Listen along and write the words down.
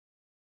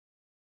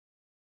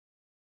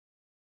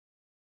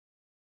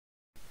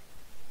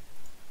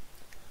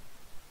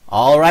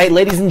All right,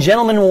 ladies and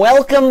gentlemen,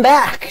 welcome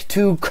back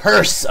to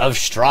Curse of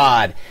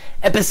Strahd,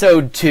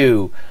 Episode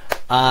 2.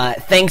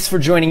 Thanks for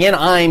joining in.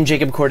 I'm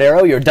Jacob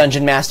Cordero, your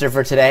Dungeon Master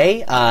for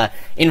today.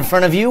 In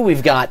front of you,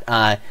 we've got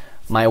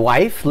my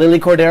wife, Lily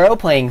Cordero,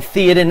 playing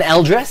Theoden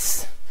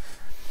Eldris.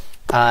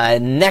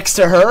 Next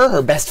to her,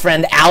 her best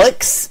friend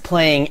Alex,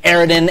 playing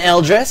Eridan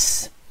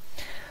Eldris.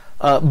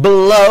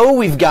 Below,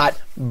 we've got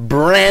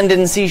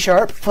Brandon C.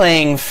 Sharp,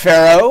 playing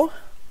Pharaoh.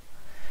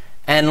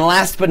 And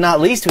last but not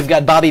least, we've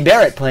got Bobby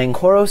Barrett playing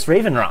Koros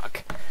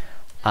Ravenrock.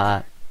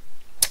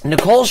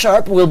 Nicole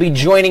Sharp will be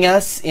joining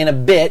us in a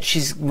bit.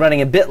 She's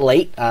running a bit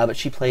late, but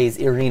she plays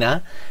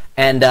Irina.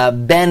 And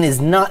Ben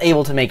is not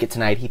able to make it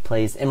tonight. He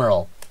plays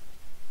Emerald.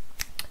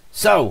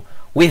 So,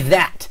 with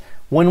that,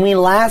 when we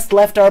last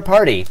left our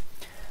party,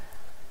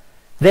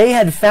 they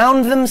had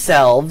found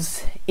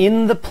themselves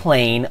in the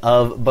plain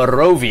of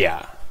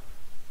Barovia,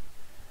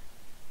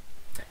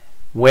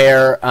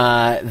 where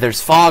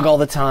there's fog all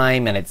the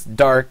time, and it's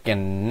dark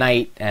and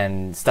night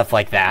and stuff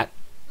like that.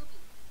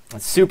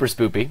 It's super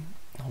spoopy.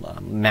 Hold on,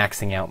 I'm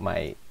maxing out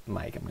my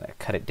mic. I'm going to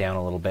cut it down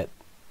a little bit.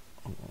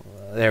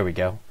 There we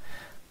go.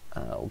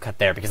 We'll cut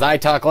there because I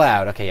talk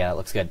loud. Okay, yeah, that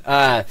looks good.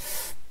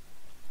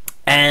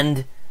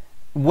 And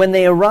when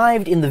they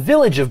arrived in the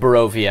village of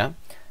Barovia,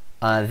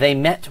 they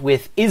met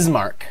with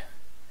Ismark,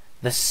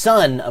 the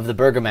son of the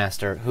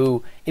burgomaster,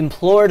 who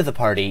implored the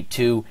party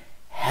to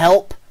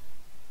help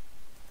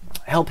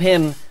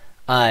him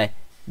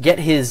get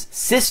his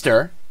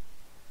sister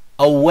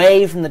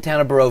away from the town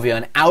of Barovia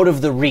and out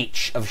of the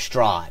reach of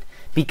Strahd.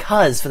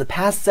 Because for the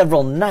past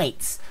several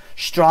nights,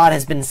 Strahd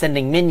has been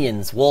sending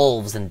minions,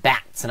 wolves and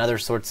bats and other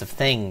sorts of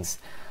things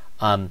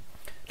to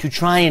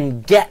try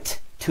and get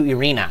to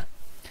Irina.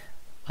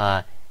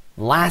 The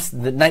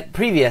night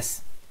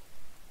previous,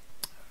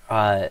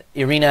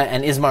 Irina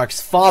and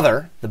Ismark's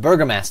father, the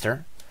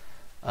burgomaster,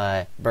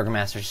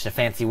 burgomaster is just a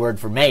fancy word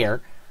for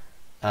mayor,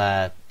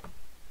 died.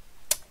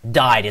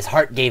 His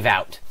heart gave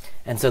out.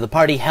 And so the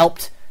party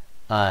helped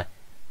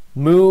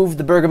move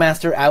the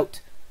burgomaster out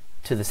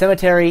to the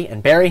cemetery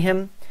and bury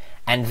him,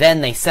 and then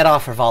they set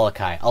off for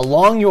Volakai.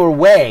 Along your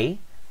way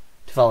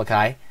to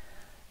Volakai,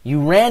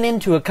 you ran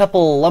into a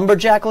couple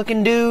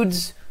lumberjack-looking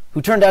dudes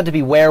who turned out to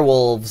be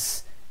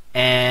werewolves,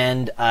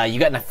 and you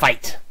got in a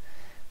fight.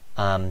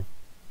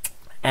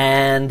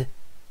 And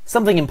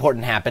something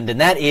important happened, and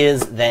that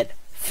is that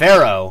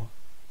Pharaoh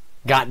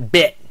got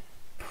bit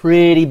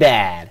pretty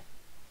bad.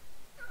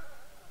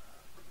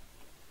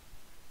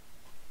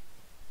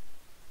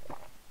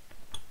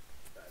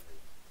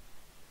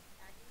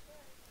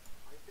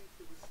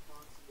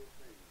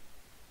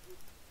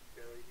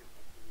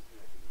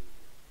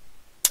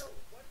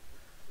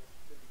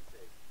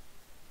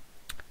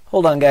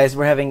 Hold on, guys.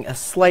 We're having a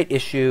slight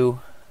issue.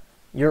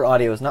 Your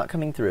audio is not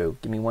coming through.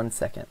 Give me 1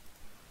 second.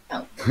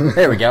 Oh.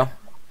 There we go.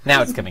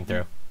 Now it's coming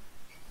through.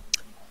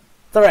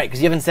 It's all right,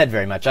 because you haven't said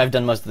very much. I've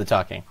done most of the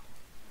talking.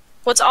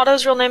 What's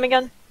Otto's real name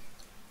again?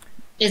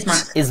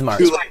 Ismark.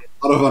 Ismark.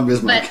 Otto von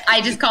Bismarck. But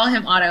I just call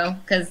him Otto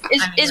because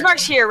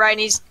Ismark's here, right?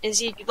 And is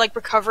he like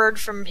recovered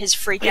from his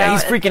freak out? Yeah,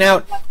 he's freaking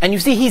out. And you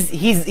see,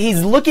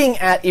 he's looking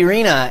at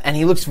Irina, and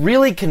he looks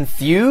really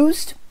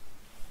confused,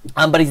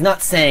 but he's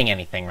not saying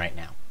anything right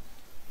now.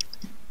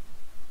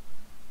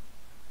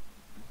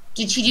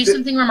 Did she do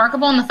something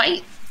remarkable in the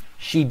fight?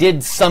 She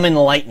did summon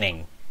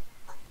lightning.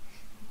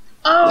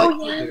 Oh,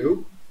 Like yeah. you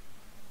do.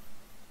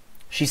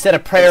 She said a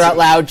prayer out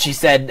loud. She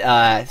said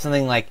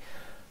something like,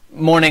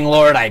 "Morning,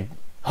 Lord, I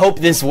hope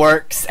this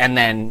works," and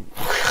then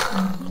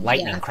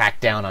lightning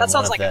cracked down on That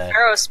sounds one like of a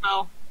Pharaoh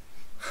spell.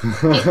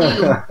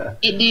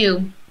 It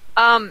do.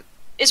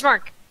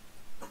 Ismark,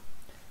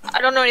 I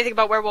don't know anything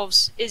about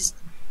werewolves. Is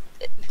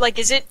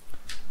it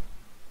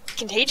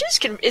contagious?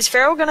 Is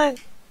Pharaoh gonna?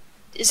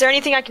 Is there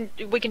anything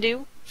we can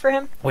do for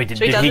him? Wait, did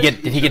So he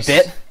get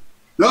bit?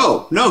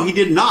 No, he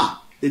did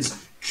not.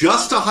 It's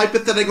just a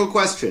hypothetical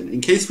question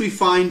in case we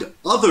find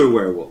other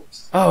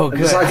werewolves. Oh, good.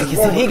 besides,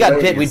 Because if he got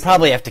bit, we'd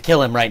probably have to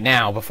kill him right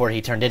now before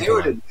he turned into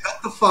one. Eridan, shut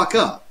the fuck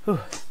up.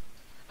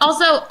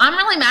 Also, I'm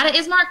really mad at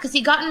Ismark because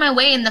he got in my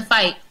way in the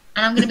fight.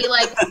 And I'm going to be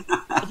like,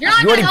 if you're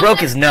not You already gonna broke help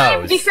his him-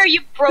 nose. To be fair,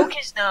 you broke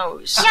his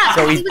nose. Yeah,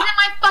 So he he's- was in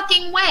my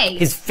fucking way.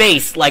 His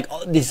face, like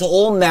his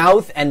whole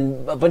mouth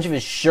and a bunch of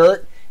his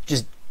shirt,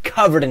 just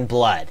covered in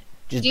blood.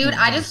 Dude,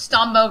 I just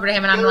stomp over to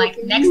him and I'm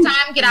like, next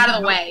time, get out of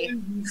the way.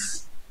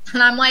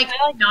 And I'm like,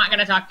 not going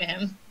to talk to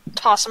him.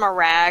 Toss him a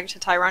rag to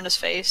tie around his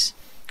face.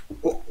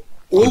 Or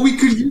we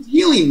could use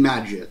healing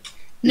magic.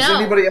 No,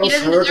 anybody else he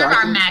doesn't hurt? deserve I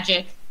our can-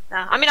 magic.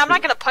 I mean, I'm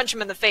not gonna punch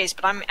him in the face,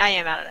 but I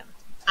am mad at him.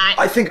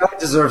 I think I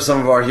deserve some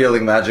of our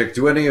healing magic.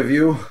 Do any of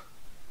you?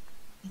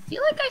 I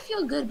feel like I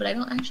feel good, but I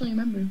don't actually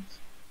remember.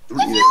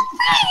 I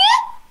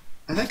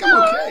think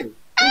I'm okay.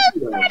 Thank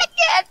you, though.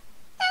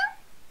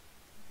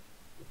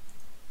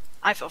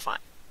 I feel fine.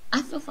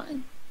 I feel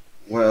fine.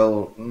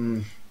 Well,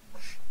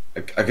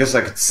 I guess I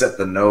could set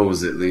the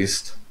nose at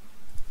least.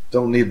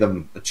 Don't need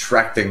them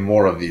attracting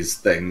more of these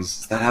things.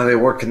 Is that how they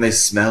work? Can they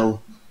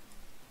smell?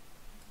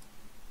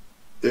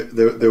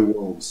 They're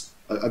wolves.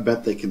 I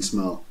bet they can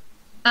smell.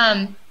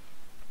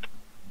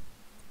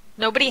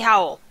 Nobody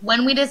howl.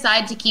 when we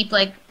decide to keep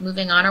like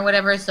moving on or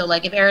whatever, so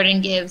like if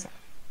Aridin gives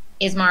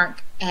Ismark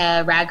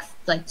a rag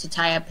like to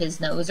tie up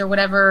his nose or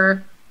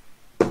whatever,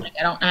 like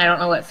I don't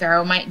know what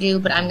Pharaoh might do,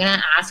 but I'm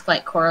gonna ask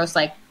like Koros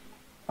like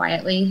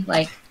quietly,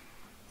 like,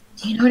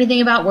 do you know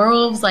anything about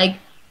werewolves? Like,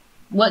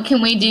 what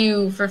can we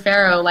do for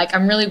Pharaoh? Like,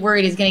 I'm really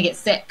worried he's gonna get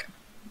sick.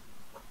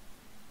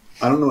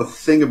 I don't know a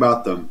thing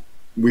about them.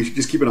 We should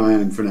just keep an eye on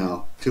him for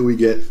now till we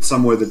get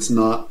somewhere that's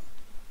not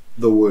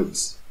the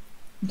woods.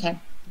 Okay.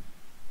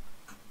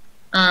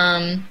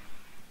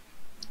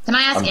 Can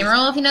I ask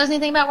Emerald if he knows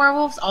anything about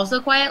werewolves? Also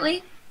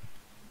quietly.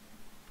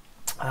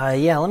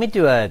 Yeah, let me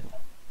do a.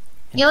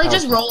 Yeah, like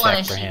just intelligence roll on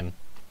check a for sheet. him.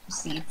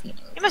 See if he knows.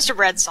 He must have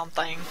read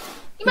something.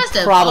 He must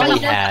have. probably All he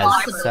does has,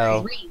 possibly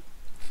so- read.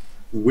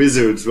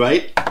 Wizards,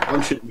 right?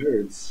 Bunch of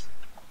nerds.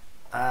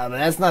 But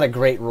that's not a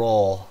great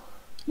roll.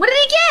 What did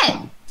he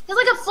get? He has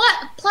like a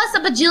plus a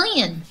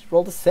bajillion. He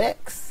rolled a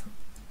 6.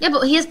 Yeah,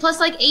 but he has plus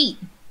like 8.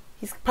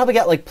 He's probably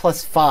got like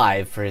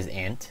 +5 for his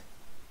int.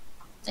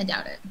 I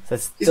doubt it. So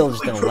that's He's still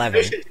just an like 11.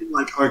 proficient in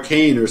like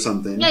arcane or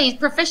something. Yeah, he's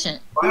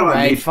proficient. Why do I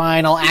Right, need-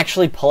 fine. I'll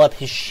actually pull up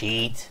his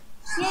sheet.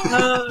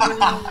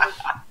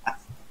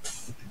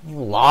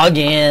 Log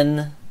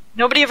in.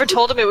 Nobody ever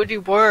told him it would be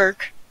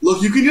work.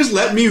 Look, you can just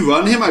let me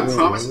run him. I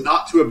promise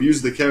not to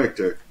abuse the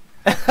character.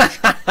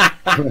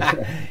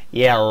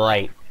 Yeah,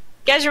 right.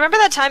 Guys, remember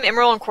that time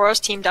Emerald and Koros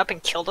teamed up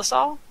and killed us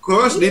all?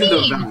 Koros What do you needed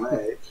a mean?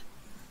 valet.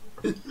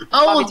 Oh,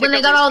 Bobby when took they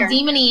over got his all character.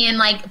 demony and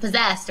like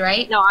possessed,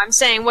 right? No, I'm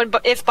saying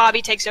if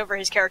Bobby takes over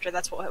his character,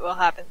 that's what will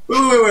happen.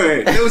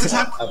 Wait. There was a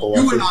time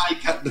when you and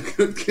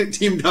I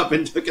teamed up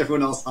and took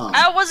everyone else on.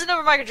 That wasn't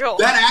under my control.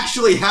 That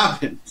actually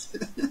happened.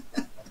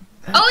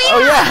 Oh yeah, Oh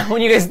yeah,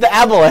 when you guys the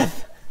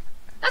aboleth.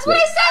 that's what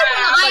I said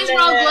when the eyes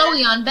were all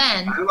glowy on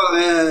Ben.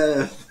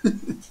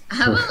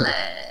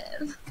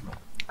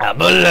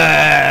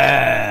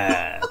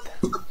 Aboleth.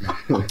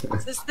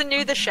 Is this the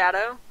new The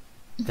Shadow?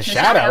 The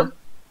shadow.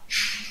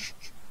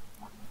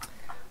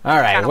 All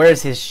right,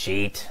 where's his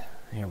sheet?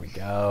 Here we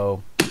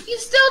go. You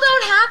still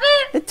don't have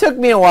it? It took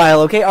me a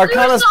while. Okay,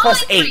 Arcana's solid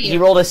plus for 8. you. He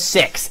rolled a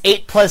 6.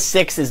 8 plus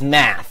 6 is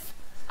math.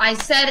 I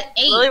said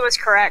 8. Lily was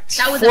correct.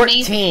 That was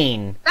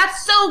amazing. 14.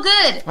 That's so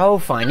good. Oh,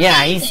 fine.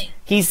 Yeah, Amazing.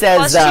 he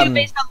says. Plus 2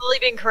 based on Lily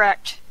being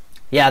correct.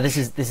 Yeah, this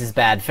is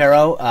bad,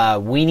 Pharaoh.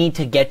 We need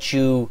to get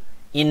you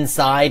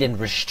inside and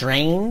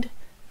restrained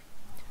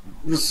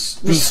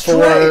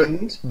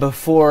Restrained?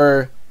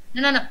 before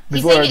No.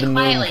 He's Before saying it the moon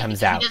quietly comes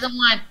because out. he doesn't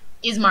want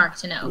Ismark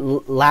to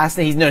know. last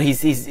night.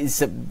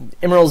 He's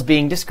Emerald's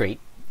being discreet.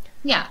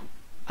 Yeah.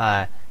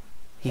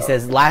 He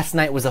says last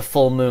night was a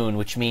full moon,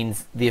 which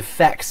means the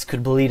effects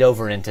could bleed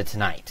over into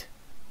tonight.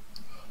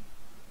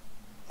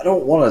 I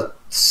don't want to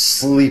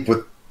sleep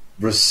with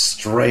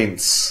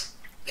restraints.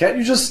 Can't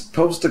you just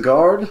post a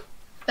guard?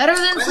 Better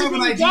than I have an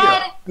sleeping idea.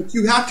 dead. But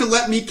you have to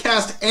let me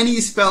cast any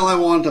spell I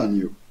want on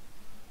you.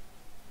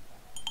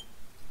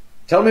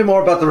 Tell me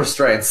more about the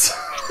restraints.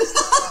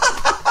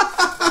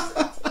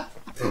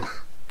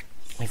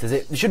 He says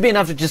it should be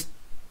enough to just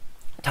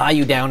tie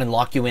you down and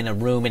lock you in a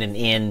room in an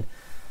inn.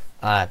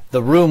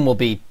 The room will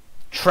be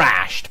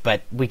trashed,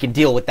 but we can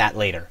deal with that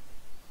later.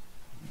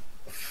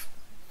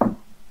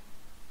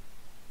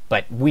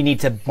 But we need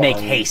to make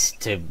haste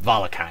to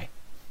Valakai.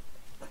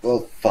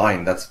 Well,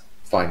 fine, that's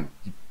fine.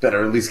 You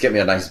better at least get me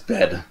a nice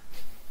bed.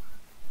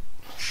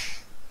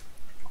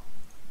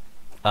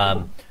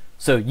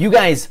 So you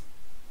guys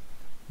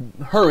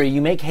hurry,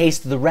 you make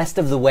haste the rest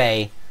of the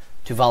way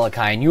to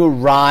Valakai, and you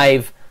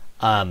arrive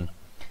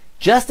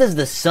just as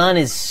the sun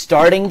is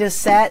starting to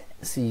set.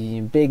 See,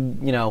 big,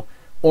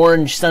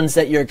 orange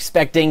sunset you're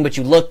expecting, but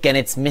you look and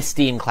it's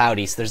misty and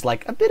cloudy, so there's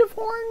like a bit of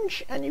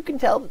orange, and you can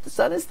tell that the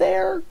sun is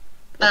there.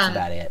 That's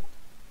about it.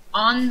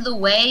 On the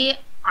way,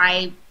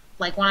 I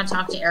want to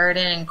talk to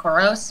Aridin and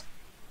Koros,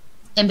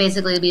 and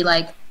basically be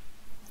like,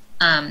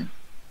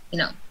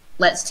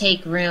 let's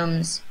take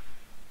rooms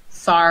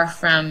far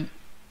from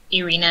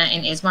Irina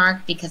and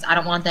Ismark because I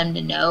don't want them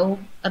to know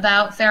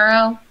about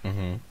Pharaoh,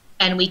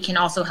 and we can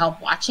also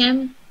help watch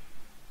him.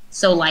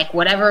 So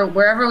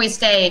wherever we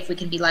stay, if we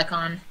can be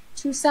on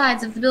two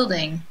sides of the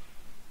building.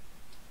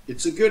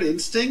 It's a good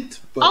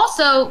instinct, but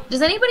Also,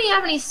 does anybody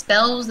have any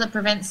spells that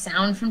prevent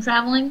sound from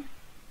traveling?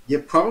 yeah,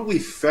 probably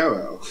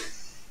Pharaoh.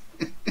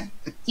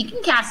 He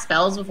can cast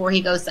spells before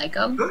he goes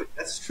psycho. Good,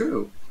 that's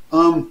true.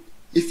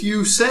 If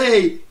you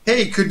say,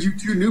 "Hey, could you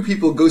two new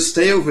people go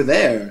stay over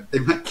there?" they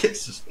might get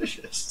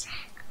suspicious.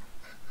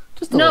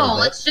 Just a little No, bit.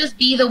 let's just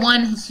be the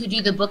ones who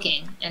do the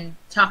booking and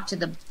talk to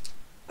the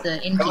I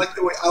innkeeper.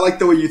 like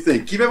the way you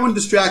think. Keep everyone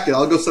distracted.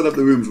 I'll go set up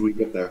the rooms when we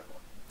get there.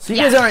 So you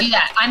Yeah, guys aren't. do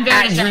that. I'm very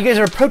So you distracted. guys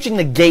are approaching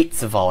the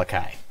gates of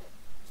Valakai.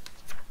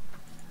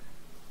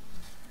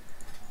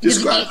 Does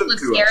the Describe gates them look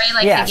to scary? us.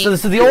 Like Yeah, the so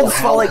gates? the old Wow,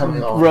 Salt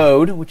coming on.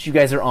 Road, which you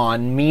guys are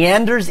on,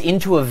 meanders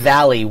into a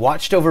valley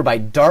watched over by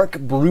dark,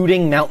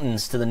 brooding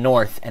mountains to the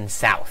north and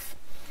south.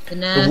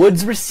 The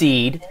woods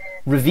recede,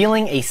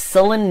 revealing a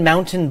sullen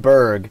mountain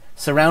berg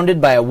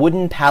surrounded by a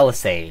wooden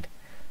palisade.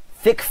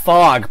 Thick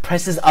fog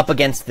presses up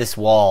against this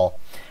wall,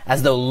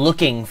 as though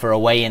looking for a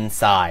way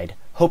inside,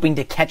 hoping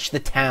to catch the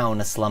town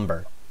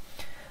aslumber.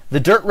 The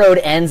dirt road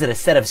ends at a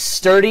set of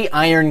sturdy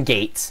iron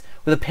gates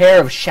with a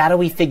pair of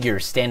shadowy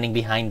figures standing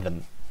behind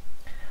them.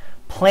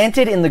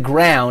 Planted in the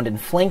ground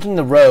and flanking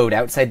the road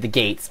outside the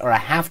gates are a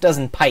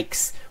half-dozen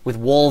pikes with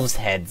wolves'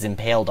 heads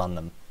impaled on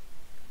them.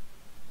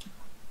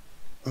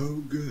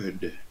 Oh,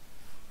 good.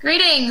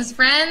 Greetings,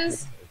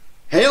 friends.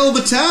 Hail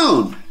the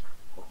town!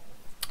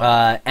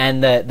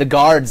 And the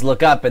guards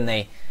look up and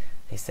they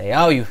say,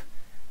 "Oh, you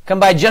come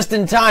by just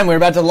in time. We're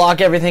about to lock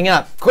everything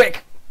up.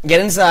 Quick, get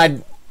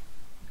inside."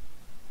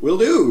 Will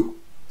do.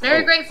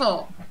 Very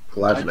grateful.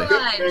 Gladly.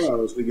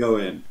 As we go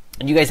in.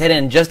 And you guys head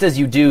in. Just as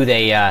you do,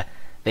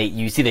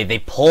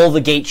 they pull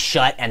the gate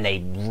shut and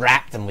they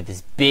wrap them with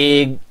this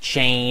big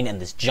chain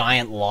and this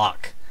giant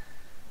lock.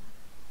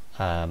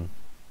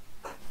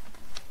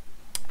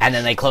 And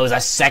then they close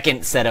a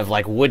second set of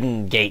like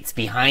wooden gates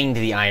behind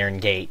the iron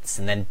gates,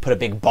 and then put a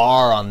big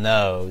bar on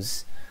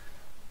those.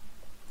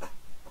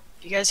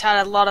 You guys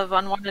had a lot of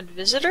unwanted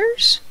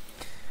visitors?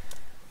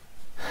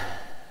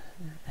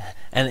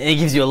 And he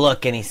gives you a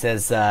look, and he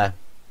says,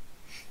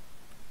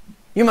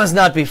 "You must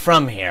not be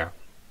from here.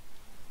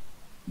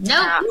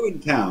 No. We're in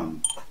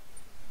town.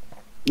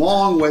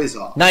 Long ways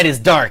off. Night is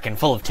dark and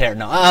full of terror."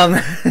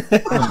 No,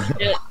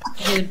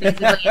 Dude,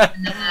 basically,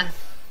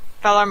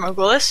 Valar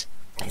Morghulis?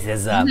 he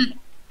says,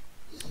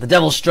 "The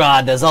Devil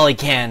Strahd does all he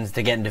can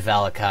to get into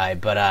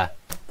Valakai, but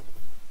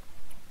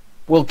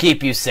we'll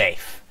keep you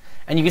safe."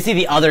 And you can see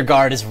the other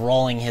guard is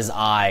rolling his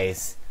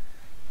eyes.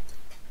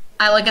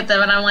 I look at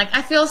them and I'm like,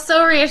 I feel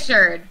so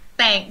reassured.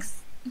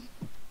 Thanks.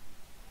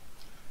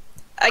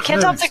 I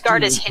can't tell if the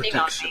guard is hitting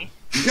on me.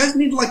 You guys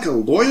need like a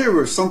lawyer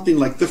or something.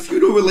 Like the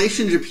feudal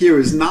relationship here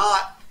is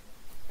not.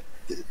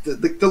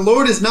 The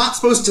Lord is not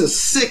supposed to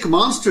sick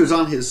monsters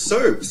on his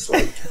serfs.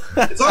 Like,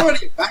 it's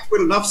already a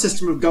backward enough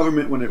system of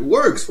government when it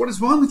works. What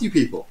is wrong with you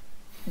people?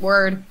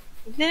 Word.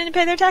 They didn't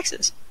pay their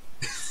taxes.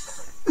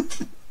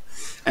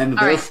 And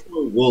All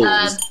therefore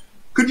wolves.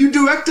 Could you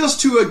direct us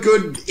to a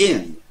good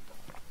inn?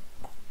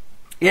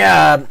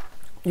 Yeah,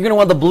 you're going to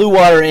want the Blue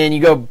Water Inn.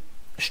 You go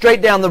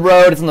straight down the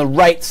road. It's on the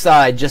right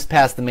side, just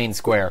past the main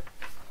square.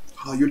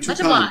 Oh, you're too Much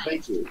kind. obliged.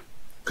 Thank you.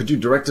 Could you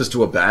direct us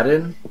to a bad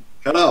inn?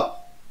 Shut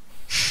up.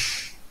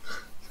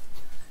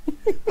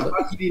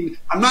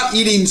 I'm not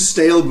eating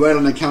stale bread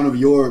on account of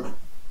your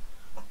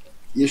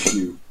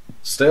issue.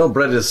 Stale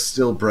bread is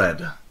still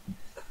bread.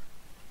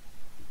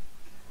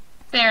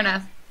 Fair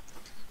enough.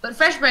 But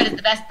fresh bread is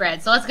the best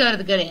bread, so let's go to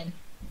the good inn.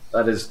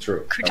 That is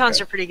true. Croutons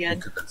are pretty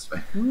good. Convince me.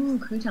 Ooh,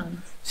 croutons.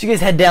 So you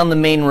guys head down the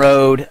main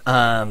road.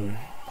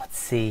 Let's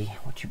see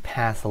what you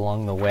pass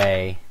along the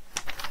way.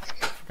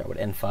 I forgot what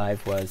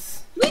N5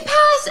 was. Do we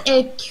pass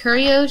a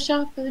curio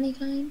shop of any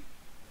kind?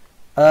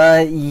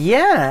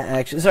 Yeah,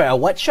 actually. Sorry, a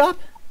what shop?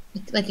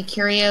 Like a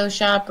curio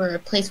shop or a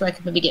place where I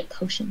could maybe get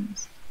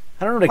potions.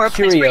 I don't know Or what a a place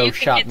where curio you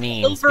can shop get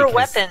means. silver because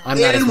weapons. I'm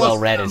not as Inn well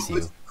was read found as you.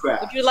 with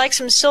crap. Would you like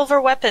some silver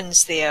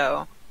weapons,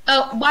 Theo?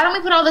 Oh, why don't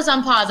we put all this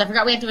on pause? I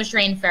forgot we have to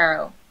restrain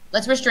Pharaoh.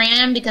 Let's restrain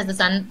him because the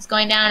sun's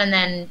going down, and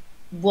then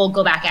we'll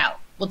go back out.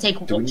 We'll take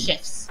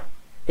shifts.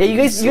 Yeah, you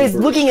guys Silver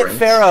looking at restraints.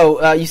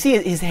 Pharaoh, you see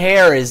his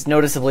hair is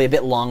noticeably a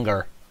bit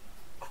longer.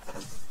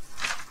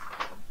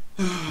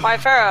 Why,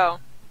 Pharaoh?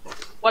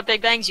 What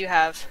big bangs you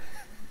have?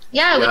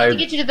 Yeah, we Yeah, need to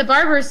get you to the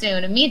barber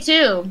soon, and me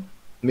too.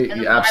 Me,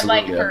 And yeah, I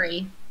absolutely. like yeah.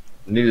 curry.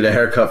 Needed a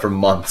haircut for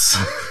months.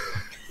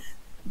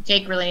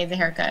 Jake really needs a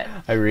haircut.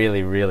 I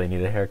really, really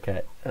need a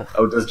haircut. Ugh.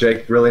 Oh, does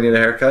Jake really need a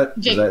haircut?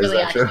 Jake is really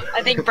that true? actually-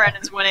 I think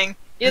Brandon's winning.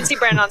 You didn't see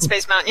Brandon on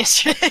Space Mountain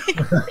yesterday.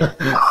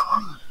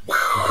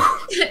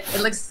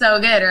 It looks so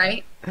good,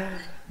 right?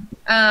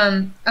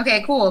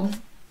 Okay, cool.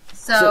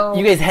 So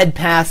you guys head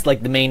past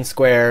like the main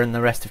square and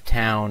the rest of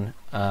town.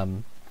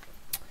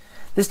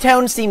 This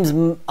town seems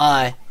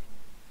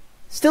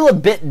still a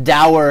bit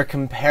dour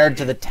compared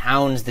to the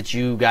towns that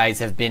you guys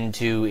have been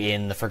to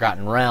in the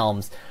Forgotten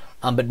Realms,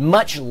 but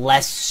much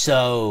less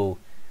so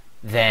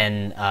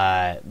than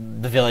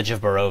the village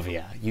of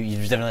Barovia.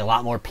 There's definitely a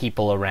lot more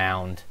people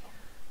around.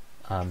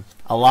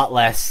 A lot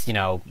less,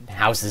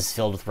 houses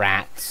filled with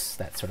rats,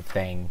 that sort of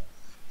thing.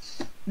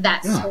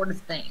 that sort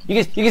of thing.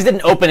 You guys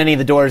didn't open any of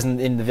the doors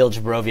in the village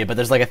of Barovia, but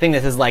there's like a thing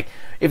that says like,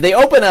 if they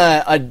open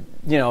a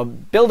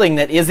building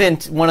that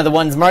isn't one of the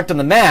ones marked on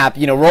the map,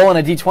 roll on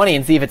a d20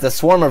 and see if it's a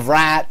swarm of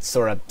rats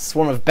or a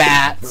swarm of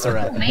bats or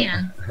Oh a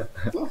man,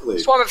 Lovely.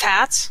 Swarm of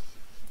hats.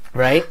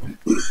 right.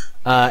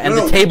 And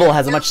the table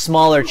has a much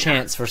smaller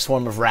chance for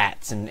swarm of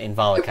rats in Every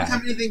Valakai.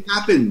 time anything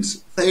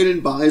happens,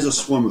 Theoden buys a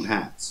swarm of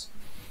hats.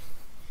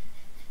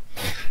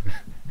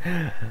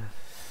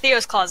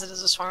 Theo's closet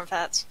is a swarm of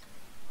hats.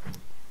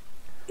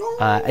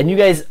 And you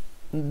guys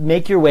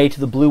make your way to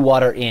the Blue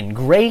Water Inn.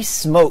 Gray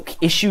smoke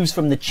issues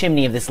from the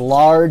chimney of this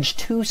large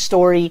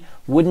 2-story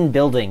wooden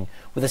building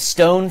with a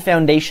stone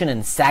foundation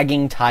and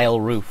sagging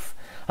tile roof,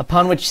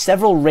 upon which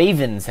several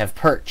ravens have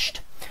perched.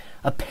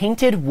 A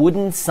painted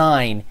wooden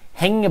sign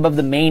hanging above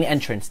the main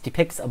entrance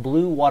depicts a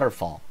blue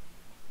waterfall.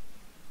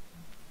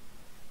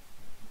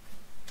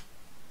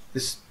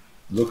 This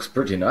looks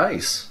pretty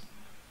nice.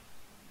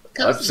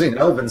 I've seen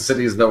elven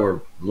cities that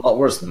were a lot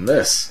worse than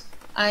this.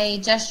 I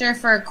gesture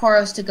for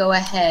Koros to go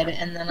ahead,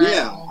 and then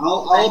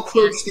I'll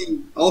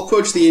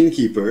approach the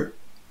innkeeper.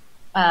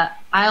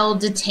 I'll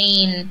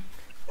detain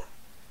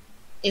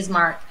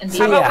Ismark and be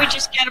How like, about we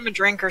just get him a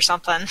drink or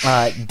something?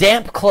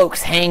 Damp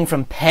cloaks hang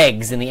from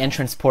pegs in the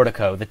entrance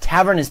portico. The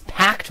tavern is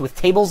packed with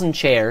tables and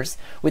chairs,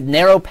 with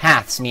narrow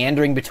paths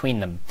meandering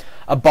between them.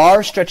 A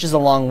bar stretches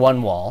along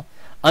one wall,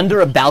 under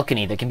a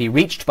balcony that can be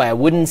reached by a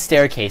wooden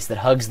staircase that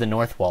hugs the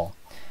north wall.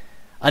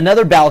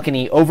 Another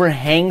balcony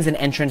overhangs an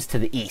entrance to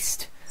the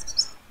east.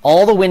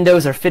 All the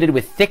windows are fitted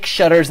with thick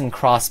shutters and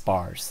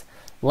crossbars.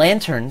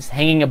 Lanterns,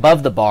 hanging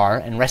above the bar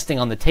and resting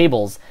on the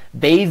tables,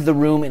 bathe the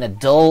room in a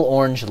dull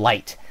orange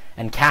light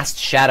and cast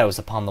shadows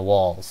upon the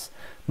walls,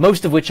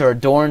 most of which are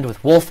adorned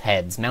with wolf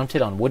heads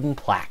mounted on wooden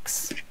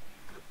plaques.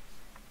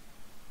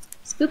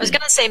 I was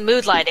gonna say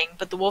mood lighting,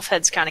 but the wolf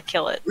heads kind of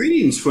kill it.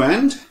 Greetings,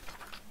 friend.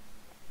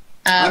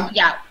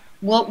 yeah,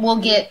 we'll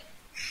get.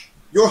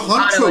 Your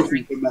hunt Auto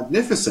trophies are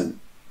magnificent.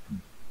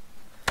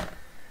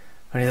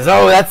 And he says,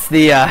 "Oh, that's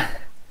the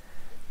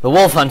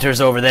wolf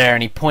hunters over there,"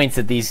 and he points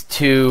at these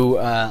two.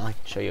 I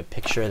can show you a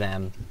picture of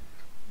them.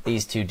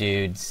 These two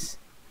dudes.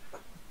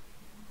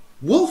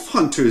 Wolf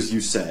hunters, you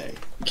say?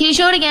 Can you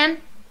show it again?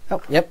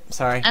 Oh, yep.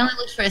 Sorry. I only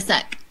looked for a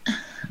sec.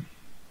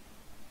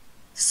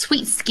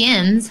 Sweet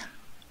skins.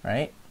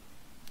 Right.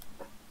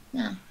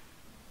 Yeah.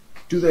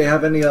 Do they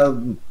have any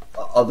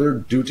other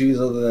duties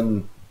other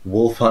than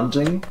wolf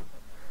hunting?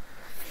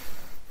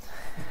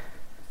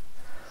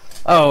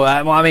 Oh,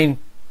 well, I mean,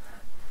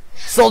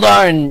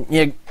 Soldar and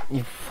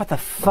what the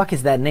fuck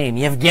is that name?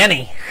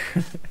 Yevgeny.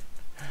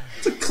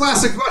 It's a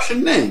classic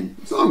Russian name.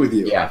 What's wrong with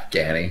you? Yeah,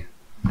 Ganny.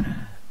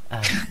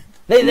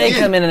 They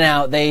come in and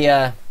out.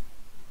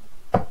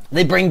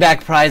 They bring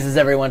back prizes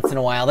every once in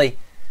a while.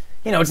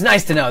 It's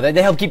nice to know that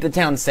they help keep the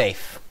town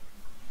safe.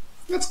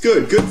 That's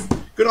good.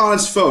 Good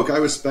honest folk. I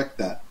respect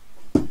that.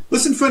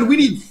 Listen, friend, we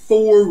need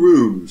 4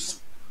 rooms.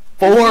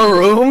 4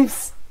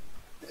 rooms?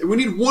 We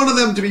need one of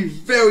them to be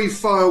very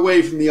far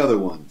away from the other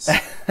ones.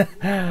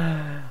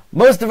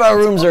 Most of our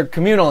rooms are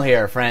communal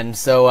here, friend.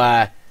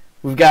 So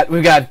we've got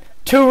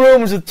 2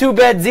 rooms with 2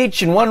 beds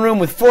each, and 1 room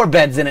with 4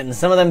 beds in it, and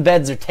some of them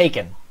beds are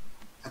taken.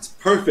 That's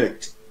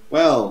perfect.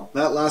 Well,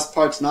 that last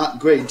part's not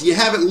great. Do you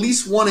have at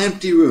least 1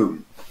 empty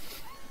room?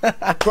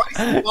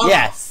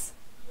 Yes.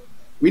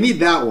 We need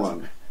that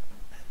one.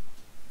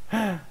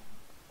 I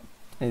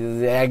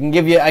can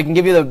give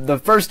you the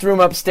first room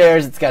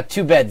upstairs. It's got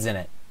 2 beds in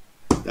it.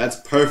 That's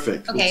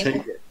perfect. Okay. We'll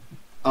take it.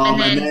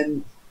 And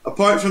then,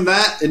 apart from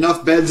that,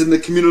 enough beds in the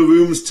communal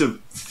rooms to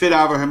fit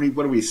our, how many,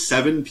 what are we,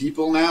 7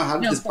 people now? How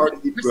did this party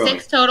keep we're growing?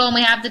 6 total, and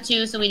we have the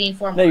 2, so we need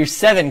 4 No, more. you're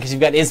 7 because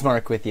you've got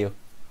Ismark with you.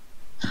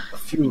 A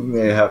few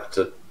may have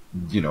to,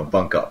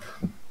 bunk up.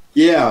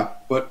 Yeah,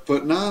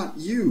 but not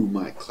you,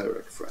 my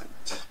cleric friend.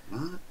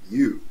 Not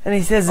you. And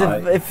he says,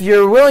 if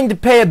you're willing to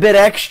pay a bit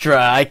extra,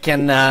 I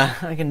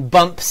can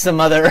bump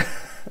some other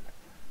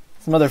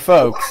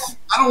folks.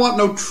 I don't want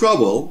no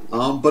trouble,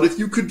 but if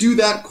you could do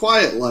that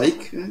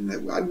quiet-like,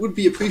 I would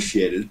be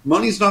appreciated.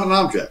 Money's not an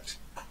object.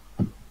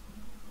 All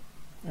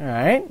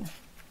right.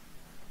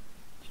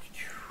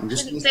 I'm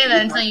just You didn't say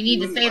that until you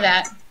need to say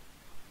that.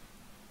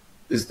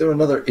 Is there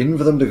another inn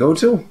for them to go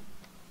to?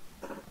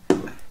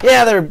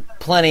 Yeah, there are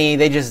plenty.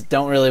 They just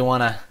don't really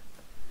want to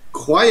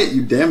Quiet,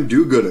 you damn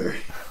do-gooder.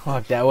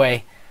 walk that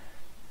way.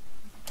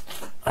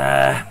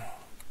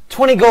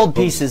 20 gold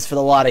pieces for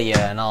the lot of you,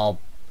 and I'll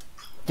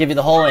give you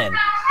the whole inn.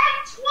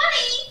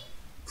 20?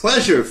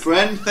 Pleasure,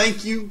 friend.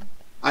 Thank you.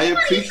 I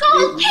appreciate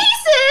Gold you.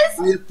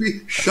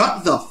 pieces!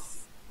 Shut the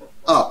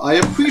up. I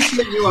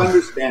appreciate your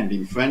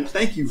understanding, friend.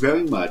 Thank you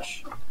very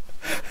much.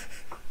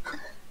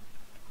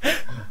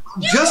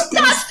 I'm just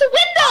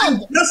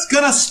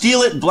gonna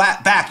steal it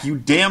back, you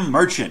damn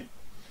merchant.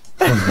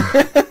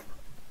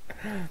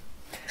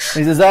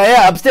 He says,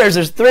 yeah, upstairs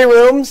there's 3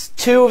 rooms.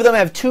 2 of them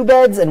have 2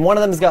 beds, and 1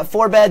 of them's got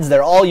 4 beds.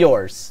 They're all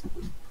yours.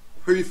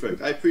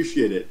 Perfect. I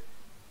appreciate it.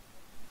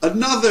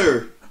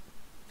 Another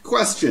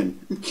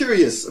question. I'm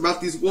curious about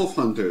these wolf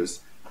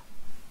hunters.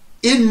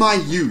 In my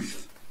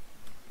youth,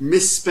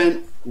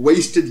 misspent,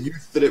 wasted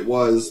youth that it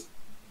was,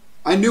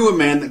 I knew a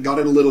man that got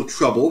in a little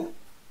trouble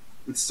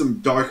with some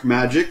dark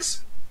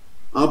magics,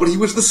 but he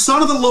was the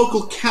son of the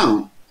local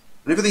count,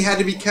 and everything had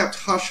to be kept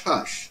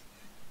hush-hush.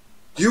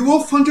 Do your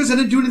wolf hunters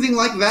ever do anything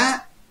like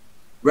that?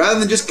 Rather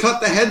than just cut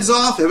the heads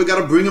off, ever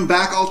got to bring them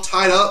back all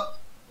tied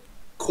up,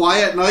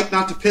 quiet like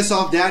not to piss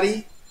off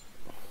daddy?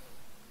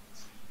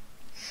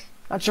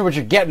 Not sure what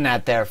you're getting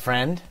at there,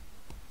 friend.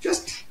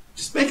 Just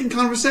making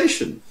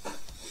conversation.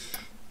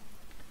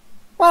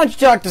 Why don't you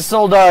talk to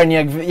Soldar and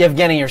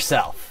Yevgeny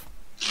yourself?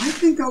 I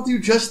think I'll do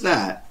just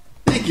that.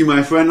 Thank you,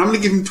 my friend. I'm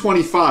going to give him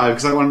 25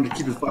 because I want him to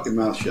keep his fucking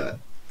mouth shut.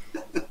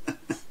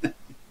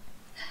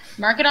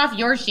 Mark it off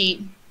your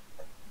sheet.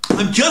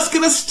 I'm just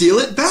going to steal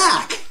it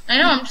back. I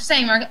know, I'm just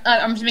saying,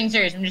 I'm just being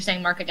serious. I'm just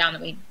saying mark it down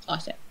that we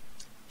lost it.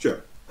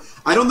 Sure.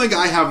 I don't think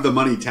I have the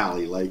money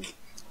tally, like...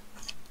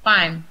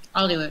 Fine,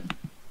 I'll do it.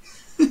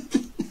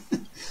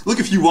 Look,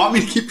 if you want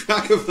me to keep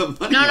track of the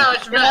money. No,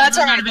 it's No, really that's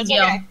not alright. a big That's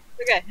deal. okay.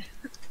 Okay.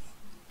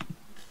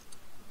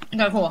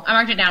 Okay, cool. I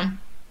marked it down.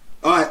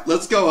 All right,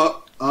 let's go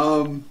up.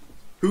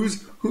 Who's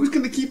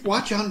going to keep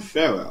watch on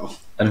Pharaoh?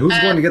 And who's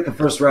going to get the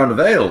first round of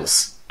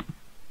ales?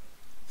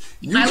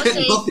 You I would get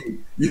say-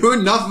 nothing. You're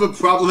enough of a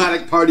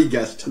problematic party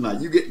guest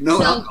tonight. You get no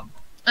So, alcohol.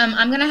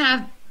 I'm gonna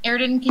have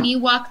Aridin. Can you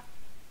walk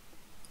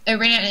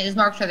Irina and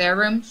Ismark to their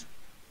rooms?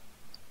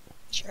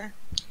 Sure.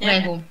 Okay,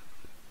 Yeah. cool.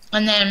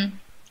 And then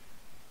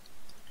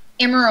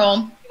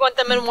Emerald, You want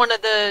them in one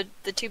of the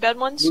 2-bed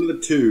ones? One of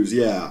the twos,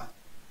 yeah.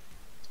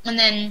 and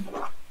then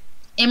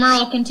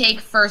Emerald can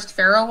take first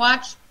Pharaoh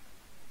watch.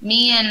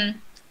 Me and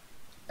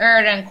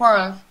Aridin and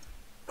Koros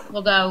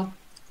will go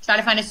try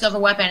to find a silver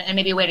weapon and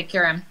maybe a way to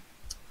cure him.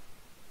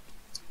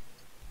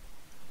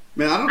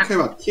 Man, I don't care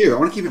about Kier. I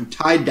want to keep him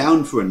tied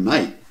down for a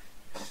night.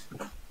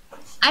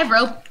 I have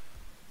rope.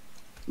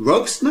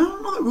 Ropes? No,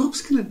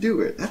 rope's going to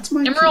do it. That's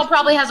my... Emerald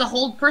probably has a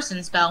hold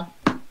person spell.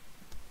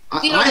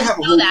 I, You don't I have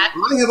a know hold, that.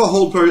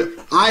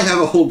 I have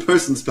a hold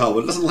person spell,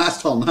 but it doesn't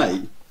last all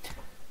night.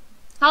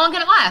 How long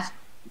can it last?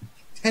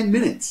 10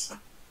 minutes.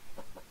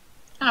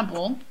 Kind of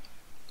bull.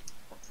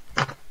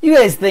 You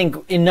guys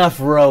think enough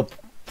rope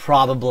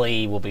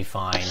probably will be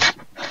fine.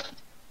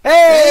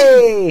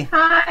 Hey!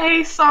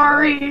 Hi,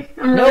 sorry.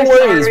 I'm No really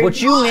worries. sorry.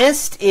 What you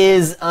missed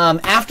is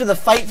after the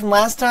fight from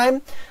last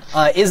time,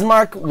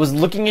 Ismark was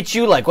looking at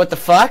you like, what the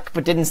fuck,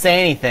 but didn't say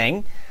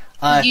anything.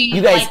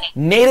 You guys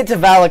made it to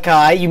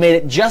Valakai. You made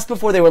it just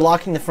before they were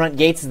locking the front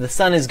gates as the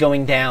sun is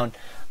going down.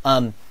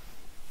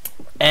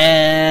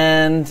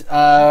 And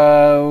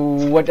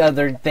what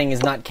other thing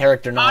is not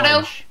character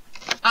knowledge?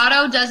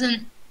 Otto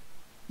doesn't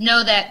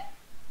know that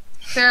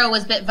Pharaoh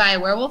was bit by a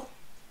werewolf.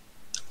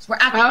 So we're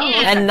at the Oh.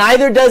 end. And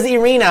neither does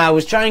Irina. I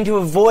was trying to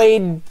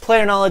avoid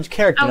player knowledge,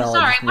 character Oh, knowledge.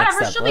 sorry. mixed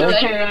Whatever, up, she'll be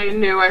right? good. Okay, I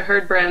knew. I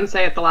heard Brandon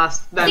say it the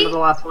end of the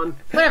last one.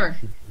 Whatever.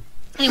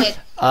 Anyways,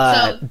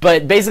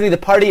 But basically, the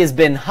party has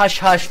been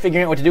hush-hush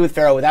figuring out what to do with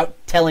Pharaoh without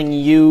telling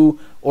you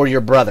or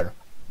your brother.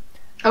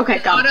 Okay,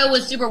 got it. Otto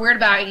was super weird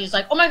about it. He's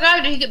like, "Oh my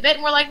god, did he get bit?"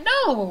 And we're like,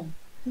 "No."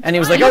 And he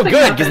was like, I oh, don't think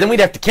good, that because is. then we'd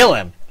have to kill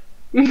him.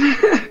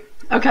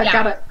 Okay, Yeah.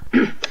 got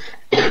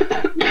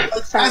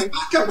it. Sorry.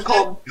 Back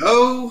up,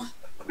 go.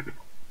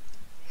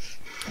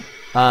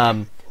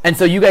 And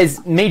so you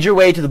guys made your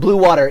way to the Blue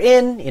Water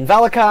Inn in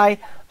Valakai.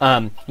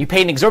 You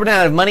paid an exorbitant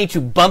amount of money to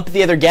bump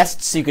the other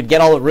guests so you could get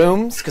all the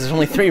rooms, because there's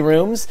only 3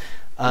 rooms.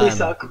 We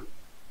suck.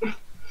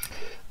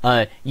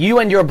 You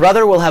and your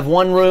brother will have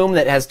one room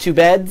that has 2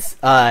 beds.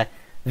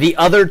 The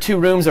other 2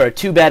 rooms are a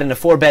 2-bed and a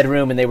 4-bed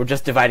room, and they were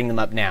just dividing them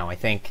up now, I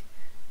think.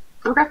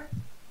 Okay.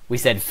 We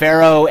said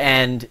Pharaoh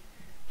and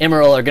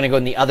Emerald are going to go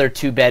in the other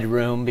 2-bed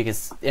room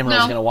because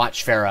Emerald's No. going to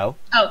watch Pharaoh.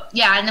 Oh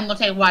yeah, and then we'll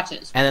take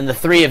watches. And then the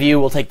 3 of you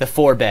will take the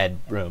 4-bed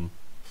room.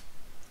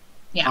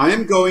 Yeah. I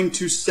am going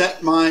to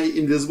set my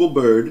invisible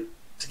bird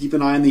to keep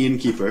an eye on the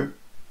innkeeper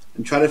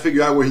and try to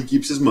figure out where he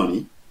keeps his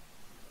money.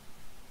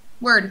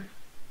 Word.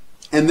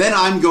 And then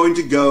I'm going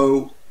to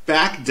go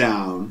back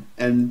down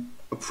and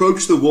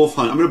approach the wolf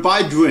hunt. I'm going to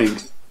buy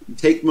drinks and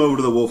take them over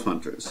to the wolf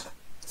hunters.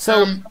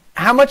 So,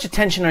 how much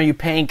attention are you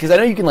paying? Because I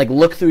know you can, like,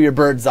 look through your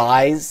bird's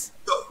eyes.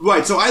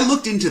 Right, so I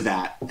looked into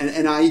that, and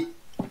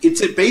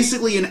it's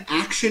basically an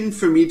action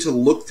for me to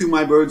look through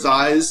my bird's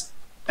eyes,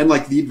 and,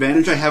 like, the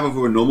advantage I have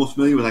over a normal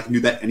familiar is I can do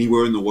that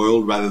anywhere in the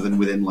world rather than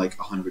within, like,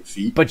 100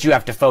 feet. But you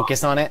have to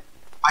focus on it.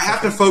 I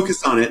have to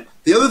focus on it.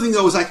 The other thing,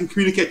 though, is I can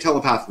communicate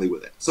telepathically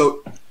with it.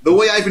 So the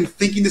way I've been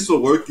thinking this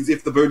will work is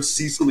if the bird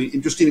sees something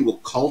interesting, it will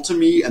call to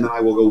me, and then I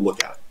will go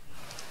look at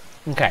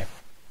it. Okay.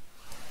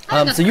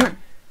 that's So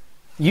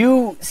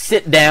you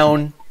sit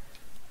down,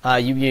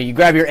 you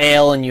grab your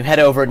ale and you head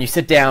over and you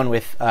sit down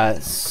with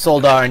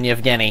Soldar and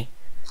Yevgeny.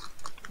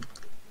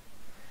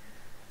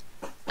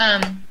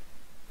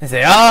 They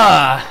say,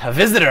 a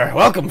visitor.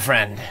 Welcome,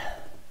 friend.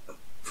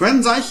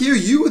 Friends, I hear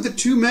you are the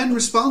 2 men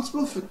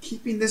responsible for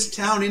keeping this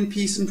town in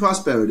peace and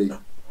prosperity. Is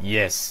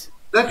Yes.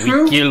 that We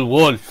true? kill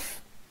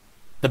wolf.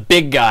 The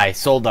big guy,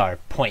 Soldar,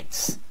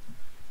 points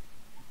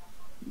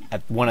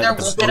at one of They're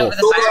the wolf wolf. over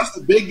the fire. Soldar's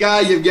the big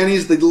guy,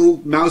 Yevgeny's the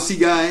little mousy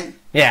guy.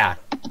 Yeah.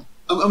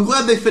 I'm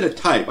glad they fit a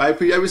type. I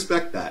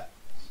respect that.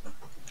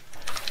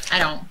 I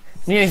don't.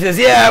 And he says,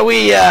 yeah,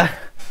 we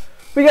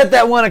got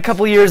that one a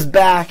couple years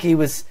back. He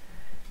was,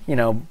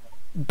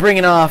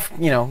 bringing off,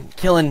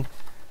 killing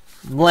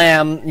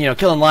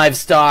killing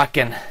livestock,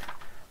 and,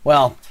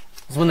 well,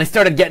 it was when they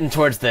started getting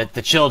towards the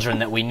children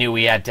that we knew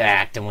we had to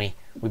act, and we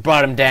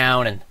brought him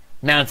down and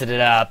mounted it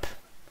up.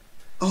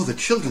 Oh, the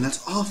children,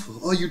 that's awful.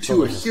 Oh, you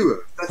two are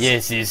heroes. That's,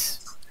 Yes,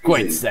 it's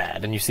quite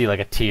sad, and you see, like,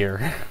 a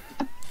tear.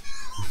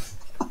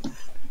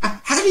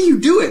 How do you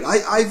do it?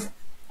 I've,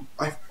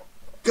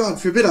 God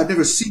forbid, I've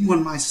never seen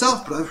one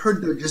myself, but I've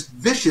heard they're just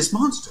vicious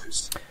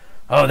monsters.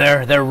 Oh,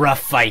 they're rough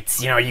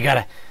fights. You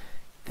gotta...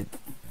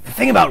 The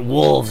thing about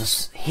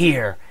wolves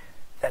here,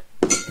 that,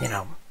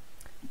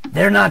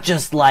 they're not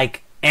just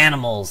like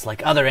animals,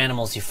 like other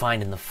animals you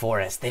find in the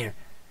forest. They're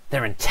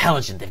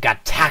intelligent. They've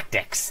got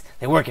tactics.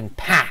 They work in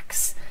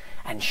packs.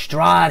 And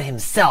Strahd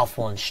himself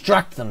will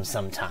instruct them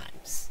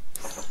sometimes.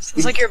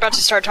 It's like you're about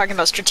to start talking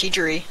about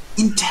strategery.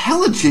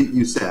 Intelligent,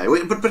 you say?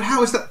 Wait, but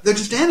how is that? They're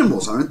just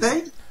animals, aren't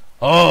they?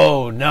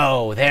 Oh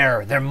no,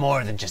 they're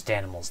more than just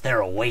animals. They're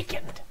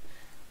awakened.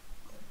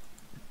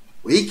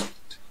 Awakened?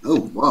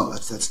 Oh, wow,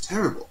 that's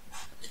terrible.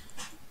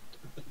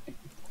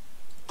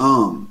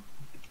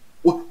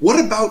 What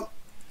about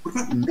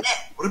men?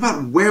 What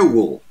about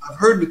werewolf?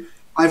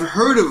 I've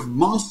heard of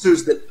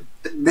monsters that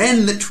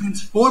men that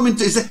transform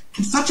into.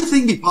 Can such a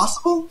thing be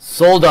possible?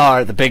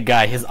 Soldar, the big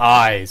guy, his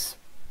eyes.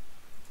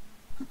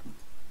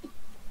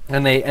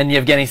 And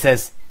Yevgeny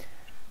says,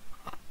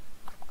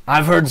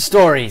 I've heard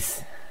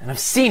stories, and I've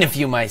seen a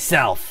few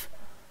myself.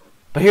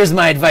 But here's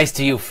my advice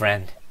to you,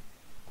 friend.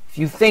 If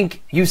you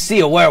think you see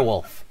a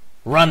werewolf,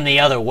 run the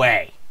other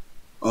way.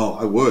 Oh,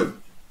 I would.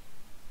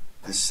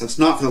 That's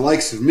not for the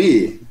likes of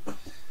me.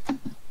 A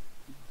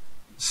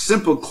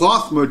simple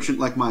cloth merchant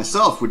like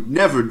myself would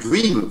never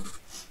dream of.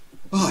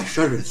 Oh, I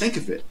shudder to think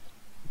of it.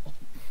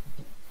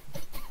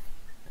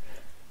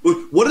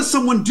 What does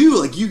someone do?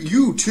 Like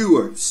you two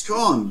are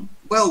strong,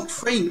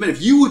 well-trained men.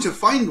 If you were to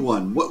find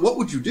one, what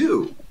would you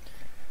do?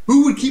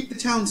 Who would keep the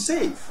town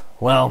safe?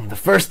 Well, the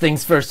first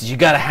things first is you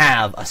gotta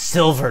have a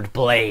silvered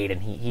blade.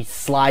 And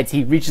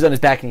he reaches on his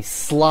back and he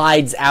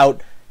slides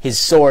out his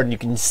sword, and you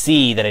can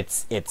see that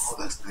it's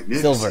That's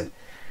magnificent. silver. He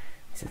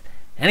says,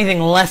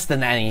 anything less than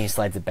that, and he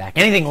slides it back.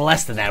 Anything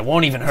less than that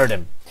won't even hurt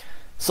him.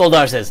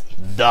 Soldar says,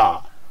 duh.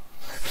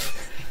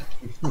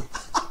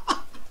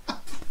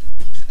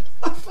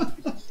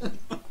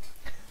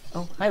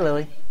 Oh, hi,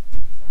 Lily.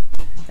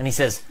 And he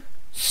says,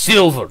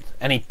 silvered.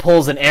 And he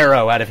pulls an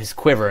arrow out of his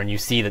quiver, and you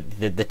see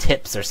that the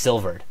tips are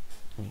silvered.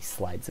 And he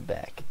slides it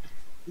back.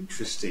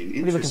 Interesting. What are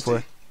you looking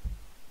for?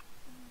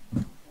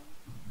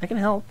 I can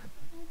help.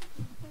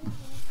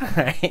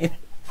 Alright.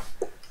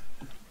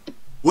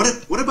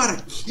 What about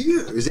a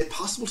cure? Is it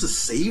possible to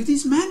save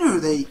these men, or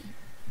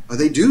are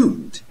they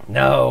doomed?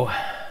 No.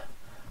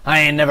 I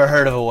ain't never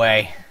heard of a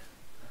way.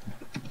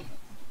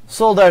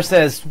 Soldar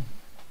says,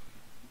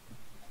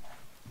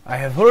 I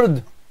have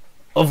heard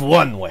of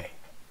one way.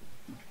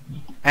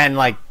 And,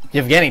 like,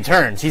 Yevgeny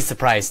turns. He's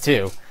surprised,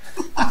 too.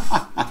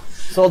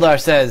 Soldar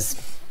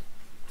says,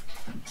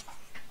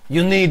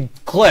 you need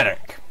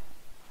cleric.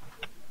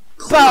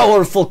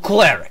 Powerful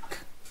cleric.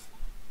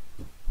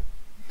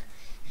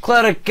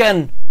 Cleric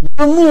can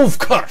remove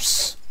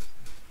curse.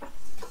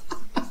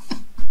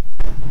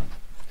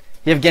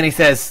 Yevgeny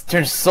turns to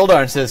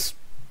Soldar and says,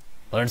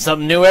 learn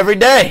something new every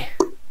day.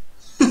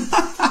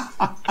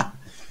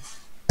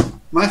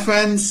 My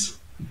friends,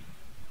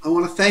 I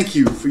want to thank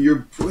you for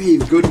your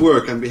brave, good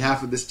work on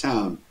behalf of this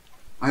town.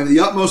 I have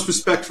the utmost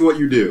respect for what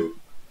you do.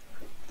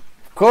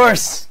 Of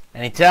course.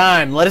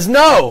 Anytime. Let us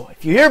know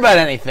if you hear about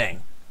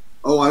anything.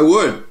 Oh, I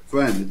would,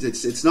 friend.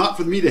 It's not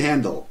for me to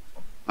handle.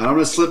 I don't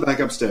want to slip back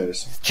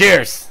upstairs.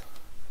 Cheers.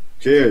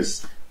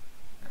 Cheers.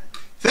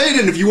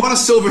 Théoden, if you want a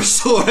silver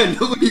sword, I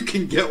know where you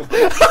can get one.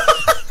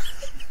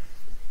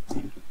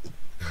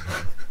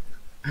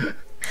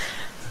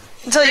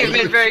 Until you've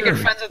made very good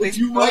friends with But these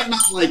you people. might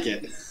not like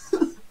it.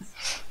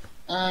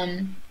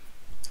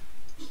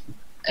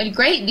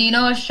 Great. Do you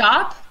know a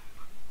shop?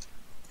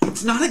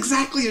 It's not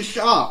exactly a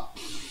shop.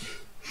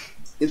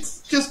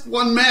 It's just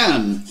one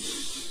man.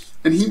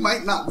 And he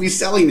might not be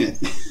selling it.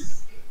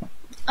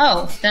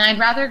 Oh, then I'd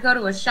rather go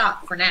to a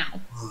shop for now.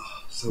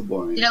 So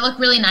boring. Did it look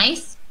really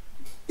nice?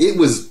 It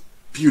was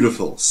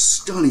beautiful.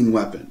 Stunning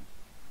weapon.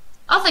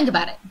 I'll think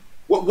about it.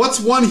 What's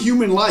one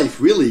human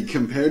life, really,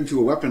 compared to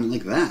a weapon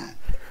like that?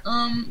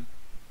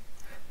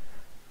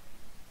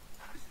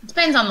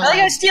 Depends on the The other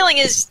guy life. stealing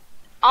is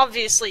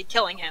obviously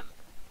killing him.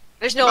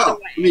 There's no other way.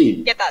 I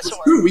mean, Get that that's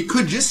sword. true. We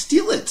could just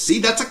steal it. See,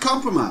 that's a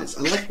compromise.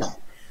 I like that.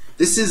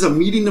 This is a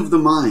meeting of the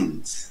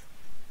minds.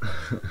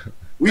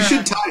 We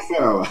should tie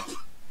Pharaoh up.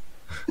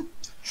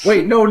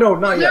 Wait, no,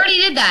 not We yet. already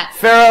did that.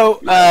 Pharaoh,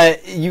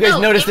 you guys No,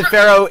 noticed that Amber-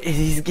 Pharaoh,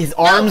 his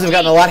arms have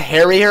gotten a lot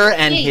hairier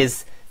and Jake.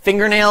 his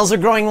fingernails are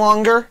growing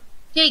longer.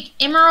 Jake,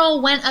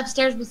 Emerald went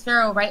upstairs with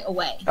Pharaoh right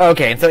away.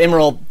 Okay, and so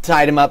Emerald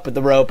tied him up with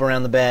the rope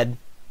around the bed.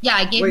 Yeah,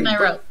 I gave him my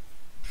but rope.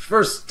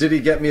 First, did he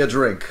get me a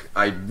drink?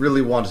 I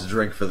really want a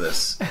drink for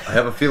this. I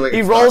have a feeling He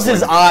it's rolls not his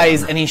going to-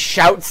 eyes and he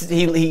shouts.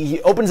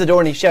 He opens the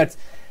door and he shouts,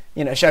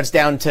 shouts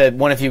down to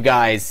one of you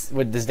guys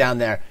with this down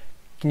there.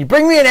 Can you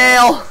bring me an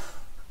ale?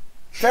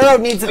 Pharaoh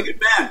needs a. Like,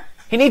 man,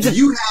 He needs do a.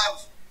 you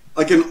have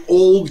like an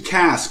old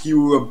cask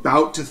you were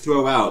about to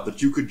throw out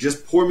that you could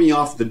just pour me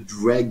off the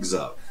dregs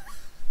of?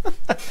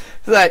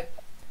 That.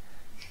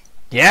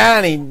 Yeah,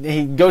 and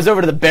he goes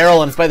over to the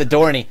barrel and it's by the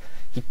door and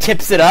he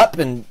tips it up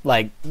and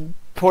like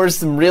pours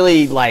some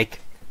really like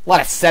a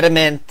lot of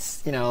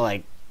sediment,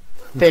 like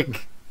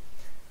thick,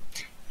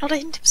 Not a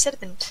hint of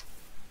sediment.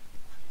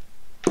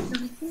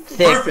 thick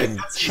Perfect. and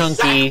That's chunky.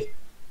 exactly-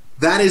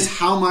 That is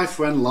how my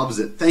friend loves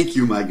it. Thank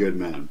you, my good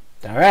man.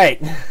 All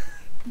right.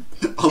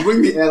 I'll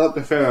bring the ale up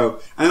to Pharaoh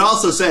and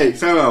also say,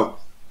 Pharaoh,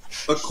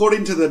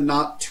 according to the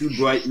not too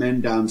bright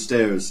men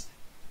downstairs,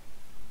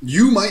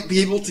 you might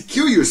be able to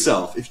cure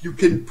yourself. If you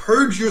can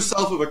purge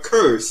yourself of a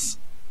curse,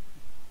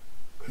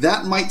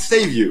 that might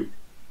save you.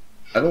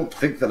 I don't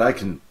think that I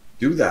can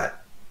do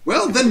that.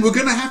 Well, then we're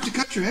gonna have to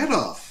cut your head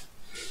off.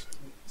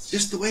 It's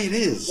just the way it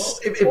is. Well,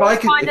 if I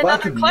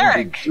could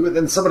maybe do it,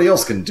 then somebody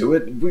else can do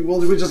it.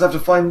 We just have to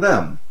find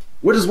them.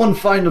 Where does one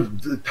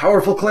find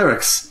powerful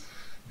clerics?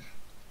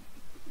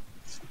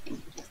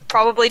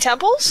 Probably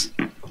temples?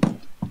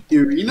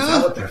 Irina? Is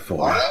that what they're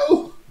for?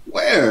 Otto?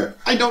 Where?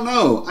 I don't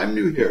know. I'm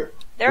new here.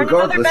 They're in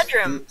another Regardless,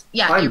 bedroom.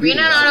 Yeah, I'm Irina being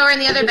and Otto are in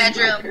the other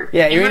bedroom.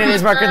 Yeah, Irina and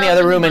Ismark are in the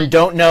other room and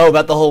don't know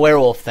about the whole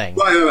werewolf thing.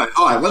 Right.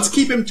 All right, let's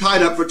keep him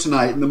tied up for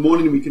tonight. In the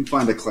morning, we can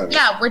find a cleric.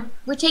 Yeah,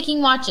 we're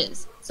taking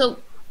watches. So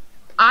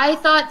I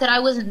thought that I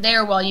wasn't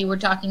there while you were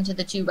talking to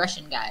the 2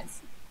 Russian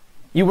guys.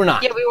 You were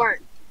not. Yeah, we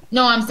weren't.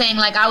 No, I'm saying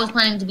like I was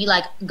planning to be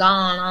like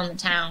gone on the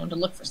town to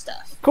look for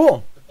stuff.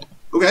 Cool.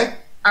 Okay.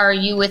 Are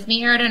you with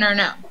me, Aridin, or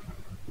no?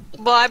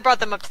 Well, I brought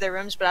them up to their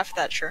rooms, but after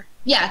that, sure.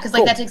 Yeah, because like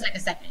Cool. that takes like a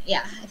second.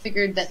 Yeah, I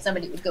figured that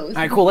somebody would go with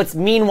All right, me. cool. Let's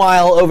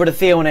meanwhile over to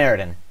Theo and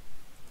Aridin.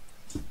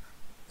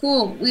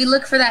 Cool. We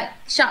look for that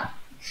shop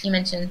you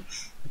mentioned.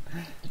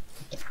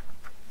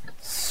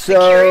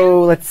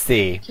 So, let's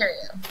see. Curio.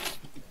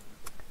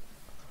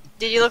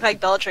 Dude, you look like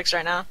Bellatrix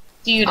right now.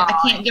 Dude, I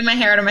can't get my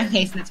hair out of my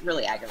face and it's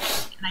really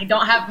aggravating. And I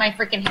don't have my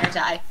freaking hair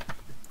tie.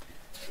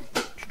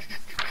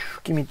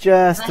 Give me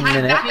just a I have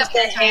minute. backup Use the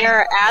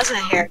hair as a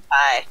hair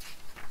tie.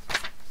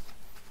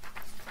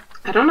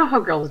 I don't know how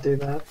girls do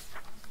that.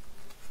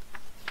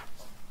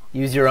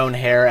 Use your own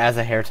hair as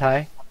a hair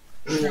tie.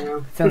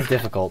 No. Sounds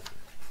difficult.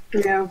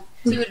 No.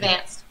 Too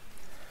advanced.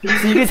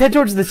 So you guys head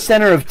towards the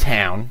center of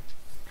town.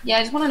 Yeah,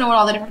 I just want to know what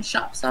all the different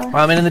shops are.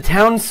 And in the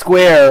town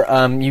square,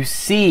 you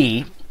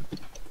see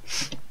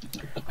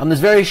there's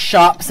various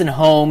shops and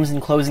homes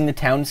enclosing the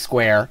town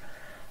square.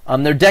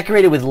 They're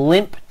decorated with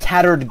limp,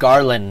 tattered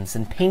garlands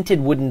and painted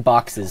wooden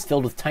boxes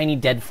filled with tiny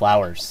dead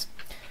flowers.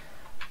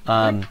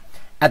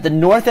 At the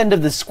north end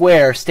of the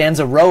square stands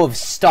a row of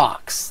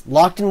stocks,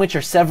 locked in which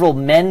are several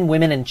men,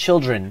 women, and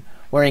children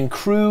wearing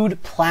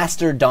crude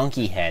plaster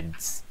donkey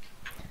heads.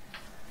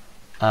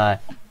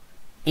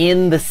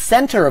 In the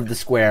center of the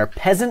square,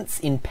 peasants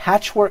in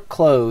patchwork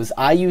clothes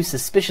eye you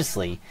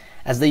suspiciously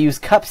as they use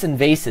cups and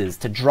vases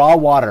to draw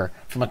water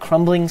from a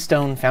crumbling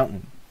stone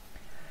fountain.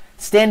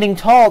 Standing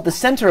tall at the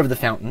center of the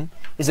fountain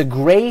is a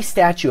gray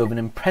statue of an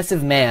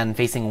impressive man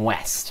facing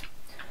west.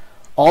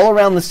 All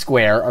around the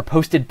square are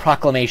posted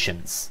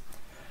proclamations.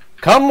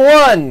 Come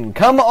one,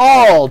 come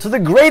all, to the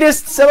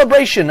greatest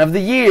celebration of the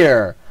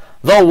year,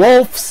 the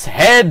Wolf's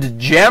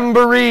Head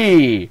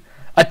Jamboree.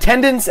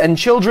 Attendance and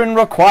children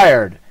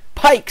required.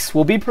 Pikes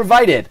will be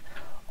provided.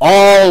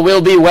 All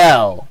will be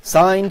well.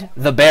 Signed,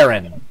 the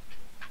Baron.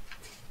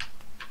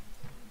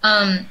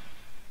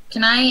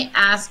 Can I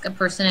ask a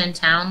person in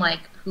town, like,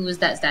 who is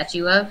that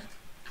statue of?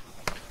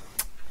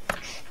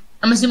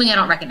 I'm assuming I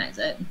don't recognize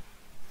it.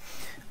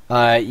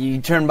 You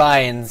turn by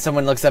and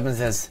someone looks up and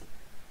says,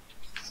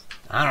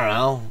 I don't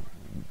know,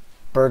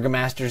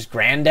 Burgomaster's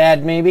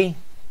granddad, maybe?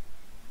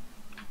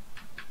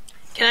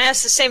 Can I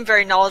ask the same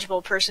very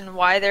knowledgeable person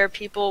why there are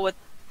people with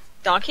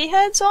donkey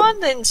heads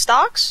on in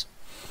stocks?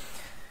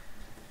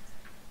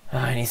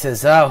 And he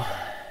says, oh,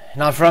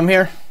 not from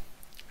here?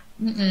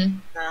 Mm-mm.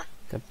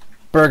 The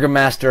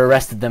Burgomaster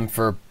arrested them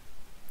for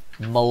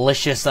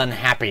malicious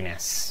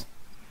unhappiness.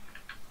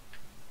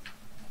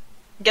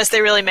 Guess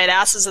they really made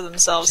asses of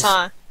themselves,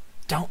 huh?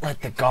 Don't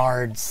let the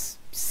guards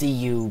see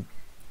you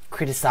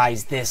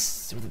criticize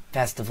this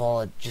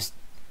festival.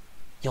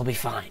 You'll be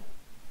fine.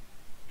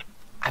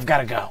 I've got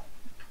to go.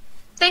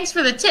 Thanks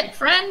for the tip,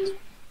 friend.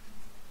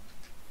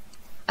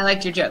 I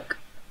liked your joke.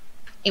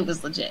 It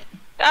was legit.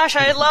 Gosh,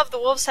 I love the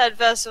Wolf's Head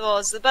Festival.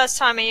 It's the best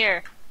time of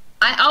year.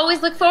 I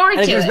always look forward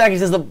And to he comes it. back and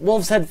says the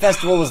Wolf's Head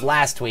Festival was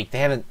last week. They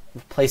haven't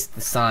replaced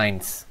the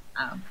signs.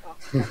 Oh.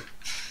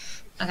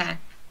 Okay.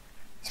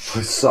 This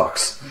place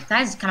sucks. That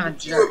guy's kind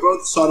of a You were jerk.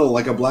 both subtle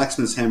like a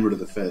blacksmith's hammer to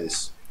the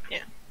face.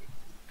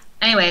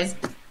 Anyways,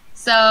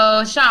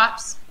 so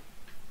shops.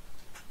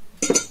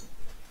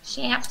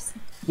 Shops.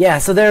 Yeah,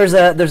 so there's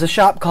a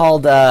shop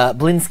called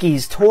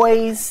Blinsky's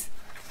Toys.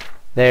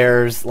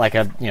 There's like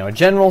a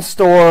general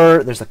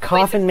store. There's a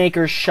coffin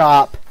maker's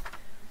shop.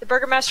 The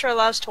Burgomaster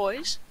allows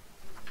toys?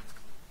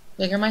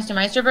 Biggermeister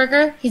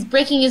Meisterburger? He's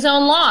breaking his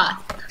own law.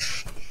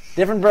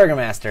 Different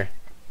Burgomaster,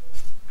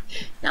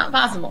 Not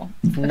possible.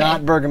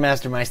 not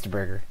Burgomaster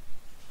Meisterburger.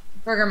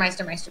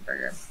 Burgermeister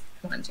Meisterburger.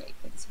 Come on, Jake,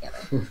 put this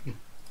together.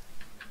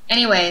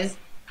 Anyways,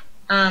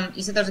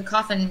 you said there's a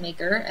coffin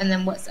maker, and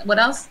then what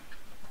else?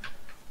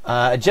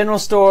 A general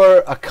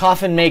store, a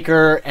coffin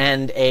maker,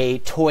 and a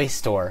toy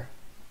store.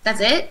 That's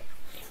it?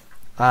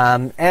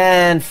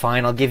 And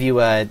fine, I'll give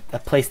you a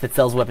place that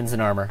sells weapons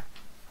and armor.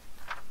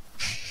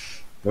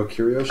 No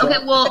curio shop?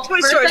 Okay, well, The toy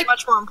first, store is like,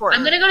 much more important.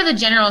 I'm gonna go to the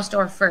general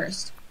store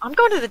first. I'm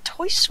going to the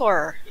toy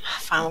store.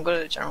 Fine, we'll go to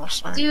the general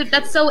store. Dude,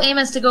 that's so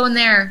Amos to go in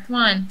there. Come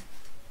on.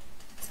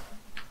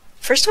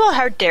 First of all,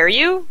 how dare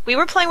you? We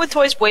were playing with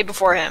toys way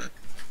before him.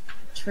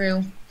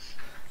 True.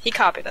 He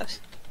copied us.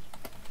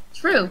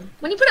 True.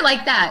 When you put it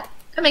like that,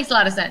 that makes a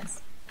lot of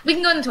sense. We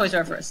can go in the toy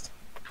store first.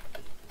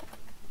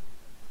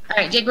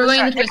 Alright, Jake, we're going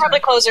in the They toy store. probably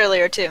closed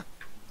earlier, too.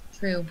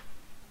 True.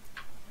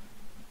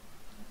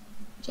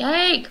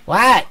 Jake,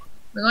 What?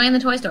 we're going in the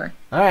toy store.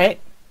 All right.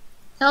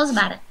 Tell us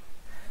about it.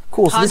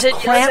 Cool. So this Haunted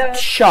cramped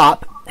Jetsam.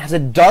 shop has a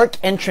dark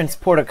entrance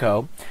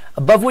portico,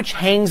 above which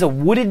hangs a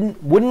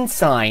wooden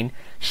sign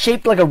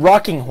shaped like a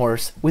rocking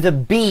horse with a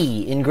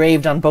bee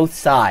engraved on both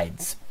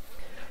sides.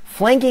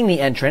 Flanking the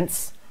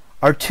entrance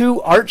are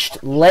two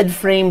arched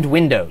lead-framed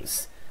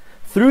windows.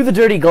 Through the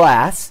dirty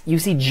glass, you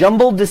see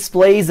jumbled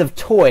displays of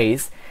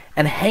toys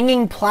and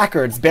hanging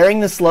placards bearing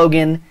the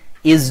slogan,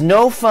 "Is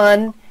no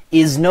fun,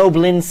 is no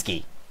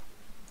Blinsky."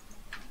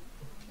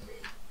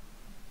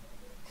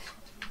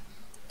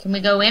 Can we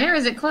go in or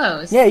is it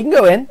closed? Yeah, you can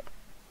go in.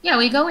 Yeah,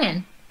 we go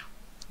in.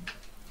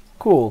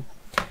 Cool.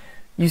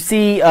 You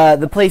see,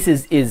 the place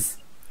is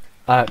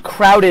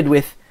crowded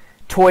with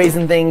toys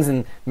and things,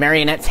 and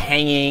marionettes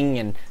hanging,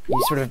 and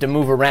you sort of have to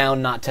move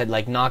around not to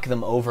like knock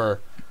them over.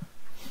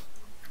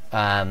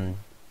 And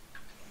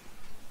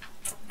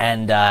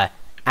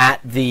at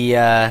the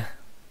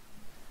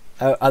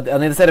on the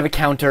other side of a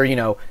counter, you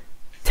know,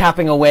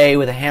 tapping away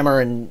with a hammer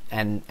and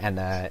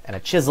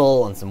a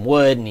chisel and some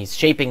wood, and he's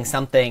shaping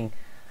something.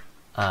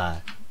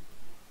 I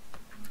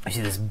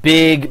see this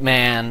big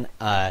man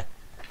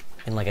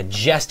in like a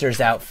jester's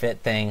outfit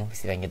thing. Let me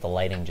see if I can get the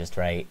lighting just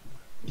right.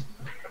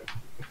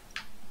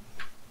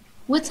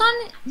 What's on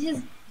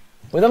his...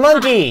 With a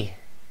monkey!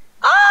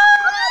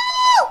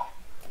 Oh!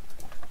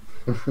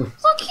 So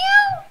cute!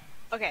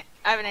 Okay,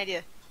 I have an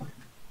idea.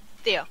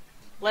 Theo,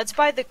 let's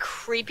buy the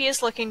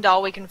creepiest looking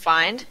doll we can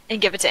find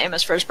and give it to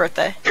Amos for his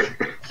birthday.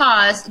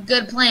 Pause.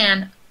 Good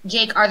plan.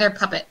 Jake, are there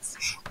puppets?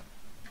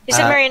 He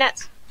said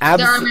marionettes.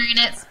 There are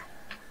marionettes.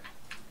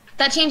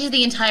 That changes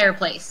the entire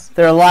place.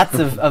 There are lots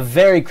of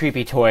very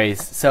creepy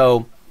toys.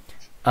 So,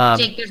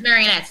 Jake, there's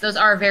marionettes. Those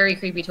are very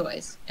creepy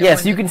toys.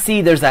 yes, you can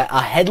see there's a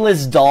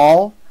headless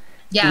doll.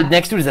 Yeah.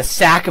 Next to it is a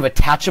sack of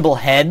attachable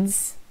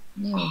heads.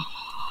 Mm.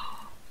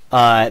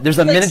 There's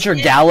a miniature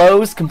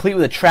gallows, complete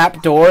with a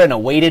trap door and a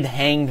weighted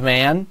hanged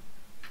man.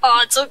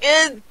 Oh, it's so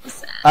good.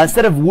 A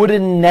set of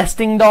wooden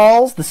nesting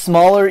dolls. The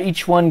smaller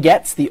each one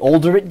gets, the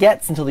older it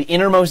gets, until the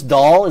innermost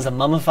doll is a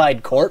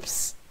mummified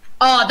corpse.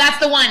 Oh, that's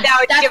the one. Now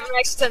we That's, give him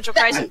existential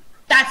crisis.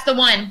 that's the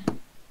one.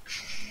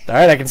 All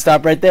right, I can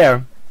stop right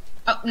there.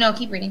 Oh, no,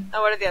 keep reading.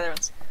 Oh, what are the other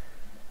ones?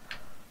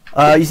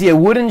 You see a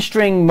wooden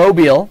string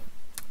mobile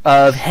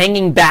of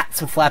hanging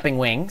bats with flapping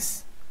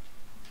wings.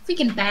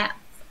 Freaking bats.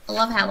 I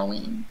love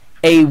Halloween.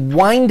 A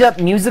wind-up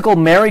musical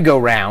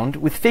merry-go-round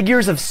with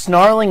figures of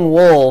snarling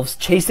wolves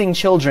chasing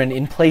children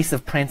in place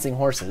of prancing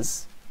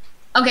horses.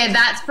 Okay,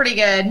 that's pretty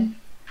good.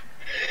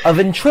 A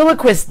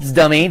ventriloquist's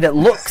dummy that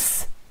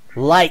looks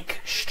like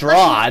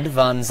Strahd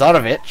von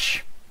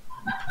Zarovich.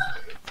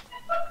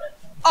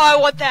 Oh, I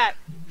want that.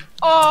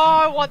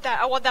 Oh, I want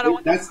that. I want that. I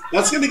want that.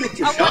 That's gonna get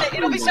you I shot. want it.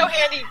 It'll be so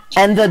handy.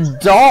 And a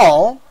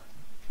doll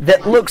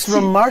that looks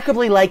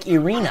remarkably like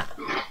Irina.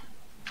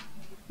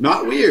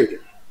 Not weird.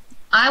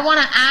 I want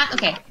to ask...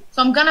 Okay,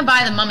 so I'm going to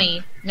buy the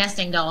mummy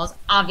nesting dolls,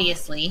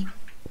 obviously.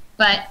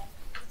 But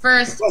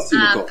first, Bless you,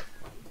 Nicole.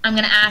 I'm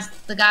going to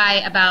ask the guy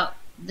about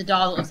the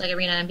doll that looks like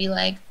Irina and be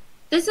like,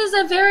 this is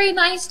a very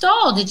nice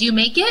doll. Did you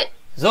make it?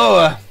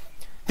 So,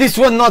 this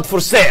one not for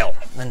sale.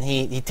 And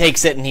he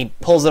takes it and he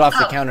pulls it off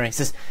the Oh. counter. And he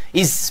says,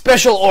 "He's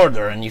special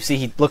order." And you see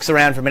he looks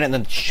around for a minute and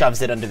then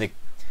shoves it under the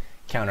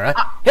counter.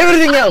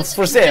 Everything else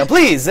for sale,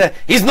 please.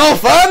 He's no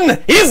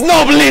fun. He's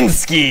no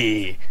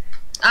Blinsky.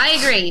 I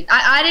agree.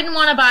 I didn't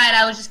want to buy it.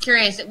 I was just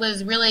curious. It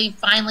was really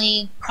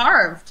finely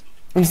carved.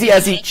 You see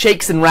as he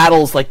shakes and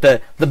rattles like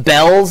the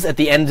bells at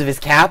the end of his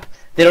cap.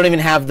 They don't even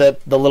have the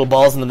little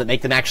balls in them that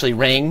make them actually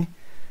ring.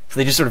 So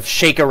they just sort of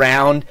shake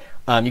around.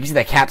 You can see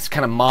that cap's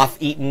kind of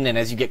moth-eaten, and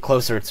as you get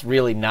closer, it's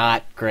really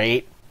not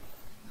great.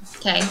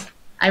 Okay.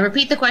 I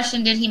repeat the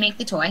question. Did he make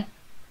the toy?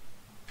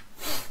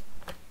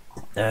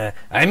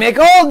 I make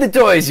all the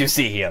toys you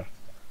see here.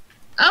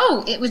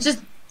 Oh, it was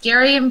just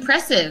very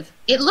impressive.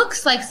 It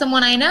looks like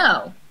someone I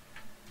know.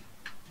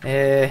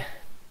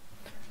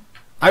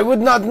 I would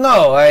not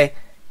know.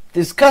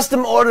 This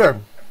custom order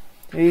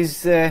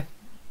is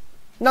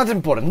not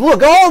important.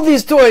 Look, all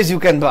these toys you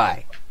can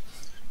buy.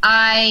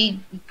 I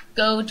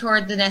go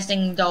toward the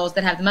nesting dolls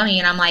that have the mummy,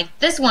 and I'm like,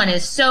 this one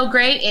is so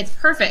great. It's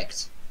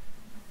perfect.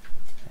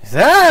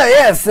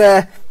 Yes.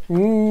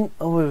 Oh,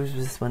 what was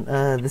this one?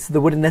 This is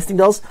the wooden nesting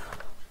dolls.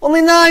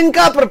 Only 9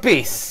 copper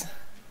piece.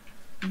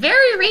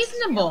 Very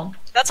reasonable.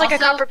 That's like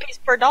Also- a copper piece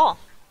per doll.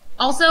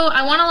 Also,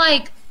 I want to,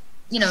 like,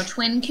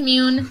 twin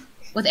commune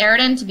with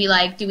Aridin to be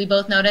like, do we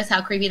both notice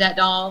how creepy that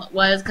doll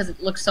was because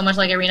it looks so much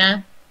like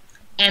Irina?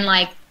 And,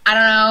 like, I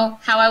don't know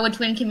how I would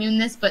twin commune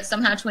this, but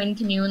somehow twin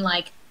commune,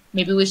 like,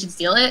 maybe we should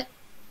steal it.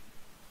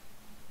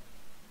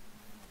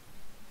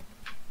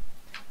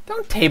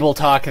 Don't table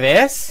talk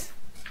this.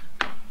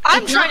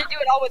 I'm It's trying not- to do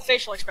it all with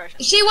facial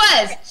expressions. She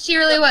was. She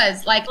really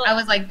was. Like, I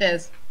was like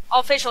this.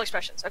 All facial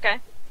expressions, okay?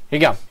 Here you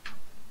go.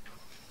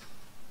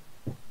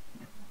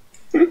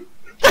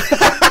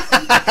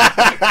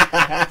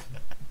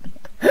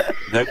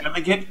 They're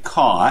gonna get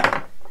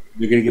caught.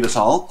 They're gonna get us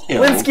all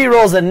killed. Blinsky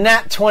rolls a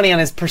nat 20 on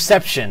his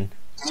perception.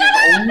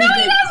 Only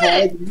they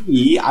called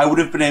me, I would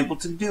have been able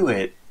to do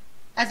it.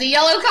 That's a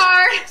yellow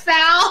card,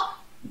 foul.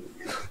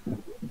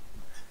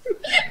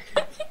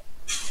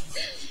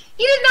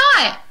 He did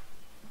not.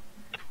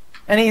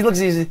 And he looks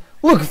at you and says,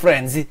 look,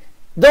 friends,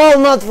 doll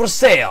not for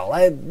sale.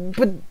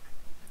 But,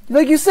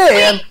 like you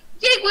say,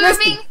 Jake, we were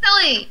being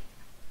silly.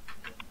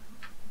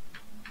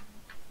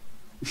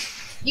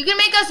 You can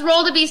make us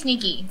roll to be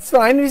sneaky. it's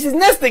fine. This is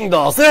nesting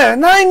dolls.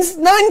 9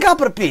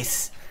 copper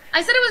piece.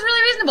 I said it was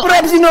really reasonable.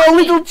 Perhaps you know a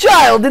little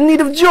child in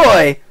need of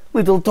joy.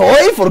 Little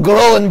toy for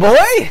girl and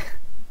boy.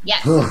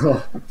 Yes.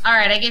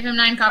 Alright, I gave him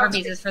 9 copper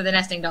pieces for the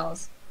nesting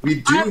dolls.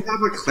 We do have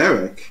a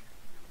cleric.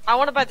 I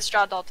want to buy the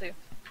straw doll too.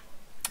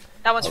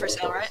 That one's for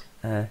sale,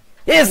 right?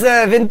 Yes,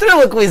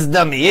 ventriloquist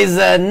dummy is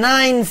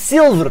 9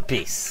 silver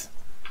piece.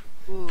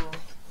 Ooh.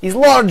 He's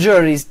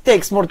larger, he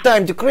takes more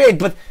time to create,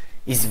 but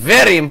he's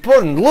very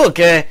important. Look,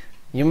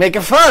 you make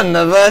a fun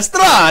of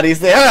Strahd. You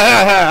say, ha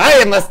ha ha, I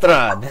am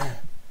Strahd.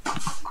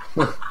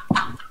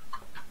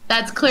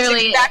 That's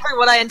clearly... Exactly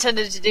what I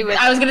intended to do with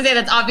I was gonna say,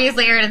 that's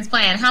obviously Eridan's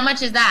plan. How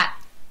much is that?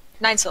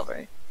 9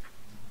 silver.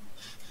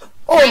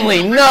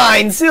 Only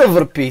 9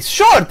 silver piece.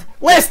 Short,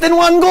 less than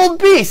 1 gold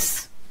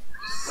piece.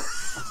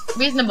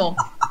 Reasonable.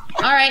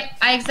 Alright,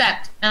 I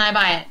accept, and I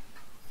buy it.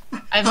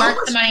 I've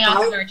marked the money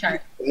off of our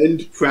chart.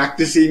 And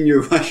practicing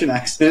your Russian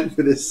accent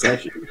for this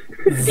session.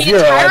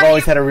 0. I've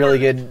always had a really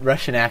good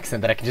Russian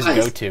accent that I can just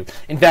go to.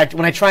 In fact,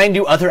 when I try and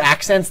do other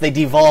accents, they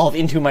devolve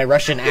into my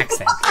Russian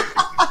accent.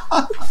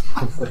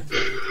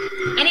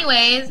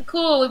 Anyways,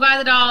 cool, we buy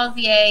the dolls,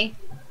 yay.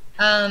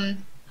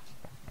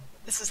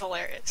 This is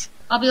hilarious.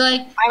 I'll be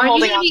like, I'm are you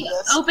holding gonna on be to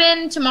this.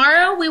 open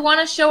tomorrow? We want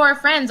to show our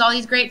friends all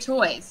these great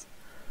toys.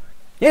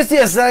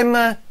 Yes,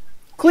 I'm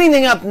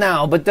cleaning up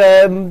now, but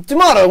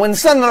tomorrow when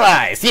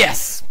sunrise,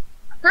 yes.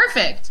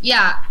 Perfect,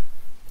 yeah.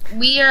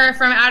 We are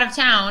from out of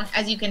town,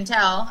 as you can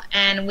tell,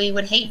 and we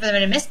would hate for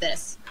them to miss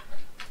this.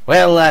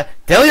 Well,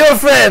 tell your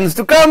friends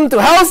to come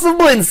to House of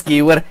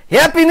Blinsky, where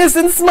happiness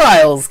and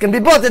smiles can be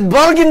bought at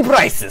bargain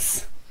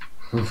prices.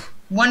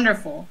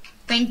 Wonderful.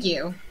 Thank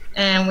you.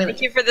 And we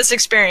Thank you for this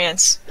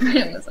experience.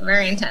 it was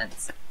very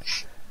intense.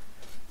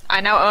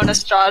 I now own a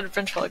straw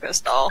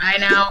ventriloquist doll. I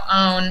now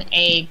own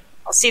a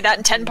I'll see that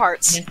in 10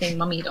 parts. missing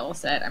mummy doll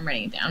set. I'm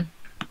writing it down.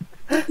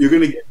 You're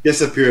gonna get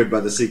disappeared by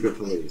the secret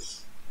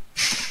police.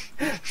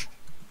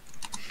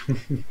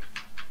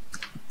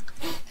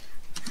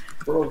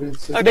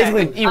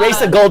 Basically,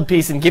 erase a gold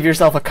piece and give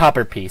yourself a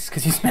copper piece,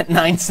 because you spent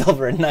 9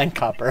 silver and 9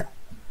 copper.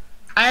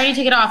 I already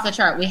took it off the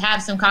chart. We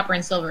have some copper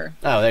and silver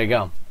Oh, there you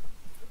go.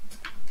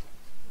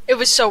 It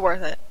was so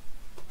worth it.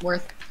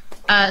 worth.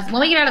 When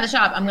we get out of the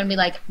shop, I'm gonna be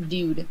like,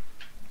 dude.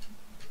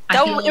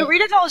 That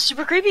Arena doll is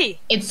super creepy.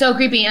 It's so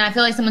creepy, and I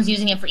feel like someone's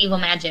using it for evil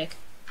magic.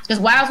 Because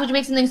why else would you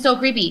make something so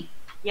creepy?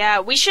 Yeah,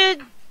 we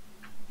should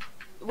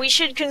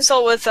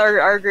consult with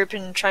our group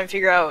and try and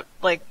figure out,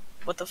 like,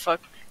 what the fuck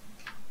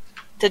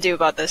to do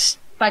about this.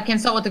 By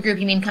consult with the group,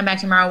 you mean come back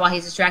tomorrow while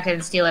he's distracted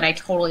and steal it. I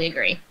totally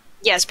agree.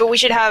 Yes, but we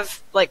should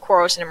have, like,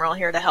 Koros and Emerald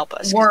here to help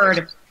us. 'cause Word.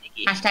 they're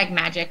sneaky. Hashtag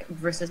magic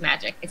versus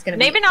magic. It's gonna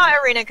be Maybe not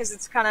Arena, because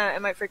it's kind of,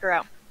 it might freak her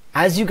out.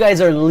 As you guys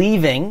are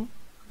leaving,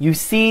 you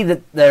see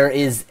that there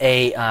is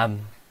a, I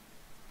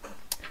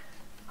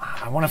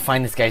want to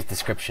find this guy's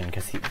description,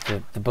 because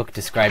the book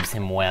describes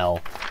him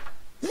well.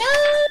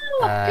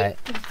 No.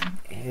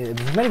 He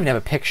might even have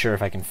a picture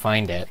if I can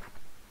find it.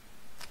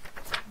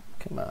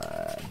 Come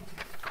on.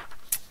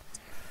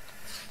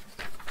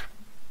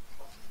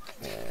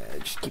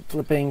 Just keep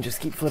flipping, just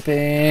keep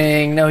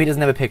flipping. No, he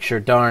doesn't have a picture,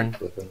 darn.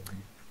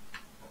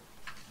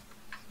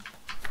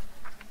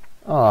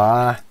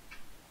 Aww.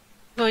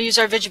 We'll use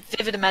our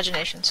vivid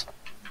imaginations.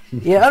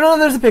 Yeah, oh no,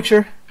 there's a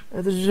picture.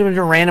 There's just a bunch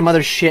of random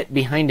other shit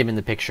behind him in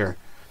the picture.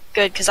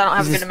 Good, because I don't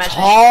have a He's good this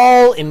imagination.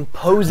 tall,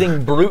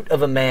 imposing brute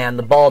of a man,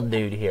 the bald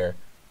dude here.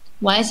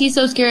 Why is he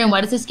so scary, and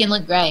why does his skin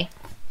look gray?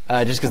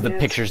 Just because the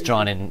picture's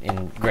drawn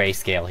in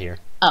grayscale here.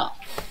 Oh.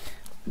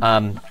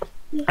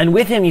 And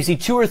with him, you see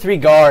 2 or 3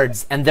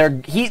 guards, and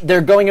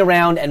they're going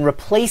around and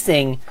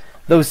replacing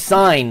those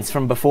signs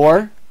from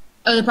before.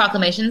 Oh, the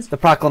proclamations? The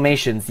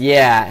proclamations,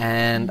 yeah.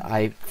 And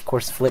I, of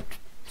course, flipped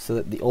so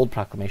that the old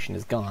proclamation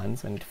is gone,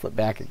 so I need to flip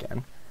back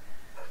again.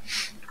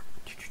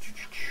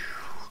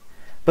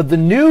 But the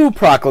new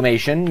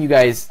proclamation, you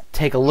guys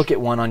take a look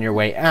at one on your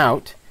way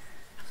out,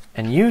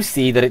 and you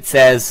see that it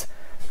says,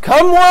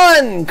 "Come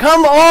one,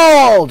 come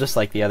all," just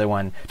like the other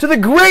one, "to the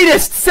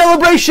greatest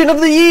celebration of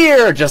the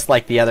year," just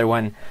like the other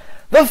one,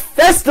 "the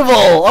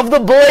festival of the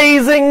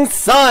blazing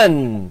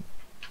sun.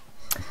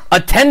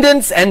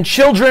 Attendants and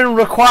children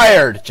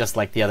required," just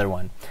like the other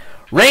one.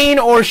 "Rain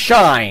or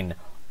shine,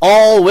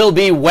 all will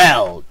be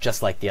well,"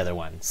 just like the other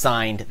one.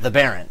 Signed, the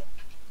Baron.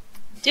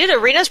 Dude,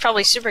 Arena's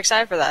probably super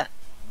excited for that.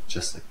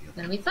 Just like the It's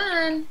gonna be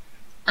fun.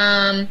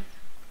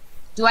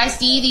 Do I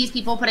see these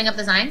people putting up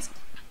the signs?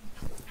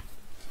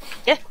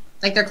 Yeah.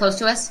 Like they're close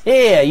to us?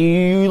 Yeah,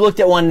 you looked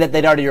at one that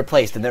they'd already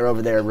replaced, and they're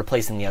over there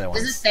replacing the other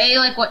Does it ones. say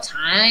like what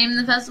time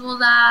the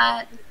festival's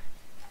at?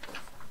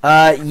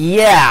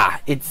 Yeah,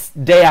 it's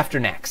day after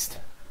next.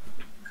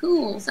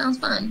 Cool, sounds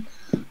fun.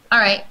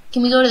 Alright,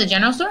 can we go to the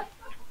general store?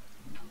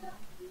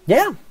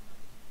 Yeah.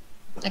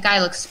 That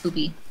guy looks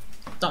spoopy.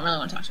 Don't really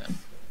want to talk to him.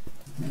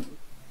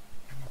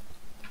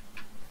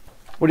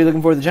 What are you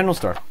looking for at the general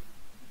store?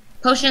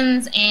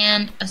 Potions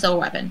and a silver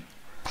weapon.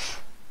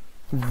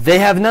 They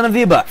have none of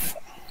the above.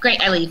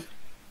 Great, I leave.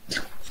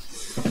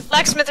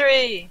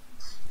 Blacksmithery!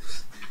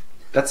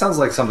 That sounds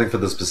like something for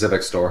the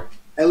specific store.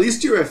 At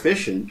least you're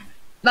efficient.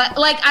 But,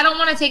 like, I don't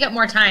want to take up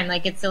more time.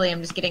 Like, it's silly,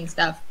 I'm just getting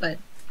stuff. But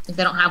if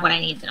they don't have what I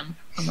need, then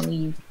I'm going to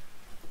leave.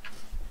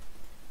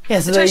 Yeah,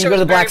 so The then toy you go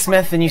to the store is very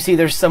blacksmith and you see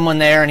there's someone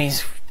there and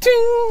he's...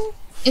 Ting!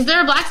 Is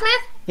there a blacksmith?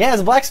 Yeah,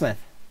 there's a blacksmith.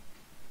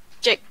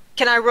 Jake,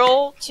 can I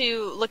roll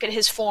to look at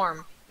his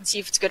form and see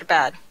if it's good or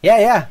bad?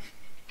 Yeah.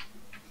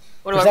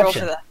 What do I roll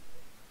Perception. for that?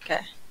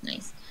 Okay.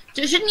 Nice.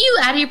 Shouldn't you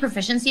add your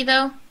proficiency,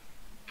 though?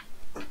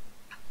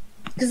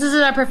 Because this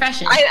is our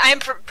profession. I am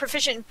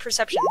proficient in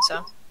perception,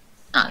 so.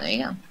 Oh, there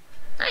you go.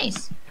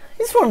 Nice.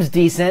 His form's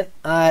decent.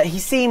 He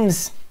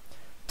seems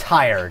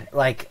tired,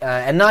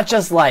 and not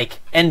just like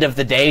end of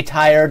the day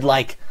tired,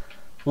 like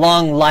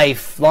long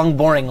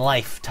boring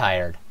life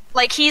tired.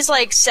 Like, he's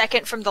like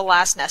second from the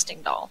last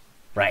nesting doll.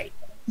 Right.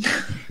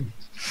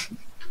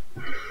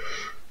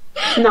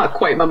 Not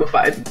quite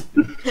mummified.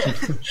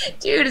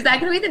 Dude, is that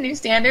going to be the new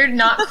standard?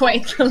 Not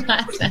quite the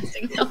last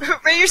nesting doll.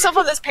 Rate yourself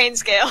on this pain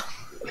scale.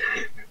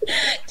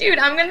 Dude,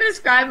 I'm going to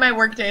describe my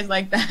work days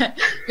like that.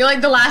 You're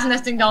like the last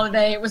nesting doll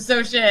today. It was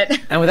so shit.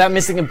 And without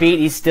missing a beat,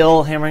 he's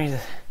still hammering.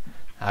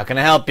 How can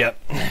I help you?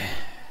 Do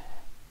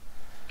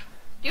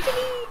you have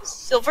any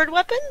silvered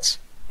weapons?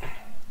 And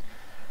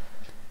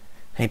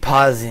he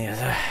pauses and he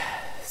goes,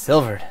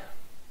 silvered.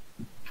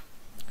 You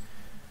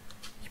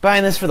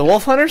buying this for the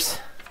wolf hunters?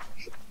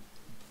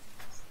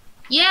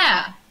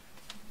 Yeah.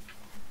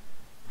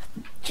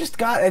 Just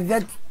got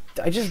that.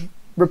 I just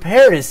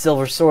repaired his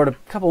silver sword a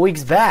couple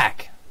weeks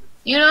back.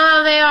 You know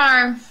how they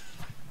are.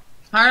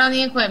 Hard on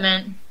the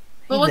equipment.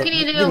 But what can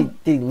you do?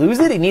 Did he lose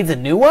it? He needs a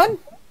new one?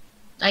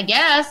 I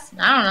guess.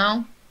 I don't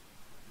know.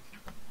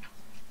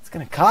 It's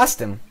gonna cost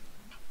him.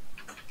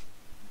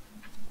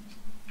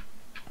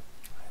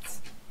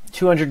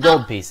 200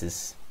 gold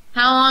pieces.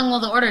 How long will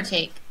the order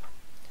take?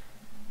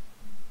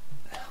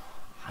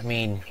 I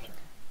mean,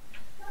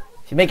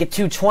 if you make it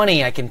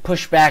 220, I can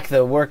push back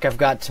the work I've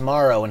got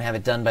tomorrow and have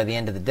it done by the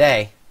end of the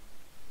day.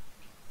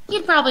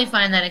 You'd probably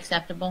find that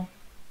acceptable.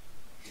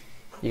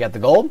 You got the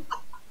gold?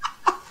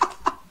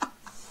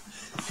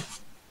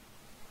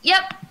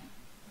 Yep.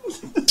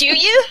 Do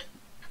you?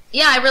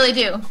 Yeah, I really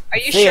do. Are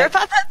you See sure ya.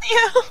 about that,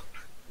 Theo?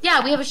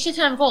 Yeah, we have a shit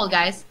ton of gold,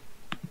 guys.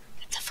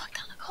 That's a fuck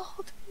ton of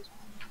gold.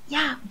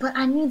 Yeah, but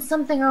I need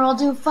something or I'll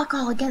do fuck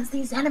all against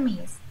these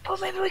enemies. Well,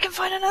 maybe we can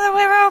find another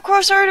way around. Of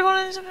course, I already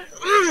wanted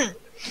to...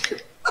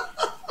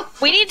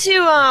 We need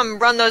to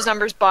run those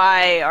numbers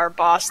by our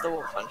boss, the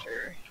Wolf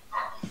Hunter.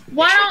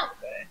 Why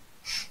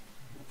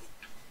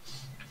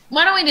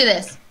don't we do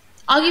this?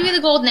 I'll give you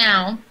the gold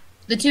now,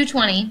 the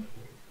 220,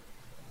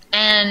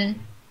 and,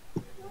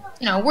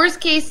 you know, worst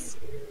case,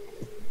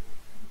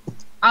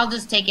 I'll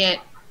just take it.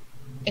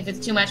 If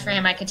it's too much for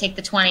him, I can take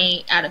the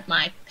 20 out of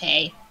my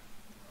pay.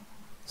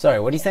 Sorry,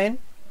 what are you saying?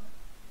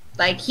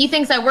 Like, he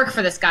thinks I work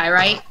for this guy,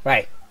 right?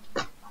 Right.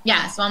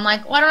 Yeah, so I'm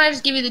like, why don't I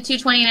just give you the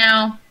 220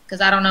 now?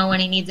 Because I don't know when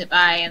he needs it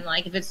by, and,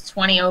 like, if it's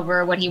 20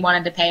 over what he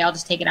wanted to pay, I'll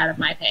just take it out of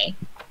my pay.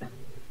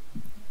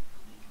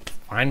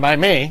 Fine by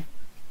me.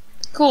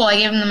 Cool, I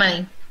gave him the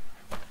money.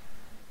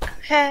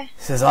 Okay.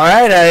 He says,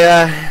 alright,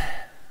 I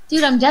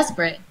Dude, I'm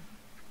desperate.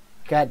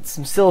 got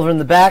some silver in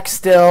the back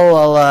still.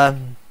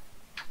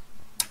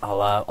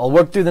 I'll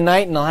work through the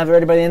night and I'll have it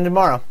ready by the end of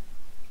tomorrow.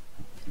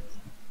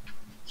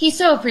 He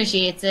so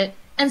appreciates it,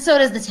 and so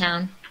does the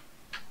town.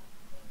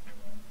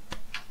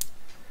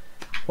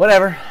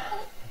 Whatever.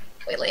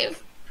 We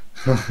leave.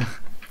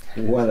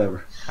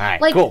 Whatever.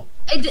 Alright, Like, cool.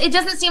 it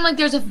doesn't seem like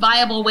there's a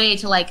viable way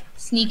to, like,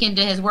 sneak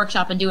into his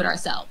workshop and do it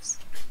ourselves.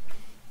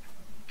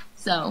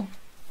 So.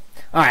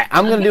 Alright,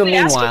 I'm gonna do a Can we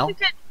ask if meanwhile. we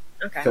could-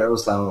 Okay. Pharaoh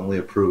silently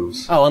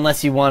approves. Oh,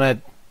 unless you want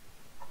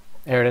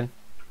to... Aridin.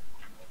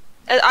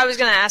 I was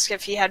going to ask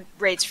if he had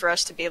rates for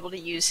us to be able to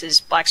use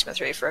his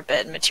blacksmithery for a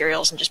bit and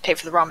materials and just pay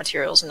for the raw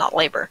materials and not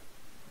labor.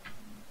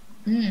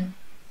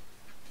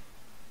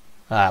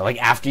 Like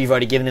after you've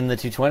already given him the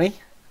 220?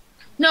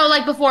 No,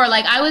 like before.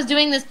 Like, I was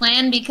doing this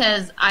plan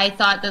because I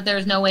thought that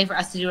there's no way for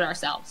us to do it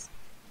ourselves.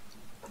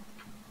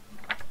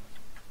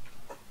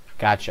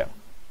 Gotcha.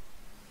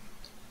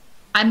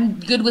 I'm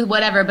good with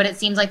whatever, but it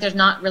seems like there's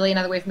not really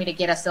another way for me to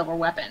get a silver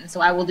weapon.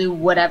 So I will do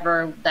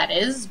whatever that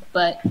is,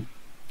 but...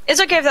 It's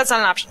okay if that's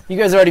not an option. You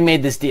guys already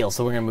made this deal,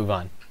 so we're gonna move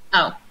on.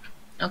 Oh.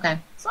 Okay.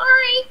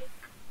 Sorry.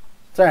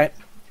 It's alright.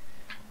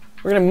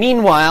 We're gonna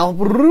meanwhile...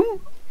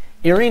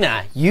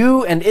 Irina,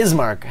 you and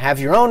Ismark have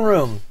your own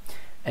room.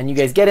 And you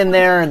guys get in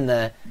there, and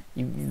the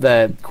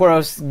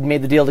Koros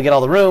made the deal to get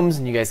all the rooms,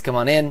 and you guys come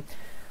on in.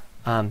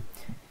 And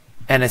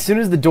as soon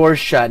as the door's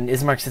shut, and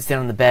Ismark sits down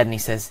on the bed, and he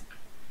says,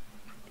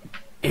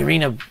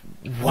 Irina,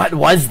 what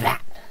was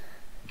that?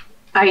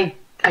 I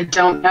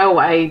don't know.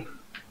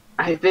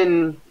 I've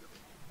been,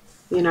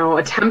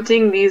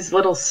 attempting these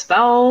little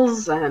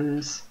spells,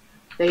 and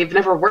they've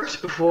never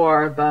worked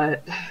before,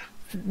 but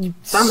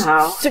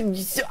Somehow.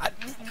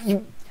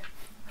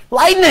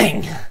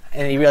 Lightning!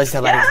 And he realized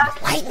how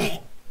lightning.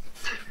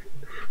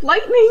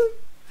 Lightning?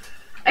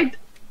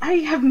 I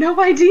have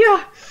no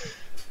idea.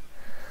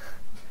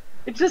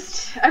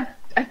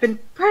 I've been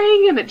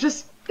praying and it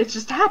just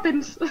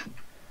happened.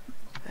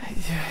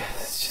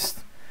 It's just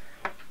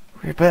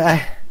weird, but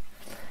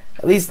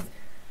at least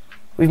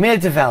we've made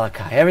it to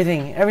Valakai.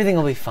 Everything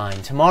will be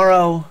fine.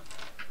 Tomorrow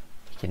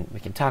we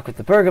can talk with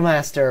the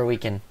Burgomaster, we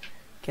can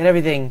get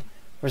everything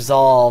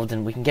resolved,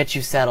 and we can get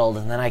you settled,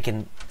 and then I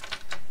can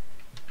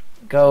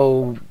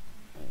go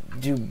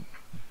do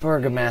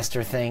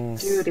Burgomaster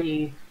things.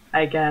 Duty,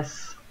 I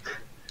guess.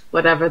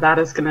 Whatever that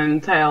is going to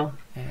entail.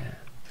 Yeah.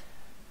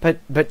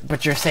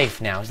 But you're safe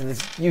now. So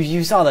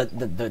you saw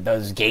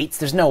those gates.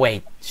 There's no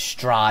way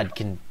Strahd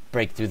can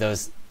break through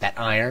that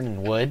iron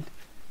and wood.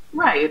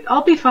 Right,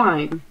 I'll be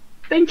fine.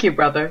 Thank you,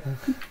 brother.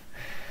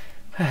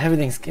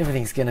 Everything's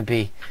gonna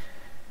be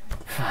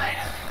fine.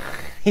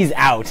 He's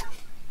out.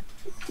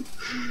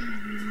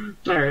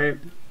 Alright.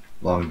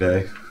 Long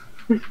day.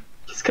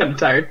 He's kind of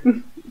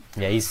tired.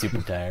 Yeah, he's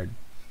super tired.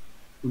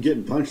 I'm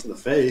getting punched in the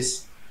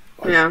face.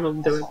 Yeah, I'll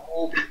do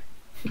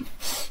it.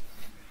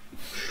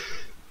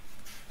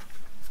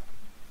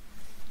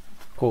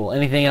 Cool.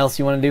 Anything else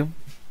you want to do?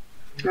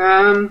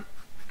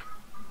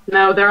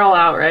 No, they're all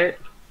out, right?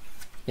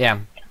 Yeah.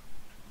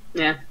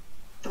 Yeah.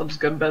 I'll just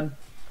go to bed.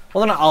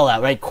 Well, they're not all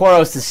out, right?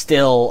 Koros is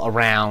still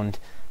around,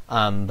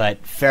 but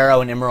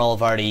Pharaoh and Emerald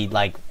have already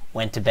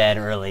went to bed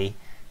early,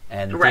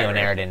 and Theo and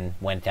Aridin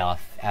went out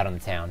on the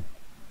town.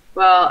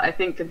 Well, I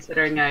think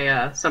considering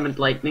I summoned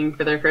lightning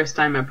for their first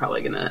time, I'm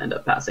probably gonna end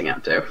up passing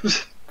out too.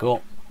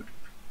 Cool.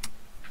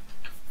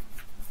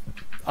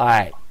 All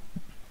right,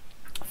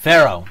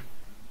 Pharaoh.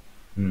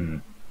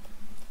 In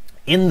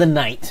the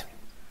night,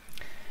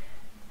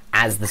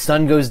 as the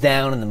sun goes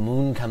down and the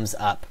moon comes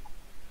up,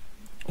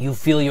 you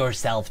feel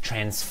yourself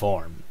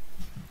transform.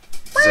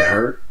 Does it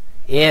hurt?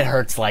 It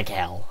hurts like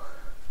hell.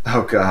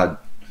 Oh god.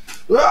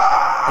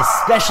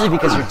 Especially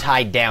because you're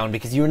tied down,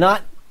 because you're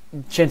not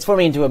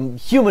transforming into a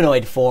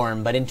humanoid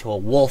form, but into a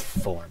wolf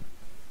form.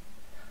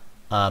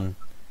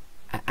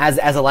 As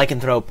a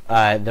lycanthrope,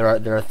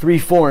 there are three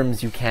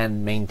forms you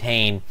can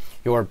maintain: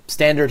 your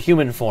standard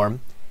human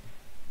form,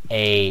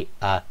 a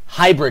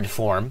hybrid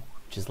form,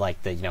 which is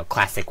like the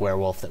classic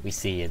werewolf that we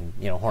see in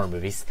horror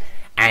movies,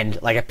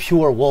 and like a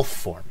pure wolf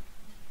form.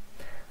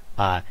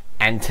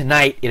 And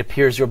tonight, it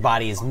appears your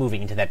body is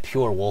moving into that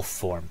pure wolf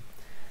form.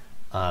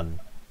 And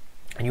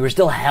you were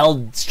still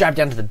strapped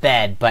down to the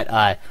bed,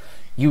 but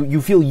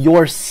you feel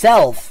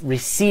yourself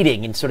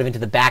receding and sort of into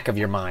the back of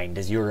your mind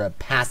as you're a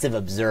passive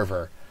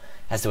observer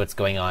as to what's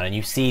going on, and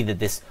you see that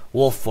this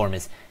wolf form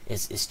is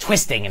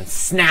twisting and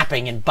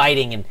snapping and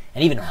biting and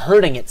even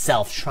hurting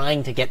itself,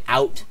 trying to get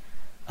out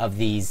of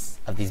these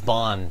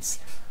bonds.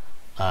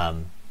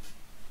 But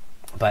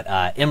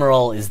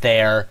Emerald is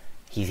there.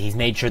 He's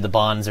made sure the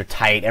bonds are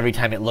tight. Every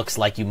time it looks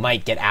like you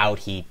might get out,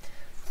 he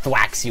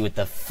thwacks you with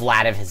the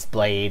flat of his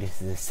blade,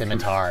 his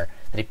scimitar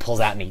that he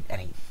pulls out, and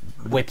he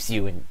whips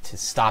you to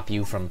stop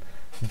you from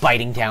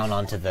biting down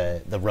onto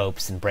the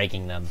ropes and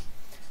breaking them.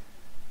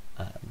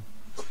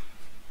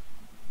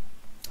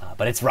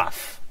 But it's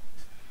rough.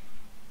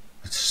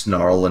 I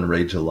snarl and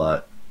rage a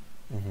lot.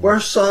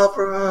 Where's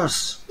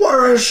Savras?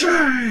 Where is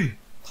she?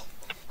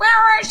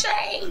 Where is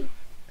she?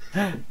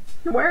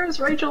 Where is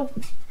Rachel?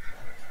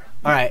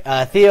 All right,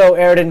 Theo,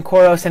 Aridin,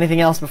 Koros,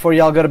 anything else before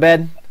y'all go to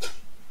bed?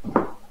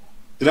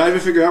 Did I ever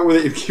figure out where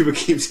the innkeeper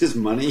keeps his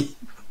money?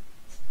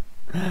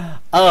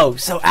 Oh,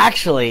 so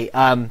actually,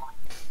 when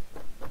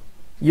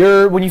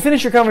you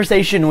finish your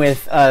conversation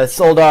with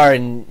Soldar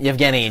and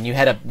Yevgeny, and you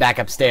head back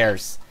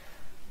upstairs,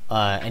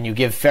 and you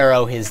give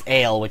Pharaoh his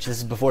ale, which this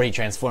is before he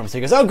transforms. So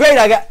he goes, "Oh, great!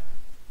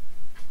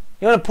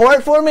 You want to pour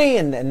it for me?"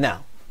 And no,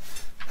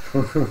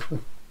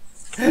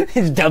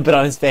 just dump it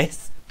on his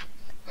face.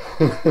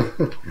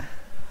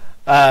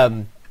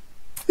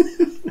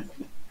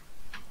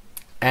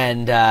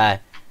 And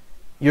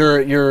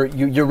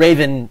your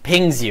raven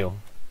pings you,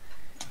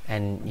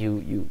 and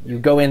you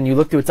go in, you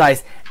look through its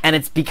eyes, and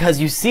it's because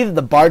you see that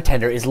the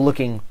bartender is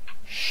looking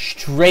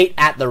straight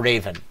at the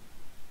raven.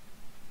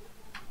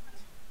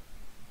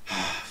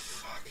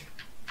 Fuck.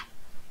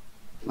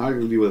 I'm not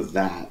gonna deal with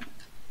that.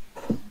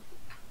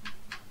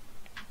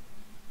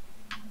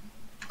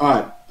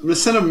 Alright, I'm gonna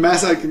send a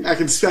message. I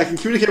can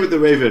communicate with the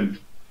raven.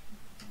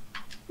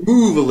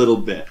 Move a little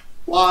bit.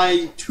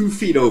 Fly 2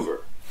 feet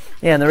over.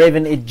 Yeah, and the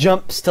raven, it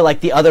jumps to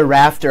like the other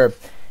rafter,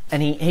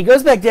 and he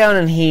goes back down,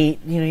 and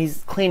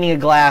he's cleaning a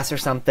glass or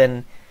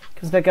something.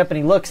 Comes back up and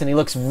he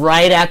looks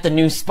right at the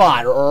new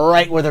spot,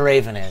 right where the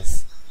raven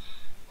is.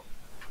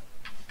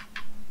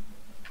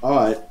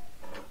 Alright,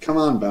 come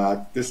on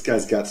back. This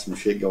guy's got some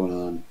shit going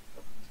on.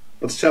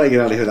 Let's try to get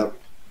out of here without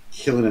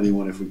killing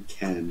anyone if we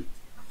can.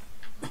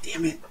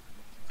 Damn it.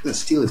 I'm gonna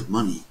steal his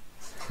money.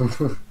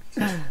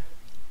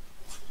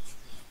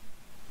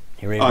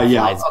 Your raven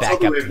flies I'll back tell up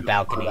the to the raven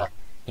balcony. to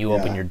You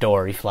open your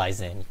door, he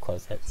flies in, you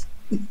close it.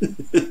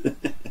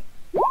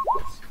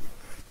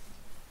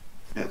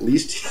 At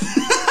least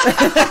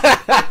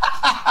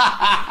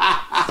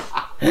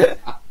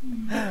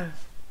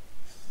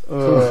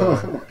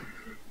At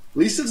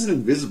least it's an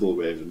invisible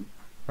raven.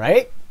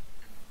 Right?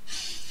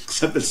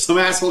 Except that some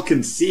asshole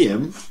can see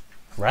him.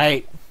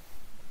 Right.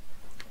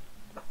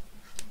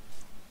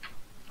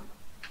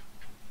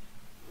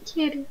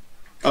 Kitty.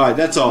 Alright,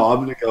 that's all. I'm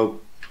gonna go.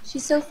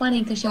 She's so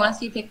funny because she wants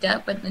to be picked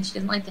up, but then she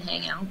doesn't like to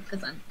hang out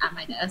because I'm at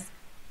my desk.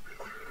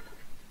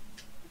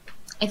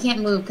 I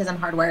can't move because I'm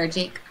hardwired,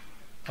 Jake.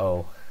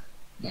 Oh.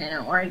 Yeah, I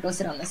know. Or I'd go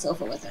sit on the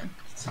sofa with her.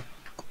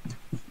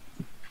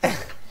 Is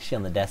she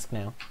on the desk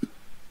now?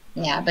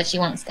 Yeah, but she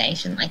won't stay.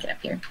 She doesn't like it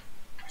up here.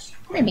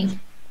 Maybe.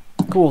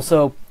 Cool,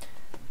 so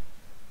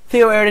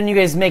Theo, Aridin, you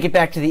guys make it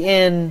back to the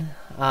inn.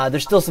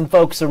 There's still some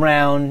folks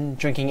around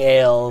drinking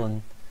ale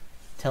and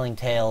telling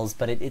tales,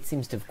 but it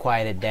seems to have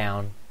quieted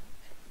down.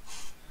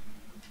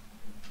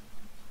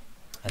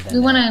 And then, We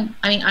want to.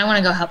 I mean, I want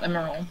to go help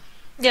Emerald.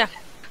 Yeah.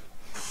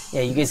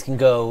 yeah, you guys can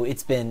go.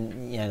 It's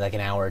been like an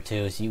hour or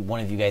two, so one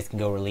of you guys can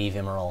go relieve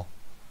Emerald.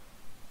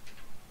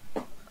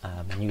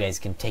 And you guys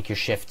can take your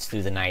shifts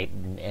through the night,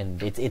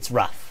 and it's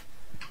rough.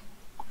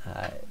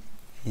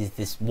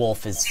 This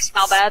wolf is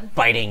Smell bad?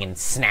 biting and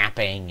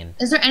snapping, and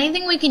Is there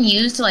anything we can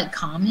use to like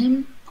calm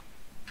him?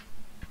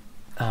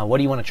 what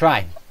do you want to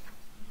try?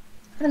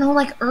 I don't know,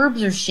 like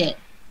herbs or shit.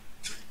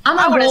 I'm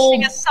I gonna want to roll.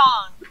 sing a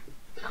song.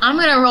 I'm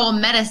gonna roll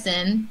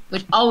medicine,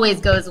 which always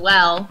goes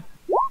well.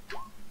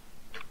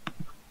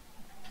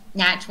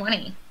 Nat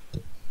 20.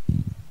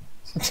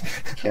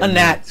 A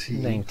nat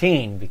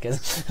 19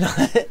 because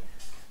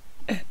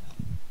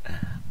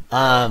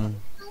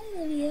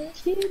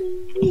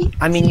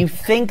I mean, you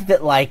think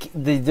that like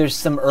there's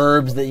some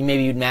herbs that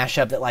maybe you'd mash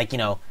up that like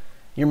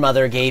your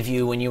mother gave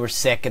you when you were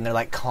sick, and they're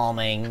like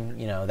calming,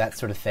 that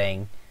sort of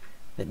thing.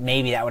 That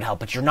maybe that would help,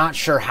 but you're not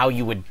sure how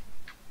you would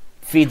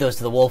feed those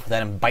to the wolf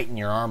without him biting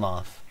your arm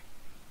off.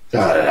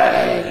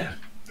 I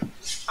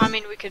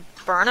mean, we could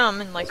burn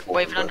him and like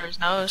wave it under his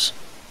nose.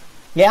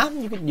 Yeah,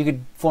 you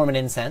could form an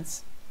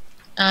incense.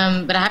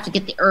 But I have to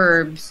get the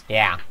herbs.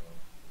 Yeah.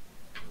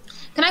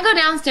 Can I go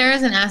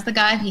downstairs and ask the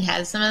guy if he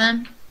has some of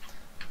them?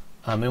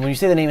 And when you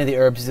say the name of the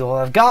herbs, he says, "Well,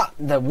 I've got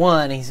that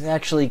one." He's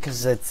actually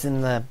because it's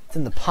in the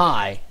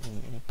pie.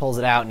 And he pulls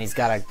it out, and he's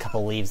got a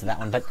couple leaves of that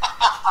one. But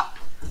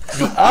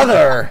the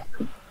other,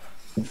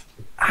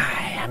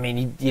 I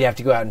mean, you'd have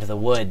to go out into the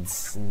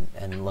woods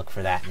and look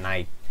for that. And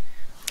I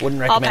wouldn't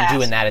recommend pass.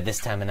 doing that at this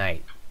time of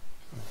night,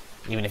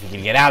 even if you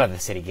could get out of the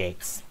city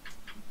gates.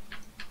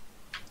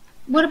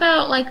 What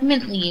about like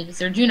mint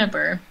leaves or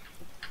juniper?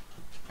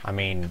 I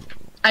mean,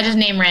 I just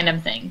name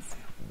random things.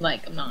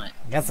 Like I'm not.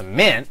 I got some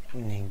mint,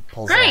 and he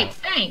pulls it Great, out.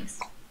 thanks.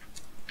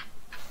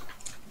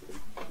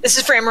 This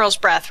is for Emerald's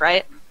breath,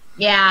 right?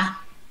 Yeah.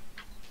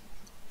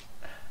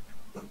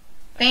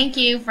 Thank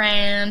you,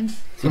 friend.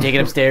 So you take it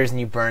upstairs and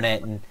you burn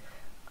it, and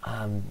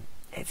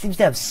it seems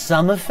to have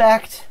some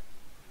effect.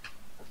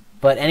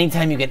 But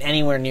anytime you get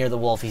anywhere near the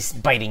wolf, he's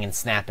biting and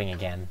snapping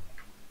again.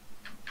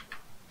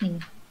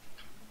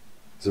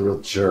 He's a real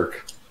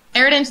jerk.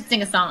 Aridin should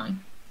sing a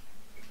song.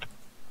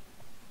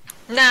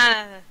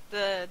 Nah,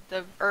 the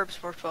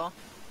herbs worked well.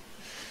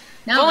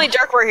 If No, only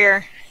Dirk were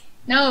here.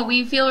 no,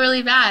 we feel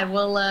really bad.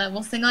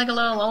 We'll sing like a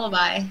little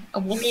lullaby. A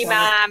wolf Me song.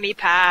 ma, me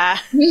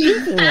pa. Dirk.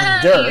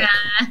 Yeah.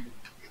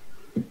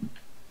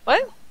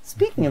 What?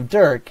 Speaking of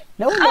Dirk,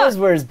 no one knows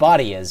where his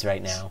body is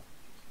right now.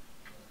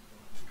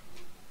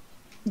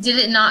 Did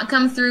it not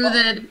come through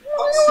the?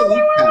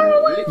 Sleep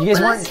pattern, right? You guys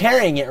weren't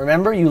carrying it,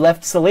 remember? You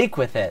left Salik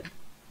with it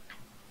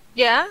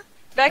Yeah?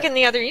 Back in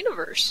the other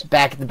universe.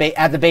 back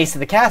at the base of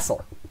the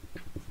castle.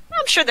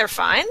 I'm sure they're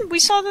fine. We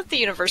saw that the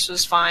universe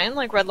was fine.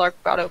 Like, Red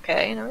Lark got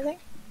okay and everything.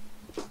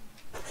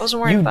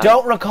 Wasn't worried You about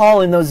don't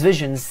recall in those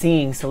visions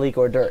seeing Salik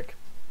or Dirk.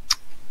 it.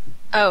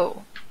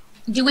 Oh.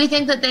 Do we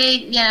think that they?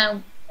 Yeah.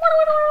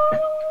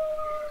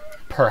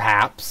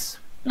 Perhaps.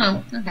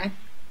 Oh, okay.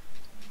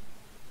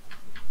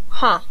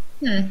 Huh.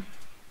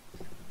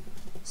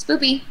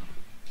 Spoopy.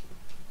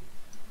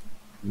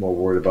 I'm more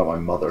worried about my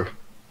mother.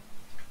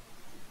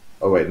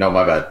 Oh wait, no,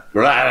 my bad.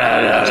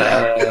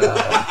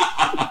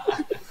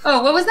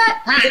 Oh, what was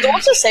that? Did you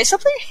also say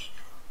something?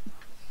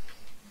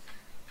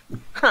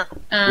 Huh.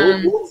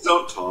 Wolves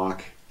don't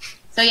talk.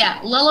 So yeah,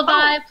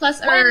 lullaby plus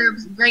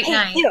herbs. Great Hey,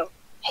 night. Theo.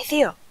 Hey,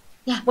 Theo.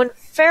 Yeah. When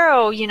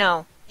Pharaoh,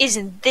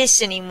 isn't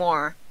this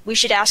anymore, we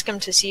should ask him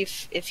to see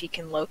if he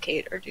can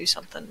locate or do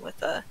something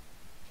with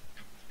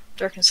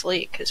Dirk and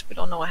Sleek, because we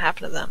don't know what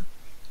happened to them.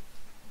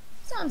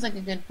 Sounds like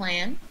a good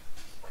plan.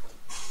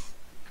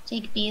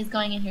 Jake B is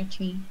going in her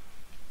tree.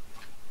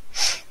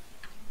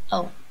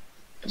 Oh,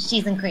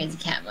 she's in crazy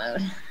cat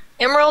mode.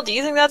 Emerald, do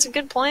you think that's a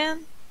good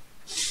plan?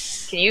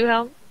 Can you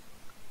help?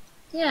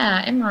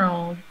 Yeah,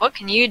 Emerald. What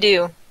can you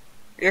do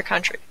for your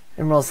country?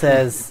 Emerald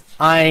says,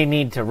 I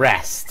need to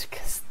rest,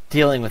 because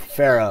dealing with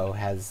Pharaoh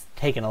has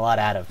taken a lot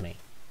out of me.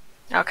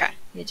 Okay,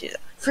 you do that.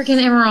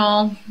 Freaking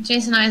Emerald.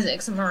 Jason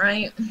Isaacs, am I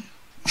right?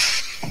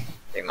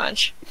 Pretty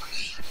much.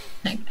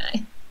 That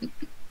guy.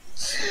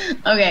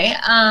 Okay,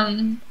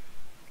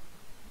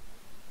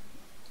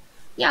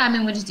 yeah, I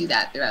mean, we'll just do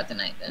that throughout the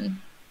night then.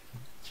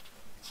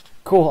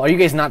 Cool. Are you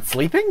guys not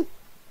sleeping?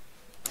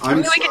 I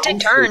mean, we can take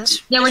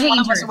turns. Yeah, we're Just taking one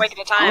of us turns. awake at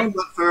a I'm time. gonna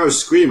let Pharaoh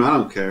scream. I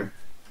don't care.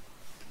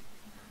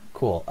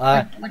 Cool.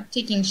 We're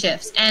taking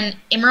shifts, and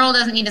Emerald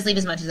doesn't need to sleep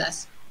as much as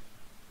us.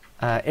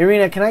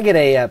 Irina, can I get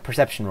a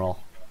perception roll?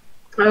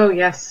 Oh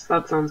yes,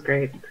 that sounds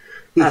great.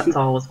 That's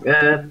always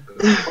good.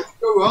 What's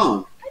go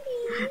wrong?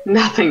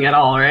 Nothing at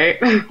all, right?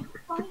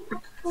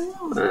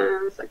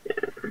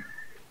 Second.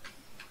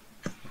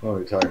 What are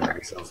you talking about?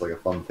 It sounds like a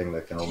fun thing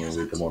that can only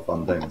lead to more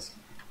fun things.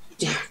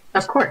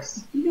 Of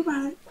course.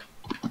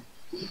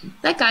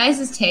 That guy is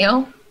his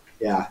tail.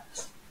 Yeah.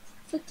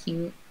 So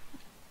cute.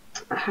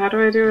 How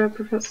do I do a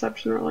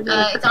perception roll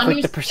again? It's on Click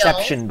your the skills.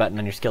 perception button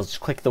on your skills.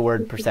 Just click the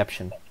word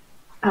perception.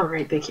 Oh,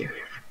 right, thank you.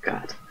 I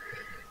forgot.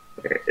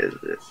 Where is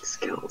it?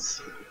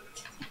 Skills.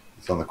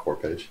 It's on the core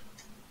page.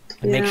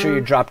 And make sure Yeah.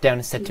 your drop down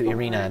is set to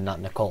Irina and not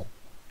Nicole.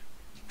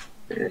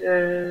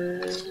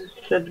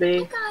 Should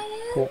be.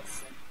 Cool.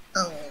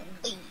 Oh,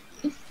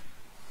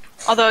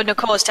 Although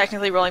Nicole is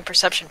technically rolling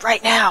perception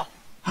right now.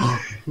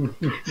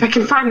 If I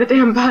can find the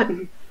damn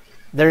button.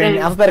 They're in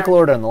Dang, alphabetical sorry.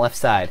 order on the left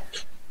side.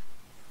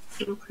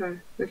 Okay,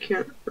 I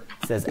can't. It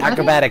says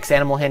acrobatics,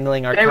 animal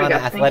handling, we arcana, go,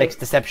 thank athletics, you.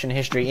 deception,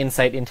 history,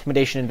 insight,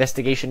 intimidation,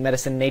 investigation,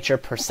 medicine, nature,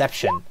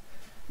 perception.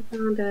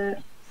 Found it.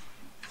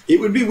 It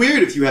would be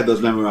weird if you had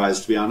those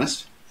memorized, to be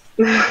honest.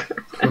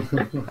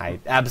 I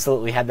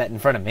absolutely had that in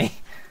front of me.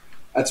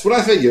 That's what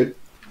I figured.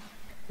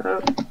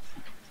 Okay.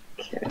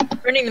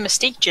 Ruining the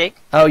mystique, Jake.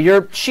 Oh,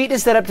 your sheet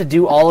is set up to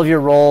do all of your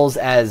rolls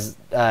as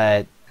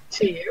To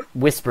you.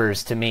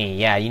 whispers to me.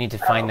 Yeah, you need to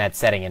find that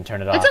setting and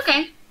turn it off. it's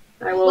okay.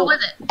 I What will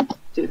was it?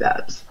 do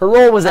that. Her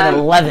roll was at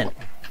 11.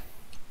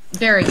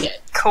 Very good.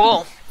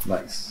 Cool.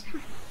 Nice.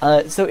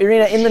 So,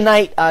 Irina, in the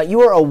night,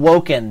 you are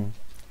awoken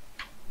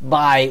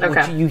by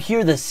Okay. you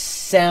hear the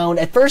sound.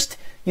 At first,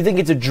 you think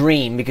it's a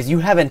dream because you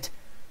haven't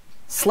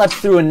slept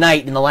through a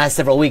night in the last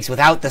several weeks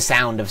without the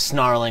sound of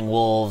snarling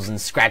wolves and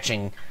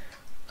scratching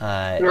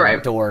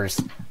Right.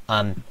 doors.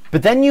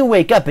 But then you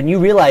wake up and you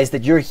realize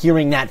that you're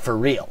hearing that for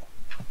real.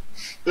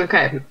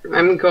 Okay,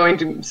 I'm going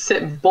to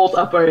sit bolt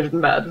upright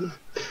in bed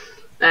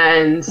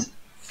and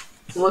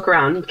look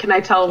around. Can I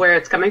tell where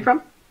it's coming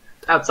from?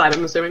 Outside,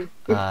 I'm assuming.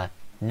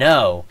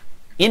 No,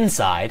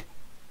 inside.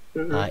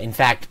 In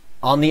fact,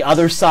 on the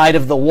other side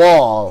of the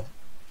wall.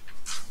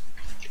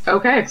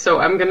 Okay, so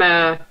I'm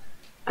gonna.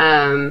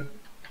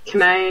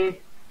 Can I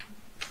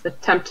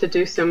attempt to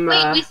do some?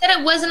 Wait, we said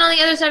it wasn't on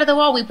the other side of the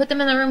wall. We put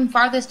them in the room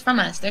farthest from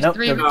us. There's Nope,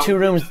 three there of are them. 2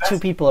 rooms, 2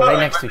 people are right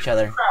next to each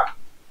other.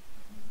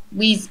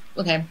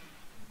 Okay.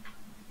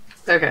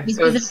 Okay, We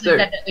so it's specifically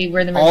said that we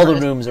were the room All the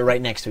farthest. rooms are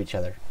right next to each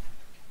other.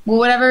 Well,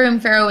 whatever room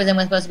Pharaoh was in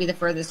was supposed to be the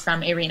furthest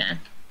from Irina.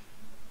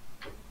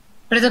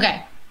 But it's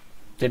okay.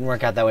 Didn't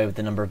work out that way with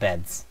the number of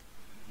beds.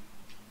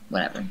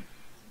 Whatever.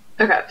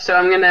 okay. So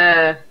I'm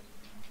gonna.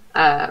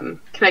 Can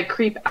I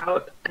creep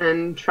out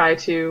and try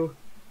to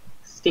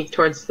sneak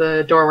towards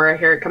the door where I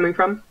hear it coming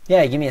from?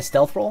 Yeah, give me a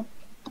stealth roll.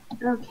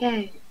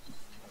 Okay.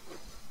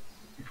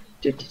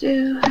 Do.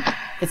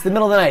 It's the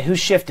middle of the night. Whose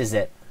shift is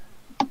it?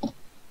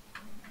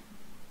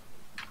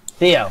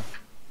 Theo,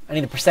 I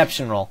need a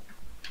perception roll.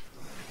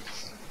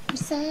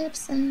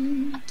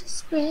 Perception,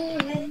 disgrace.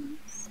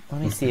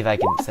 Let me see if I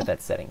can set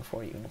that setting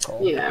for you, Nicole.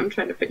 Yeah, I'm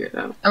trying to figure it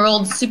out. I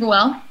rolled super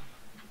well.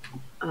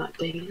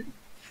 Dang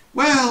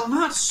Well,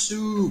 not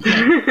super.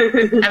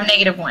 it. I'm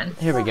 -1.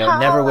 Here we go.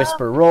 Never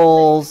whisper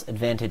rolls.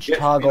 Advantage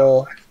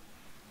toggle.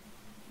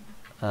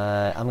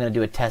 I'm going to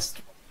do a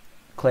test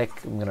click.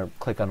 I'm going to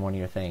click on one of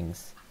your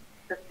things.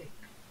 I'm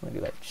going to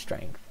do like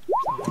strength.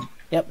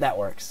 Yep, that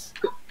works.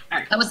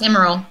 That was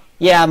Emerald.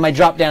 Yeah, my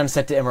drop down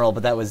set to Emerald,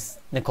 but that was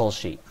Nicole's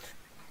sheet.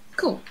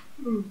 Cool.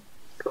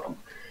 Cool.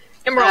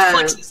 Emerald Uh,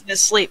 flexes in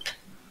his sleep.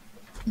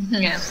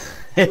 Yeah.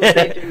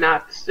 They do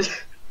not.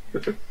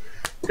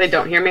 They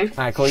don't hear me.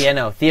 Alright, cool. Yeah,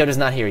 no. Theo does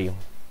not hear you.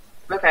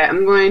 Okay,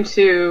 I'm going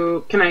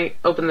to. Can I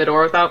open the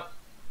door without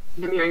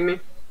him hearing me?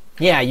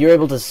 Yeah, you're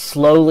able to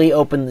slowly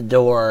open the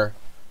door,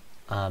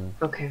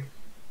 Okay.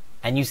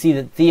 and you see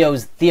that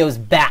Theo's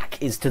back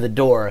is to the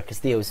door because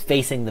Theo is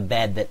facing the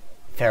bed that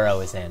Pharaoh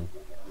is in.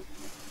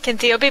 Can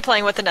Theo be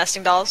playing with the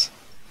nesting dolls?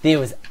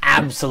 Theo is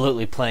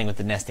absolutely playing with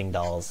the nesting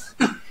dolls.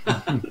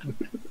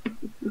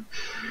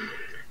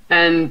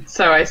 And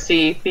so I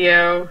see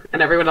Theo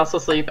and everyone else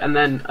asleep, and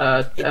then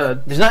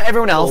There's not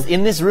everyone else.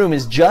 In this room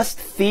is just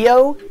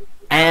Theo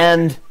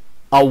and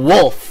a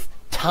wolf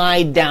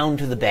tied down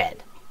to the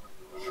bed.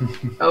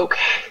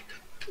 okay.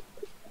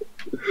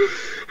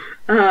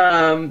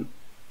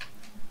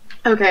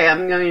 Okay,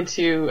 I'm going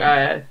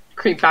to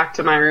creep back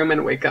to my room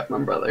and wake up my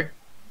brother.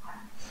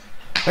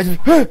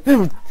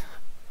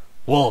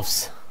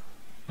 Wolves.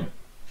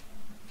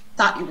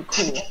 Thought you were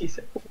cool. He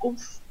said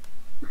wolves.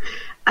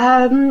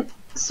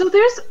 So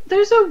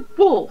there's a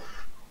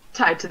wolf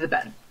tied to the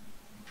bed.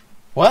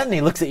 What? And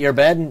he looks at your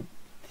bed and...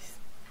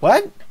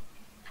 What?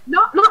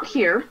 Not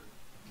here.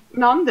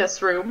 Not in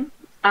this room.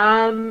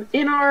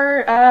 In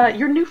our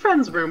your new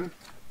friend's room,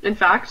 in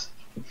fact.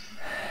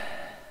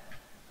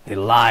 They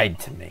lied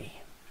to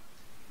me.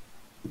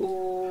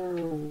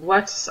 Ooh,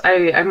 what?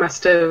 I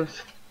must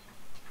have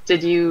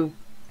Did you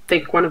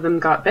think one of them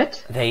got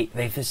bit? They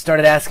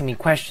started asking me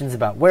questions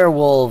about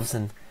werewolves,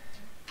 and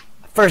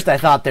at first I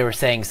thought they were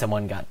saying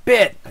someone got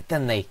bit, but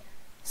then they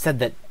said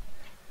that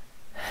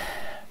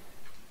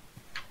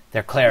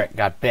their cleric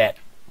got bit.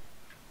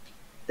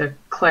 The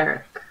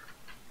cleric.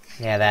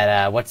 Yeah,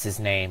 that, what's his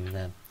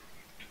name?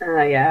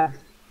 Yeah.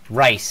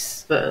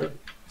 Rice. The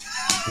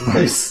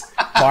Nice.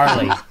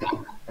 Barley.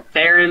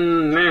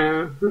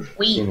 Baron.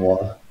 Wheat.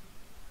 Quinoa.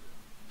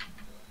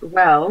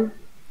 Well,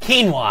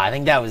 Quinoa, I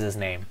think that was his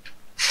name.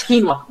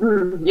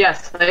 quinoa.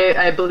 Yes,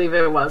 I believe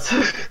it was.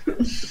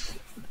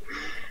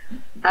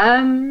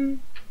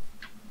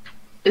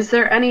 Is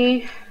there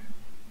any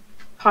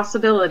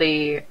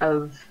possibility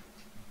of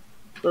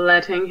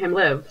letting him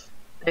live?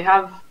 They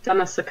have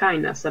done us a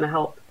kindness and a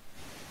help.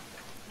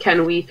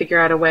 Can we figure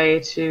out a way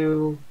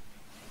to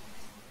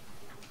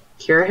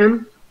cure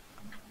him?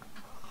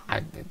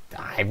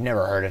 I've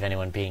never heard of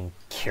anyone being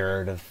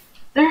cured of...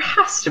 There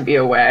has to be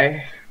a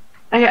way.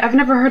 I've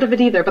never heard of it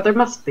either, but there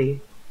must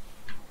be.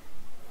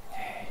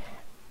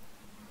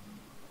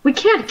 We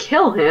can't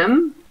kill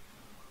him.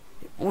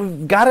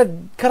 We've got to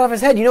cut off his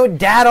head. You know what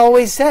Dad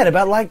always said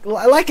about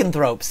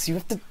lycanthropes? You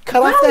have to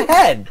cut off the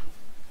head.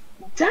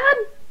 Dad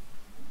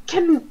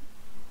can...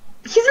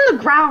 He's in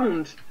the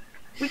ground.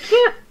 We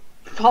can't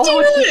follow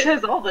what he Dude!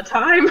 says all the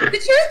time. The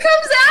truth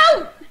comes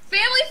out!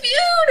 Family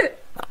Feud!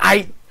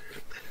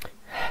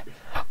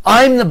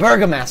 I'm the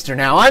burgomaster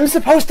now. I'm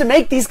supposed to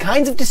make these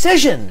kinds of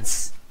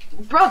decisions.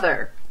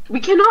 Brother, we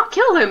cannot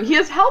kill him. He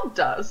has helped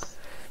us.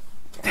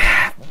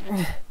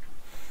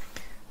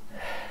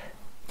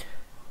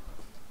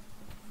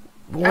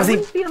 Was I he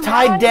wouldn't be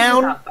tied alive down?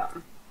 without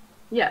them.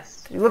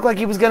 Yes. He looked like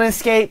he was going to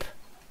escape.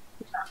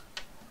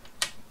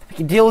 We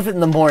can deal with it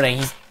in the morning.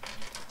 He's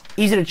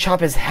easy to chop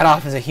his head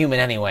off as a human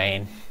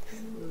anyway.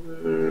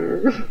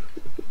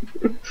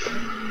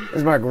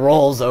 Bismarck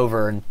rolls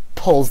over and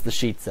pulls the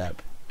sheets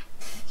up.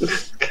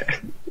 Okay.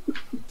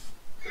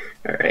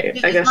 All right.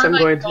 Does I guess Mark, I'm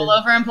going roll to.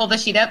 over and pull the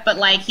sheet up, but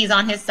like he's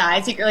on his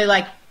side, secretly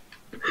like,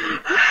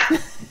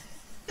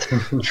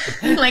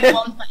 like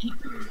all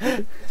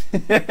night.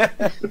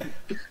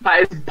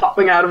 Eyes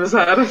popping out of his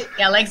head.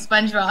 Yeah, like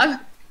SpongeBob.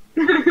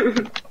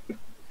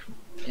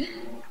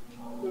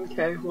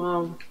 Okay.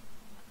 Well,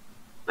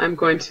 I'm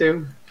going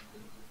to.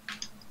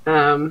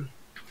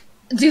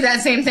 Do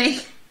that same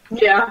thing.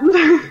 Yeah.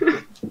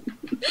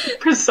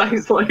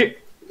 Precisely.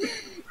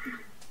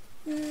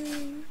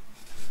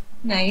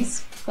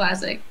 Nice,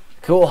 classic.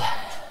 Cool.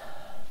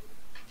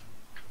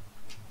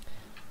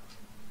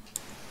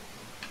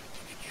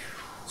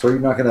 So you're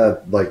not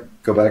gonna like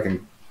go back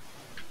and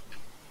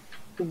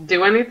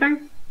Do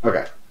anything?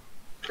 okay?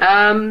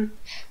 I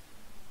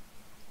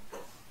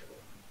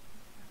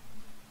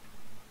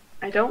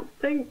don't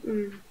think.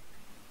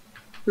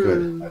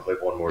 Good. I live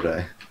one more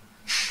day.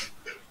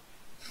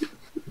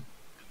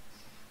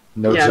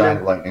 No Yeah,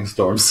 giant no. lightning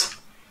storms.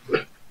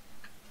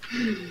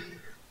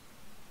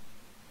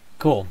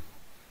 Cool.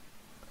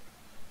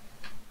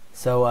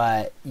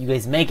 So, you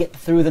guys make it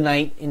through the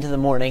night into the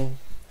morning.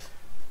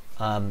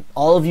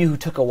 All of you who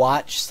took a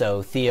watch,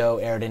 so Theo,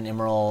 Eridan,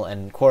 Imral,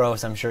 and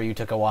Koros, I'm sure you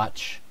took a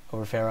watch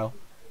over Pharaoh.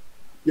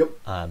 Yep.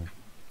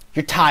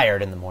 You're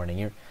tired in the morning.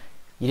 You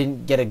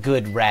didn't get a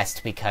good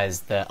rest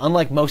because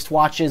unlike most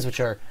watches, which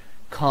are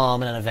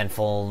calm and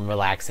uneventful and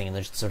relaxing, and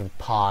there's sort of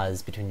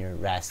pause between your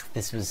rest,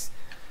 this was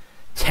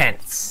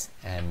tense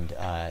and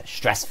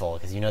stressful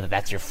because you know that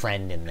that's your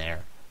friend in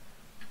there.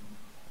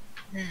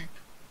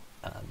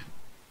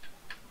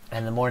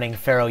 In the morning,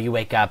 Pharaoh, you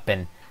wake up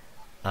and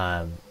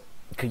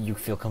you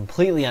feel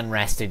completely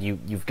unrested.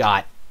 You've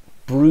got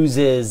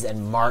bruises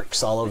and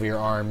marks all over your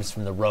arms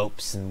from the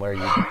ropes and where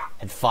you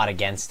had fought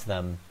against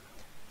them.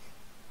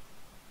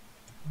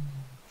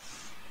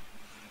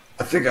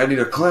 I think I need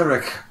a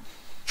cleric.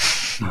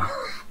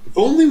 If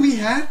only we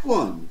had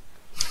one.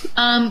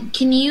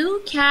 Can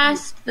you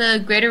cast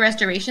the Greater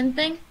Restoration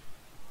thing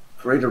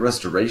Greater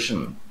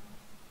restoration.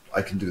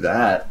 I can do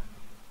that.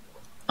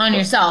 on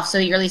yourself so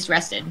that you're at least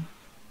rested?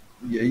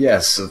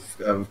 Yes,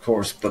 of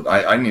course, but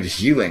I need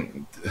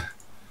healing.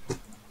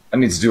 I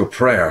need to do a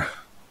prayer.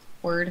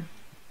 Word.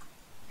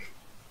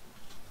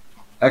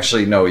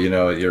 Actually, no. You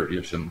know, you're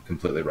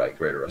completely right.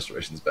 Greater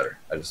restoration is better.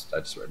 I just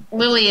read.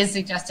 Lily is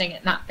suggesting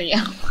it, not Theo.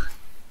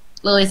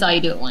 Lily saw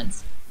you do it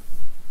once.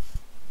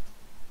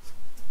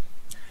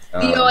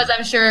 Theo is,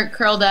 I'm sure,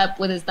 curled up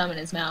with his thumb in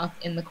his mouth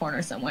in the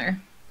corner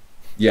somewhere.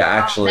 Yeah,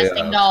 actually,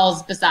 Nesting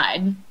dolls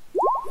beside.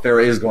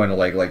 Farrah is going to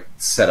like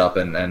set up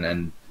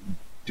and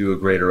do a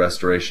greater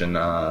restoration.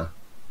 No,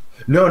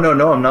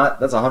 I'm not.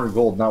 That's 100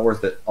 gold. Not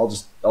worth it. I'll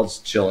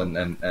just chill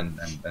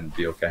and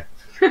be okay.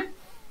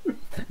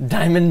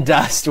 Diamond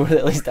dust with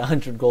at least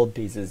 100 gold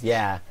pieces.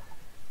 Yeah.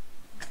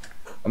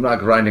 I'm not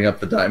grinding up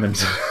the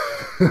diamond.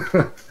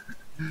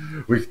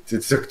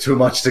 It took too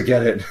much to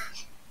get it.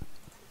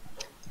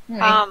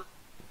 Right.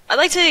 I'd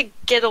like to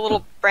get a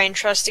little brain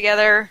trust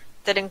together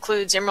that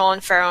includes Imral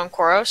and Pharaoh and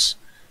Koros,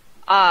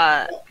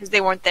 because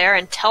they weren't there,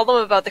 and tell them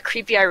about the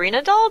creepy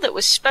Irina doll that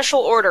was special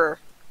order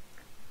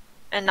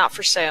and not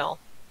for sale.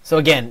 So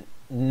again,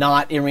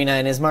 not Irina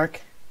and Ismark?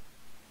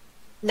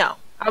 No.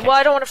 Well,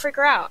 I don't want to freak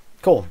her out.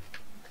 Cool.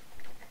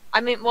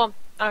 I mean, well,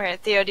 okay,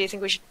 Theo, do you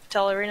think we should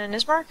tell Irina and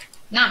Ismark?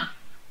 Nah,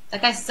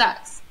 that guy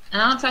sucks.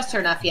 And I don't trust her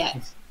enough yet.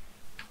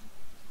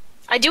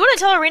 I do want to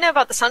tell Irina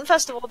about the Sun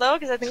Festival, though,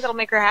 because I think that'll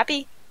make her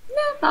happy.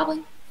 No,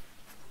 probably.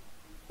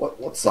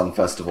 What Sun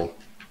Festival?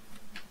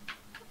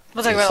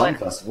 We'll talk There's a about it Sun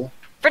later. Festival.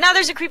 For now,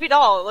 there's a creepy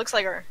doll. It looks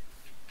like her.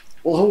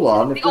 Well, hold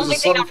on. The If there's only a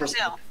thing Sun not for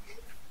Festival, sale.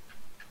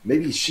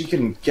 maybe she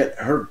can get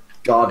her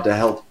god to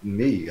help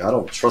me. I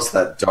don't trust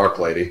that dark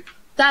lady.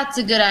 That's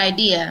a good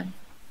idea.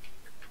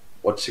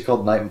 What's she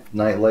called?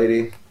 Night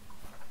Lady?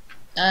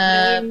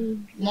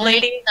 Morning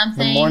Lady.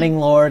 something. The Morning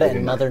Lord Morning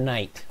and Knight. Mother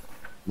Night.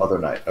 Mother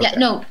Night. Okay. Yeah,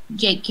 no,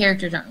 Jake,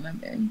 characters aren't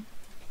remembered.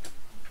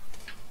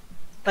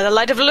 By the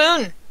light of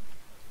Loon.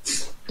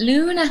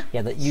 Luna.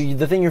 Yeah,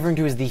 the thing you're referring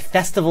to is the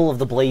Festival of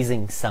the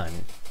Blazing Sun.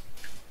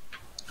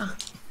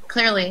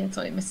 Clearly,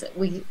 that's what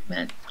we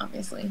meant,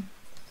 obviously.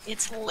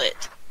 It's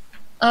lit.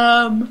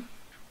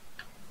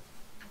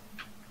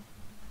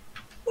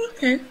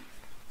 Okay.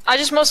 I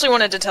just mostly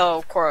wanted to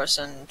tell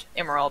Koros and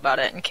Immoral about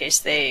it in case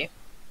they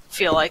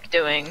feel like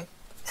doing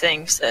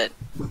things that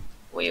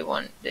we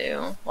wouldn't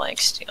do, like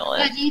steal it.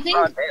 Yeah, do you think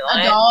broad a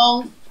daylight.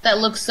 doll that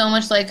looks so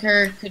much like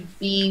her could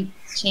be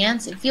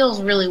Chance? It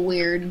feels really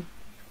weird.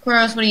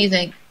 Koros, what do you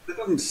think? It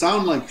doesn't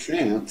sound like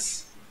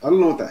Chance. I don't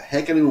know what the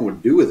heck anyone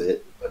would do with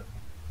it, but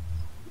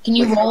Can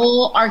you Like-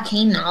 roll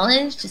arcane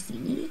knowledge to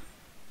see?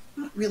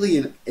 I'm not really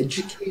an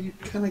educated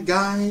kind of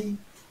guy.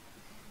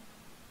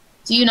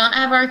 Do you not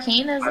have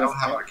arcane as I a don't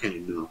have skill?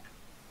 arcane, no.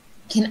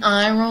 Can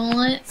I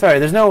roll it? Sorry,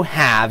 there's no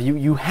have.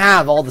 You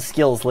have all the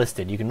skills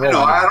listed. You can I roll know,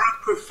 them. I don't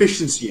have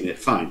proficiency in it,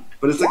 fine.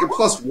 But it's like a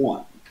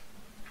 +1.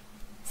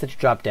 Set your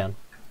drop down.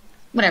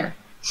 Whatever.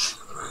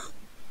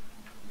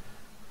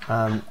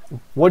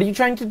 What are you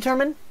trying to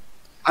determine?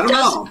 I don't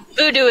Does know.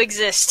 voodoo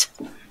exist?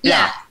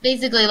 Yeah,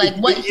 basically, like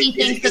what Is- he is-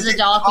 thinks is that the it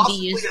doll could be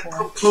possibly used a for.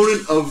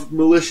 component of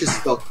malicious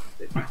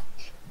spellcasting.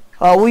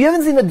 Well, you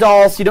haven't seen the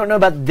doll, so you don't know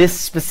about this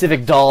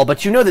specific doll,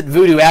 but you know that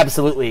voodoo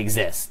absolutely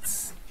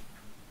exists.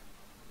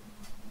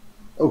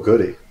 Oh,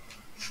 goody.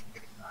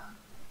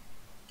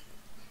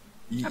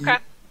 Okay.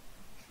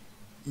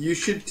 You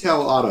should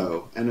tell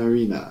Otto and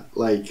Irina,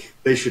 like,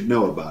 they should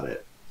know about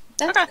it.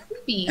 That's Okay.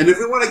 creepy. And if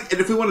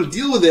we want to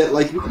deal with it,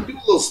 like, we can do a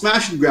little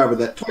smash and grab at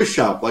that toy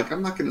shop. Like,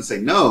 I'm not going to say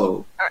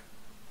no.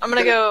 I'm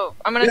gonna We have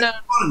fun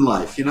in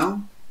life, you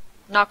know?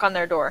 knock on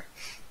their door.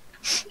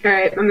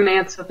 Alright, I'm gonna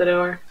answer the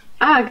door.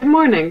 Good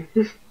morning.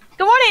 Good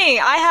morning!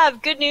 I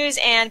have good news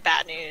and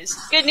bad news.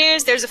 Good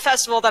news, there's a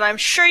festival that I'm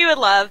sure you would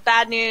love.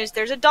 Bad news,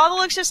 there's a doll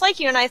that looks just like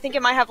you, and I think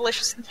it might have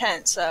malicious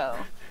intent, so...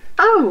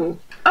 Oh,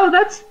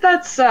 that's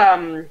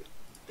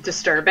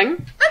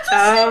disturbing. That's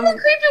a super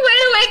creepy way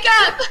to wake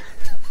up.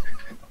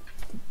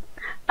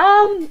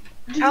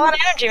 Do Got a lot of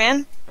energy,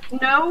 man. you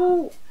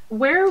know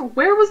where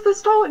was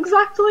this doll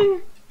exactly?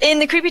 In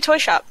the creepy toy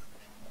shop.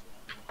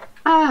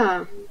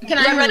 Ah, Can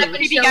I run The up and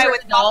creepy show guy her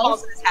with the golf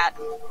dolls? balls in his hat.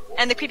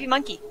 And the creepy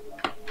monkey.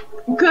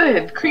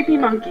 good. Creepy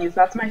monkeys.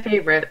 That's my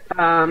favorite.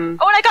 Oh, and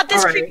I got this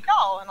Alright. creepy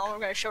doll, and I'm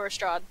gonna show her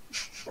Strahd.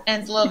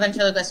 And it's a little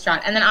ventriloquist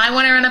shot. And then I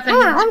want to run up and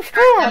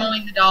start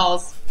demoing the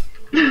dolls.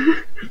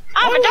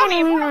 I'm a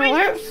dummy!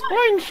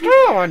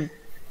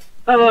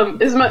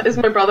 Is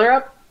my brother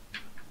up?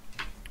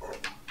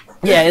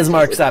 Yeah,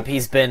 Ismark's up.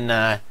 He's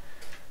been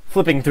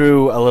flipping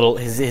through a little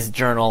his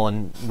journal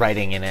and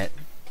writing in it.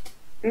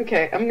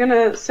 Okay, I'm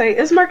gonna say,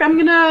 Ismark, I'm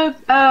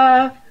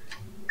gonna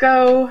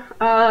go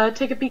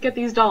take a peek at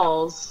these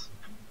dolls.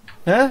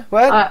 Huh?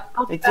 What?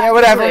 I'll be It's- back yeah,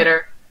 whatever.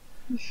 later.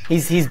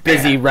 He's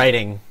busy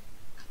writing.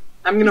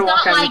 I'm He's gonna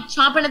walk not out. like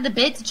chomping at the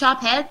bit to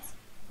chop heads.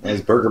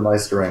 He's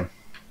Burgermeistering.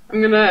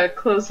 I'm gonna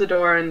close the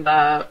door and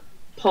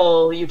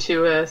pull you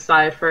two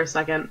aside for a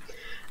second.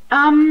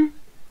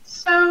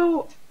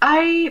 So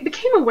I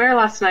became aware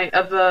last night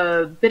of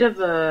a bit of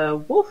a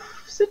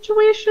wolf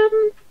situation.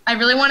 I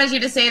really wanted you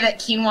to say that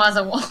quinoa's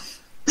a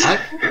wolf. I've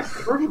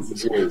heard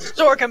of wolves.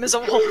 Zorkham is a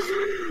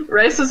wolf.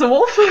 Rice is a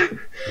wolf.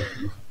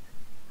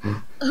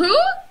 Who?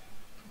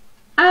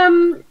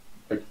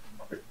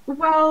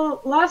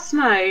 Well, last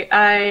night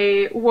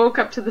I woke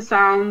up to the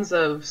sounds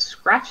of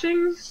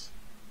scratching.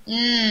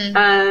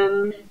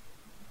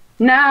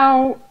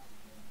 Now,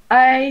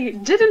 I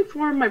did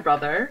inform my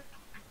brother.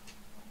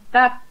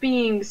 That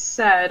being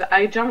said,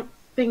 I don't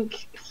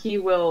think he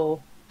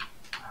will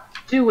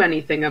do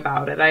anything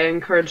about it. I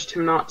encouraged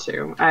him not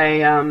to.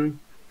 I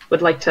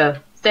would like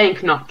to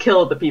thank, not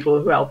kill, the people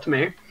who helped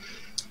me.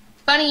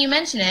 Funny you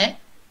mention it.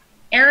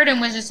 Eridan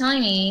was just telling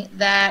me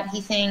that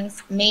he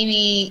thinks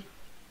maybe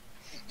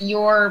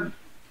your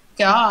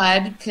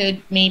god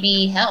could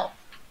maybe help.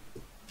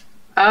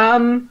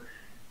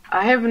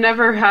 I have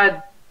never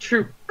had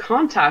true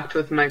contact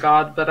with my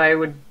god, but I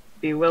would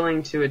be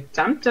willing to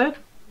attempt it.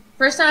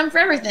 First time for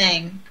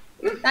everything.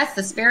 That's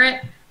the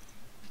spirit.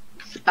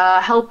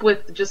 Help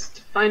with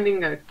just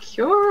finding a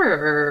cure,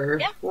 or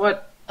Yeah.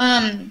 what?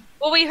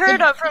 Well, we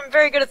heard from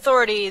very good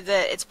authority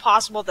that it's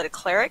possible that a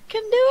cleric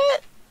can do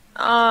it.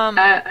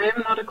 I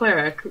am not a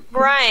cleric.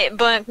 Right,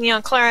 but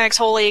clerics,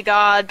 holy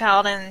god,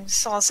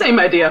 paladins, also. Same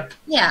idea.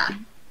 Yeah.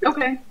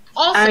 Okay.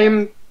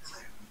 Also,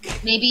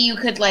 maybe you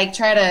could try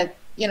to,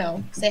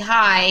 say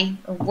hi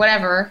or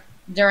whatever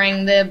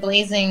during the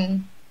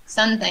blazing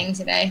sun thing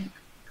today.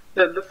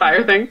 The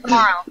fire thing.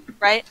 Tomorrow,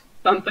 right?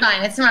 Something.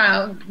 Fine, it's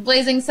tomorrow.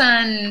 Blazing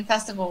Sun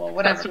Festival,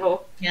 whatever.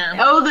 Festival. Yeah.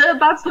 Oh,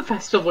 that's the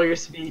festival you're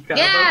speaking of.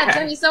 Yeah, Okay. it's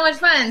gonna be so much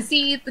fun.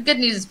 See, the good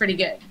news is pretty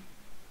good.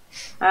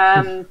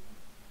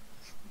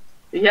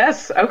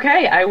 Yes.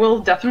 Okay. I will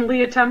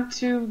definitely attempt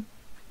to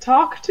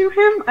talk to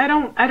him. I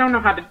don't know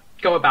how to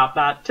go about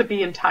that, to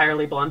be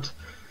entirely blunt.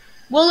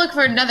 We'll look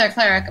for another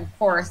cleric, of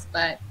course,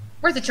 but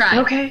worth a try.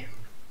 Okay.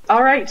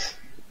 All right.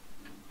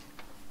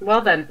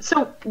 Well then.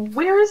 So,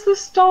 where is the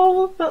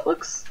stall that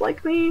looks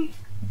like me?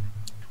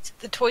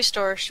 The toy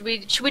store. Should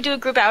we do a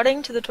group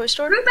outing to the toy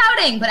store? Group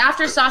outing, but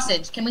after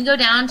sausage. Can we go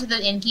down to the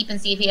innkeep and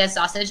see if he has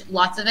sausage?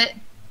 Lots of it.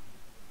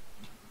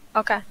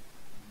 Okay.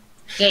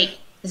 Jake,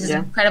 this is Yeah.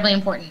 incredibly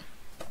important.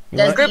 You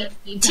Does want- the Group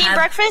innkeep team have-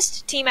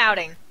 breakfast, team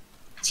outing.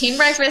 Team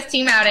breakfast,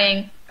 team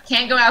outing.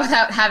 Can't go out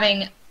without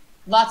having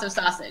lots of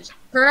sausage.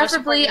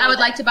 Preferably, I would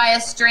like to buy a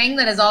string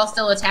that is all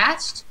still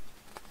attached.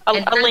 A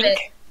and throw link. it-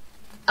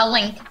 a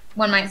link,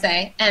 one might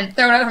say, and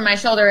throw it over my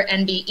shoulder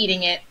and be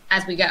eating it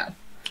as we go.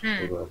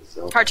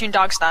 Cartoon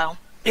dog style.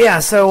 Yeah,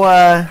 so,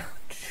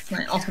 It's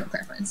my ultimate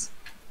preference.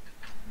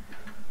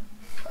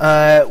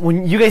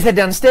 when you guys head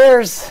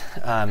downstairs,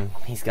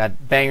 he's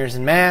got bangers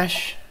and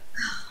mash.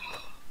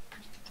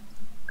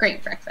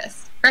 Great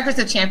breakfast. Breakfast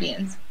of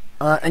champions.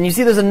 And you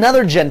see there's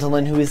another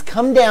gentleman who has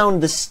come down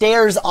the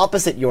stairs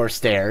opposite your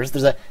stairs.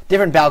 There's a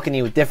different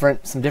balcony with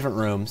some different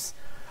rooms.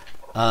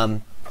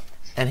 And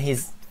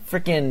he's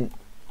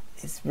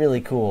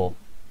really cool.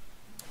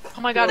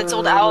 Oh my god, it's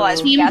old Owl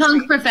Eyes. from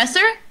Steampunk Gatsby. professor?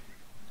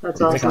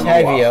 That's awesome.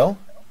 Octavio.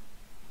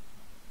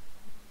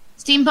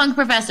 Steampunk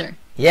professor.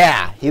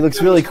 Yeah, he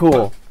looks really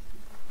cool.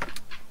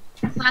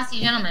 Classy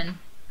gentleman.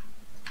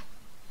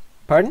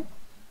 Pardon?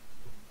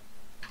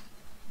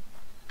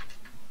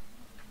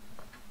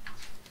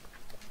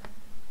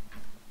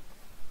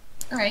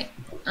 Alright.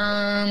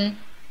 I'm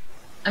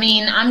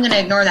gonna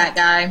ignore that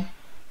guy.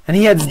 And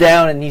he heads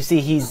down, and you see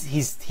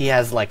he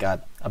has like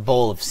a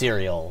bowl of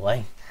cereal,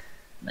 like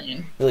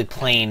Lame. really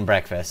plain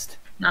breakfast.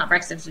 Not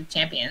breakfast of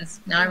champions.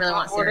 Now I really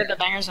want Order cereal. the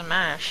bangers and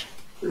mash.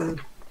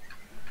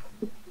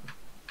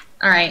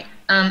 Alright.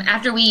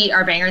 After we eat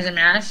our bangers and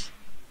mash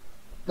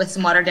with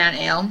some watered down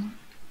ale,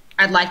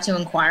 I'd like to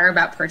inquire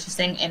about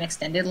purchasing an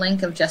extended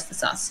link of just the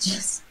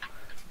sausages.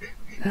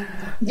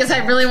 Because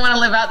I really want to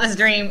live out this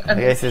dream of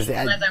I guess it's-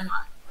 eating as I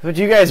want. What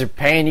you guys are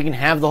paying, you can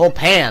have the whole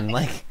pan.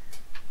 Like,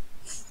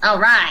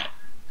 Alright.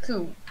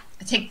 Cool.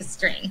 I take the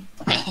string.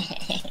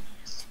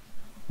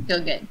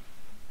 Feel good.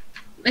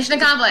 Mission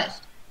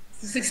accomplished.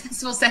 It's a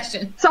successful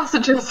session.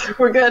 Sausages.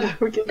 We're good.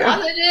 We can go.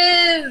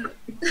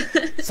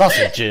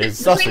 Sausages!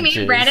 sausages, Between me sausages.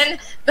 and Brandon,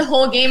 the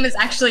whole game is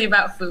actually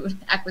about food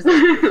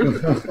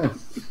acquisition.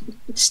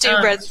 Stew,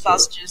 bread,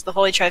 sausages, the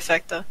holy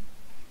trifecta.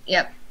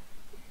 Yep.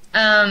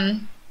 I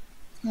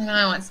don't know,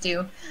 I want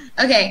stew.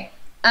 Okay.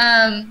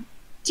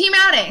 Team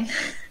outing.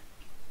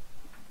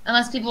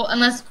 Unless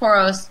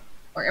Poros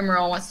or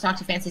Emerald wants to talk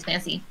to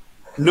Fancy.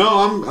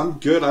 No, I'm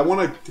good. I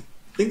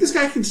think this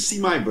guy can see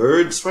my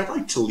birds, so I'd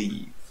like to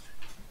leave.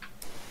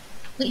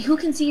 Wait, who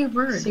can see your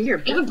bird? See your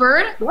You have a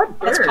bird? What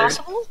That's bird?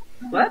 possible?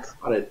 What?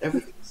 Got it.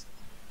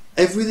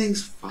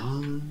 Everything's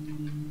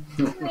fine.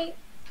 Alright,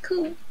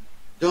 cool.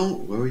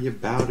 Don't worry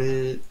about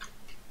it.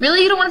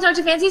 Really? You don't want to talk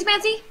to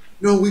Fancy?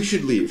 No, we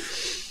should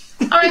leave.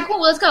 Alright,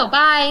 cool. Let's go.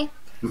 Bye.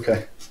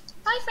 Okay.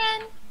 Bye,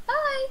 friend.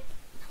 Bye.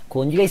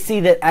 Cool. And you guys see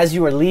that as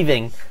you are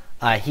leaving,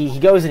 he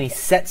goes and he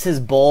sets his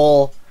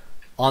bowl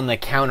on the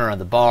counter on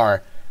the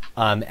bar,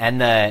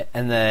 and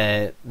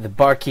the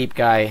barkeep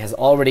guy has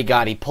already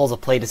he pulls a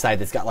plate aside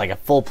that's got like a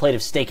full plate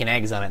of steak and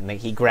eggs on it, and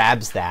he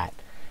grabs that.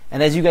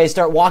 And as you guys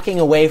start walking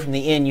away from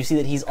the inn, you see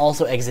that he's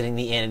also exiting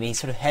the inn, and he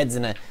sort of heads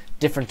in a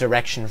different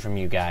direction from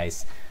you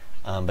guys.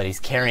 But he's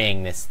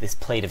carrying this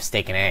plate of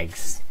steak and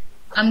eggs.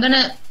 I'm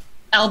gonna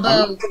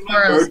elbow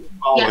Poros.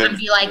 Yeah, and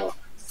be like,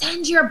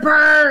 send your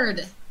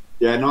bird.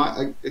 Yeah, no,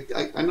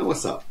 I know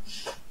what's up.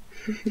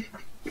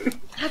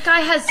 That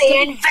guy has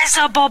The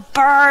invisible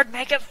bird,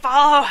 make it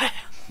follow.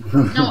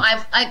 No,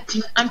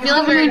 I'm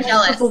feeling very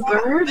jealous.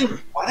 Bird?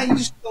 Why don't you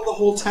just kill the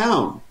whole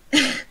town?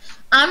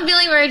 I'm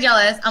feeling very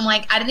jealous. I'm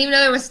like, I didn't even know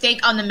there was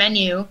steak on the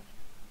menu.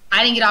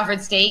 I didn't get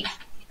offered steak.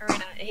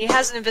 He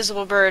has an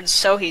invisible bird,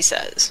 so he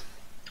says.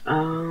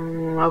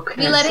 Okay.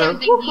 We let him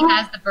think he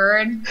has the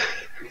bird.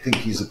 I think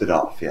he's a bit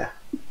off, yeah.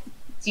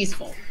 It's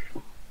useful.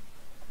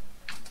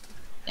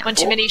 One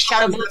too many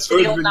shadow bullets for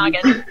the old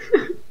noggin.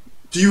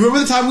 Do you remember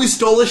the time we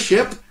stole a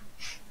ship?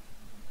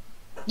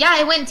 Yeah,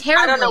 it went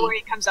terribly. I don't know where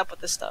he comes up with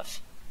this stuff.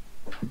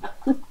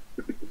 And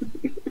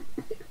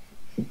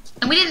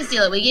we didn't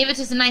steal it. We gave it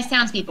to some nice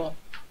townspeople.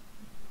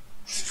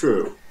 It's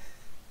true.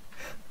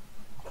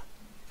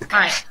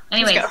 Alright,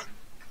 anyways. go.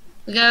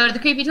 We go to the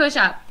creepy toy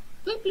shop.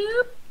 Bloop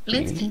bloop.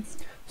 Blintz blintz.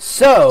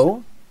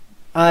 So,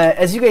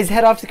 as you guys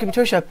head off to the creepy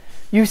toy shop,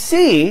 you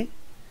see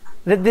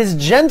that this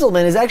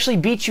gentleman has actually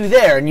beat you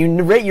there, and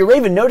your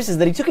Raven notices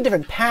that he took a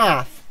different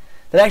path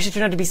that actually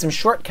turned out to be some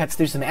shortcuts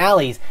through some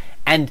alleys,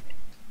 and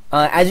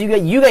as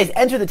you guys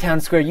enter the town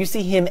square, you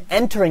see him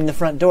entering the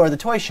front door of the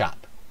toy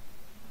shop.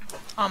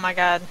 Oh my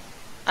god.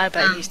 I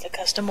bet he's the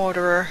custom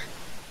orderer.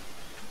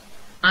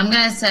 I'm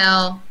gonna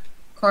tell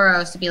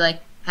Koros to be like,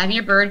 have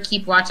your bird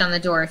keep watch on the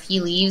door. If he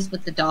leaves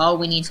with the doll,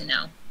 we need to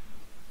know.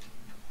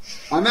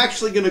 I'm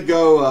actually gonna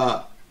go.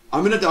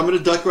 I'm gonna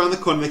duck around the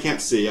corner. They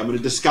can't see. I'm gonna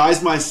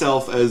disguise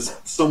myself as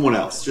someone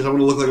else. Just I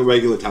want to look like a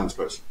regular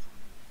townsperson.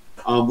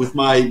 With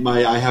my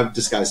I have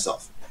disguised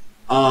self.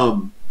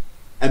 And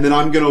then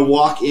I'm gonna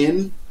walk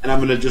in, and I'm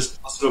gonna just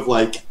sort of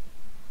like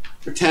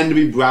pretend to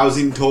be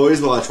browsing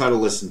toys while I try to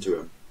listen to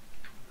him.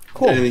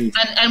 Cool.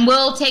 And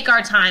we'll take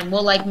our time.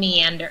 We'll like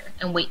meander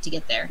and wait to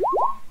get there.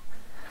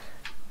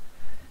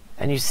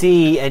 And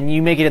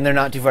you make it in there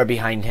not too far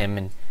behind him,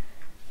 and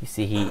you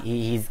see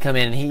he's come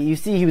in. You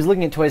see he was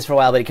looking at toys for a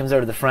while, but he comes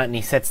over to the front and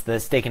he sets the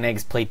steak and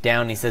eggs plate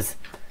down. And he says,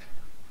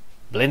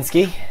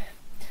 "Blinsky,"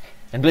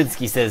 and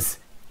Blinsky says,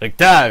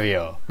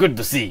 "Rictavio, good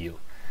to see you."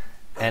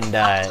 And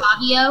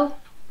Octavio?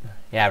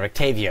 yeah,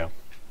 Rictavio.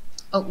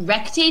 Oh,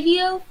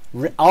 Rectavio?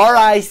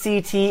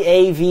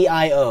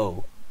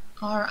 Rictavio.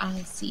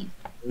 R-I-C.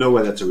 No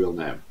way, that's a real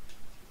name.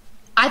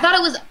 I thought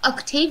it was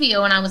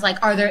Octavio, and I was like,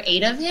 are there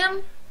 8 of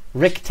him?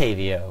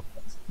 Rictavio.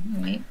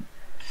 Wait.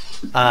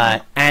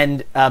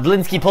 And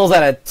Blinsky pulls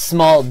out a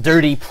small,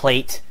 dirty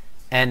plate,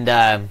 and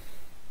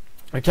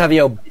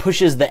Rictavio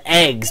pushes the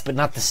eggs, but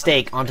not the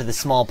steak, onto the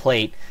small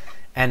plate.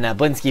 And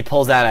Blinsky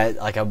pulls out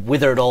a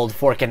withered old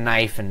fork and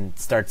knife and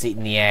starts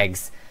eating the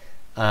eggs.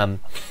 And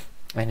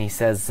he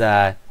says,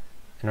 and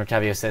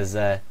Rictavio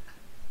says,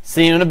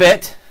 "See you in a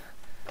bit."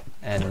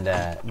 And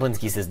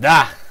Blinsky says,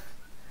 "Da!"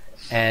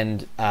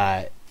 And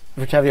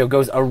Rictavio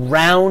goes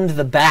around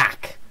the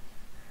back,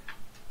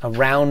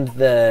 around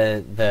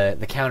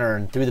the counter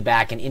and through the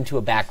back and into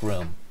a back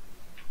room.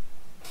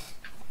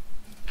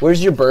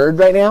 Where's your bird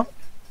right now?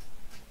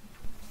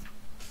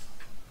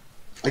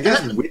 I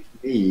guess with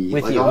me.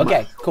 With like, you. on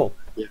Okay, my- cool.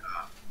 Yeah.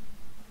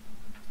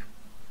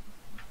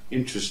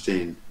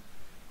 Interesting.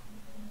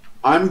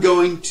 I'm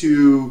going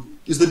to.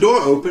 Is the door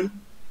open?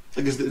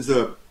 Like, is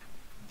the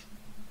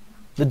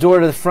The door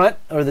to the front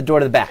or the door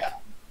to the back?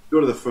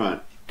 door to the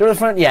front? Door to the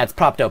front, yeah, it's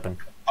propped open.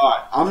 All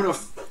right, I'm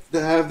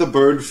gonna have the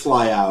bird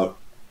fly out,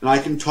 and I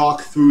can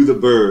talk through the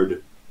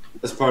bird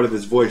as part of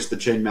his voice, the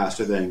chain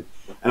master thing.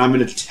 And I'm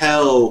gonna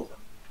tell,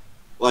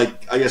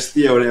 like, I guess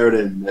Theo and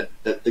Aridin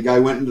that the guy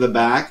went into the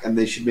back, and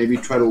they should maybe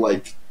try to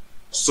like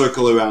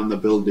circle around the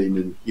building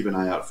and keep an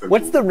eye out for him.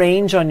 What's the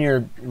range on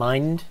your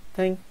mind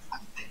thing? I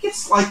think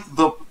it's like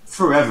the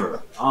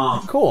forever.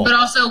 Cool. But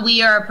also,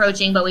 we are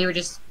approaching, but we were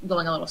just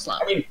going a little slow.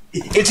 I mean,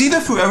 it's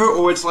either forever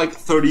or it's like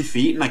 30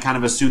 feet, and I kind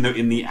of assume they're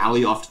in the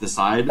alley off to the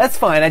side. That's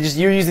fine.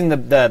 You're using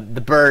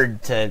the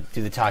bird to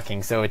do the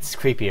talking, so it's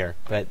creepier.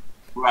 But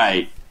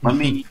Right. Let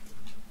me.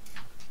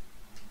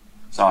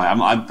 Sorry, I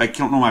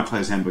don't know my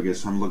player's handbook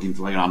is, so I'm looking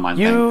for like an online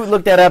you thing.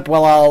 look that up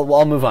while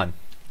I'll move on.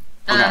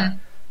 Okay.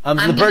 So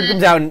the I'm bird gonna-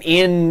 comes out and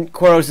in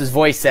Koros'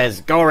 voice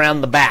says, "Go around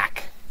the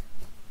back."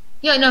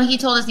 Yeah, no, he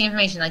told us the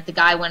information. Like, the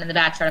guy went in the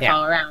back, tried to Yeah.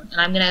 follow around. And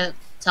I'm going to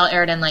tell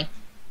Aridin, like,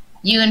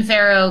 you and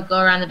Pharaoh go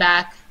around the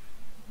back.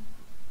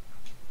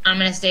 I'm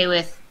going to stay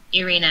with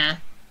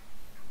Irina.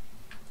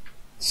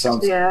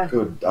 Sounds Yeah.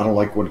 good. I don't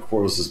like when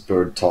Quarles'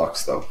 bird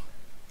talks, though.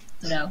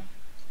 No.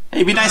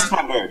 Hey, be nice to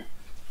my bird.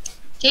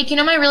 Jake, you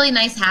know my really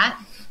nice hat?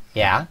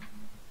 Yeah.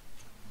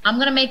 I'm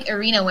going to make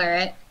Irina wear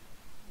it.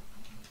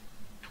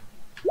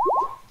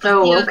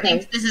 Oh, Theo okay.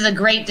 thinks this is a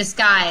great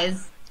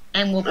disguise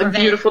and will A prevent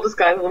beautiful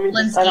disguise. Let me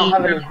just, I don't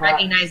have Blinsky any from hat.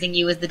 recognizing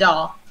you as the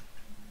doll.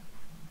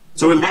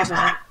 So it looks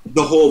like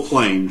the whole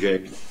plane,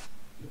 Jake.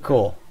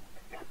 Cool.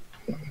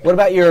 What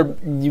about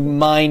you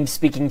mind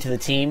speaking to the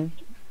team?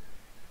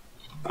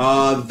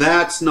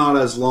 That's not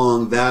as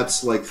long.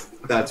 That's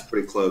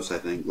pretty close, I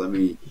think. Let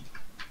me.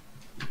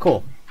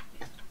 Cool.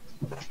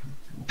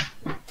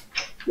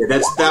 Yeah,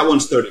 that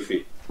one's 30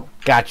 feet.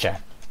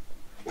 Gotcha.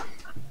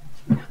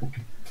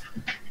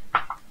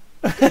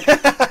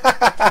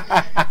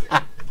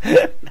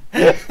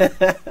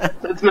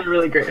 That's my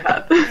really great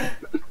hat.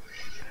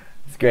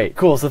 It's great.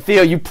 Cool. So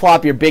Theo, you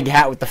plop your big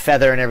hat with the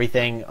feather and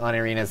everything on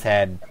Irina's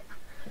head.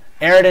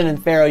 Aridin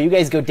and Pharaoh, you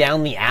guys go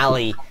down the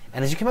alley,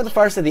 and as you come out the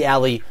far side of the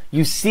alley,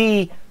 you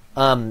see,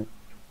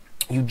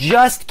 you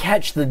just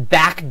catch the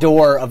back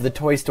door of the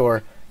toy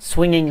store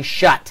swinging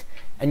shut,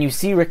 and you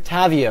see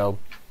Rictavio,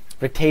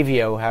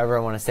 however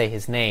I want to say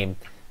his name,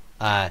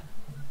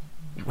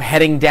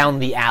 heading down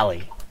the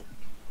alley.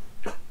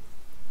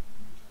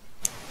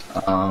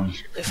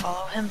 Should we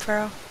follow him,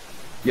 Pharaoh?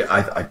 Yeah,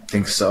 I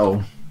think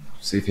so.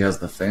 See if he has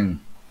the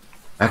thing.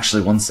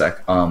 Actually, one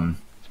sec.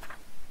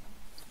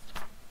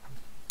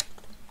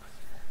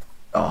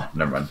 Oh,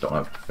 never mind. Don't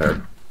have it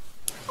prepared.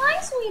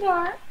 Hi,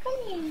 sweetheart. Come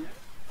here.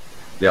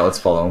 Yeah, let's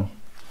follow him.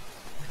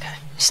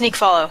 Sneak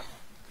follow.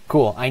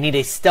 Cool. I need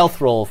a stealth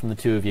roll from the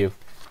two of you.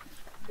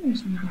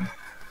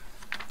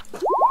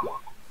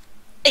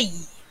 Hey.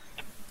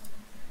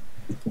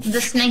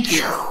 The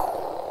snakey.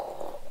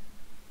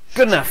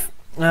 Good enough.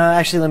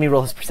 Actually, let me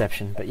roll his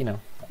perception, but you know.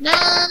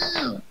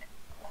 No.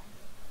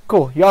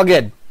 Cool, you're all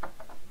good.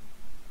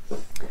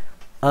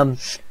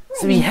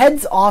 So he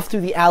heads off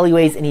through the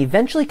alleyways and he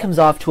eventually comes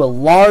off to a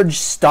large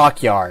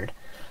stockyard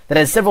that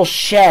has several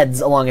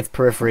sheds along its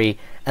periphery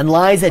and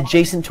lies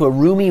adjacent to a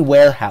roomy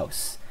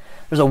warehouse.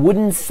 There's a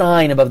wooden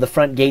sign above the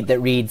front gate that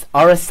reads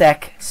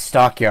Arasek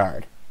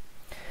Stockyard.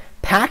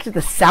 Parked at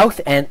the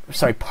south end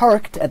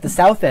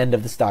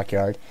of the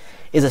stockyard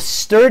is a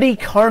sturdy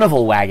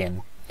carnival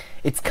wagon,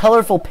 its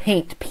colorful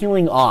paint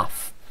peeling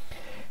off.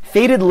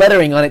 Faded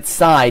lettering on its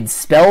side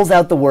spells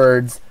out the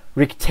words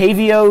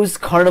Rictavio's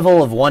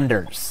Carnival of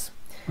Wonders.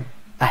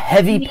 A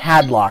heavy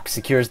padlock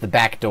secures the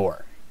back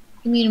door.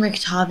 You mean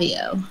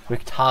Rictavio?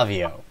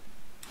 Rictavio.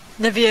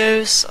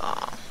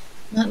 Leviosa.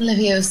 Not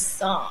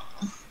Leviosa.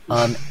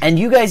 And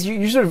you guys,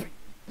 you're sort of,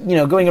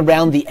 going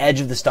around the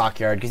edge of the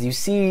stockyard because you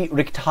see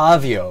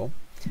Rictavio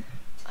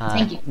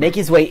make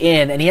his way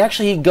in, and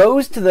he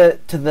goes up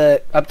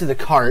to the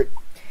cart.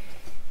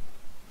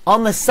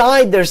 On the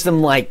side, there's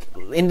some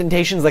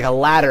indentations like a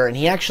ladder, and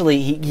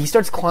he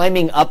starts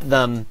climbing up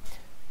them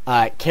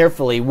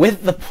carefully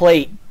with the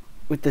plate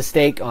with the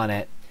steak on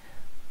it.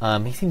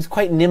 He seems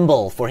quite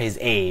nimble for his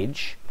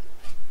age.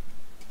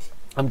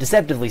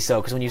 Deceptively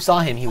so, because when you saw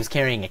him, he was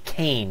carrying a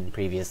cane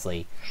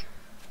previously.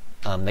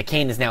 The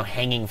cane is now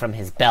hanging from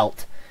his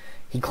belt.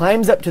 He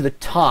climbs up to the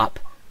top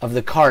of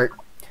the cart.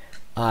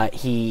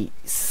 He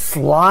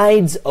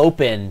slides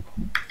open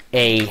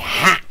a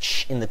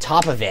hatch in the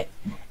top of it,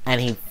 and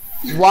he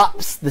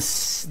flops the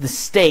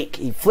steak.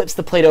 He flips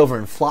the plate over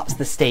and flops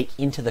the steak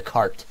into the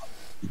cart.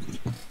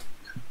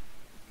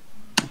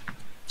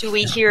 Do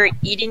we hear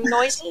eating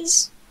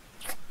noises?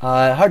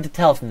 Hard to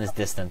tell from this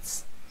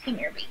distance. Come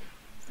here, baby.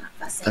 It's not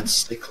fussing. That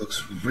steak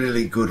looks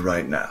really good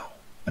right now.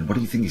 And what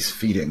do you think he's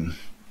feeding?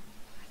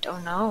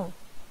 Don't know.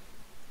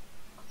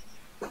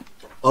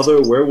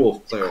 Other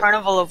werewolf player.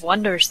 Carnival of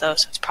Wonders, though,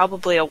 so it's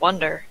probably a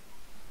wonder.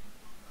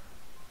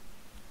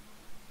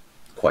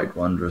 Quite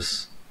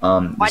wondrous.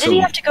 Why did he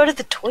have to go to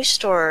the toy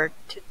store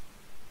to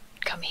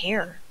come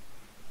here?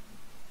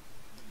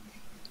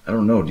 I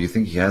don't know. Do you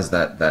think he has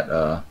that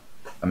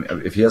I mean,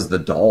 if he has the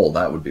doll,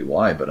 that would be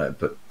why. But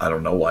I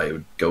don't know why he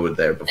would go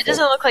there before. It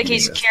doesn't look like eating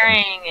he's this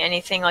carrying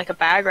anything like a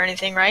bag or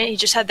anything, right? He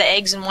just had the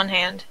eggs in one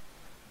hand.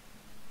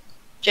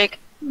 Jake?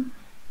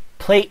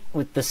 Plate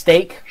with the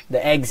steak,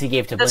 the eggs he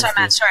gave to That's Blinsky. what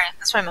I meant, sorry.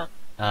 That's what I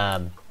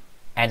meant.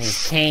 And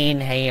his cane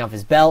hanging off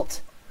his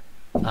belt.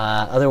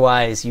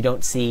 Otherwise, you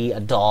don't see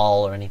a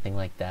doll or anything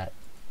like that.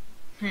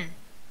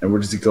 And where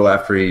does he go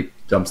after he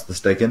dumps the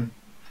steak in?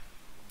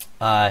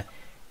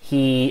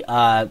 He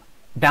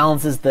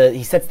balances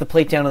he sets the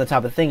plate down on the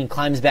top of the thing, he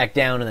climbs back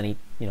down, and then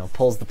he,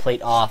 pulls the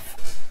plate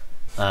off.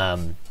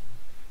 And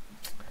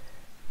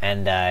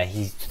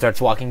he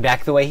starts walking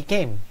back the way he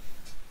came.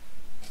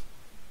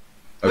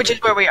 Okay. Which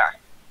is where we are.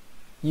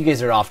 You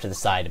guys are off to the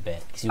side a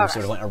bit, because you Okay.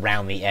 sort of went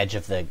around the edge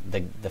of the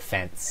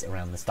fence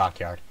around the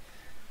stockyard.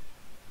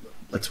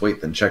 Let's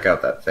wait, then check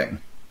out that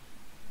thing.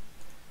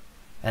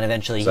 And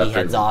eventually So he after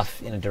heads he-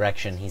 off in a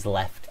direction. He's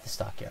left the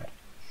stockyard.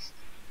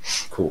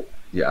 Cool.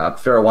 Yeah,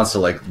 Pharaoh wants to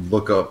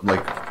look up,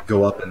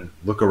 go up and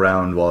look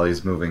around while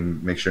he's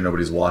moving, make sure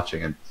nobody's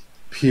watching, and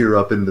peer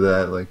up into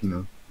that,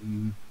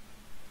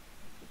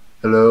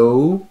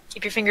 hello?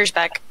 Keep your fingers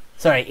back.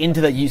 Sorry,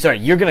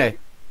 you're gonna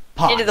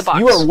pause. Into the box.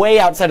 You are way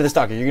outside of the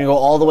stockyard. You're gonna go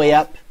all the way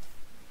up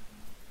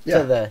Yeah.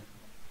 to the...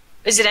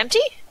 Is it empty?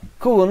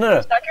 Cool,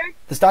 no. Stockyard?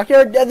 The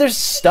stockyard? Yeah, there's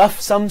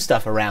some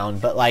stuff around,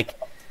 but No, I most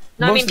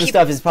mean of the people.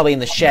 stuff is probably in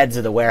the sheds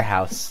or the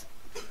warehouse.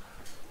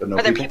 But no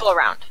Are there people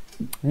around?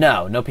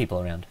 No people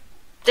around.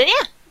 Then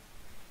yeah.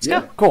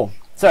 Yeah. Cool.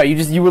 Sorry,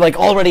 you were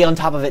already on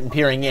top of it and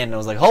peering in, and I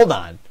was like, hold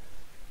on.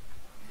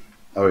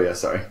 Oh, yeah,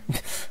 sorry.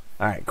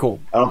 Alright,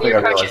 cool. I don't think I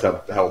You're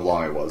realized how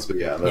long it was, but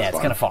yeah, that's Yeah, it's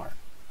fine. kind of far.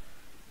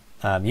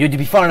 You had to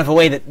be far enough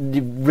away that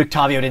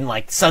Rictavio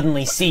didn't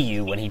suddenly see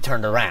you when he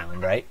turned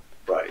around, right?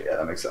 Right, yeah,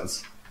 that makes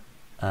sense.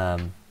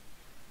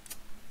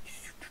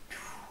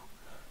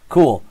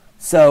 Cool.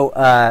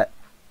 So,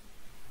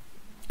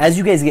 as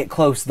you guys get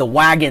close, the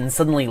wagon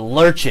suddenly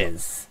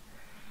lurches,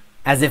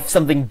 as if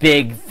something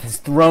big has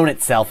thrown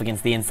itself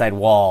against the inside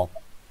wall.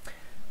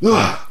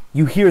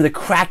 You hear the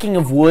cracking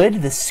of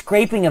wood, the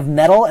scraping of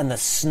metal, and the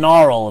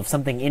snarl of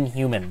something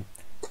inhuman.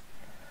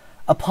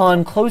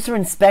 Upon closer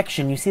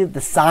inspection, you see that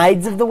the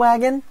sides of the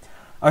wagon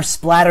are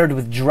splattered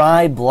with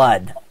dry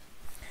blood.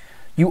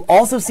 You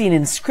also see an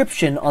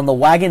inscription on the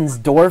wagon's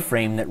door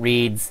frame that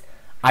reads,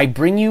 "I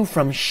bring you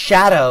from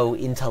shadow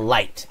into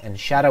light," and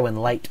shadow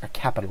and light are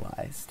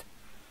capitalized.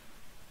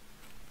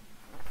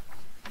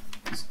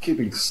 He's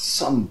keeping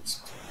some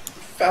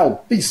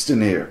foul beast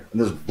in here, and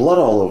there's blood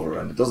all over,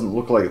 and it doesn't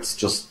look like it's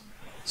just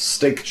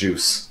steak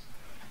juice.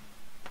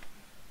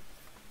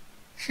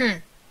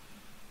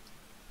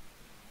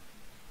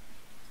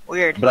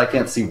 Weird. But I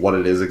can't see what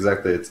it is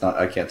exactly. It's not.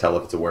 I can't tell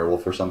if it's a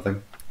werewolf or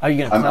something. Are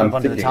you gonna I'm climb up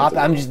onto the thinking top?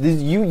 it's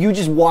a You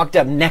just walked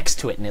up next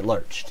to it and it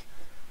lurched.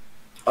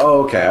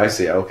 Oh, okay. I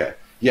see. Okay.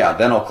 Yeah,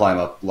 then I'll climb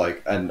up,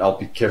 and I'll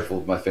be careful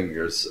with my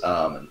fingers,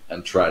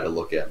 and try to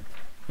look in.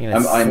 You're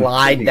gonna I'm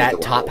slide thinking that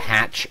it's a top little-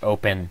 hatch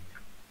open.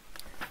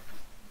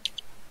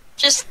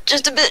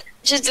 Just a bit,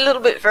 just a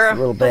little bit, Pharaoh. A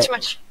little Not bit. too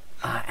much.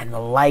 And the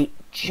light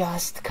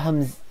just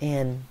comes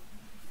in.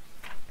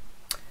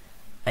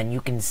 And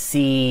you can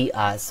see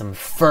some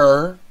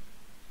fur.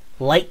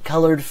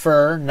 Light-colored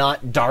fur,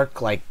 not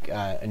dark, like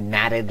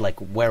matted, like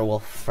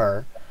werewolf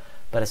fur.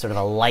 But a sort of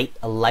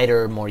a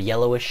lighter, more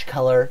yellowish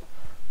color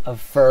of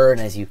fur.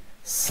 And as you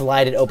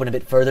slide it open a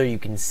bit further, you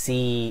can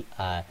see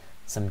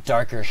some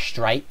darker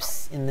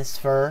stripes in this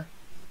fur.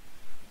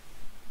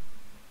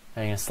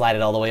 Are you going to slide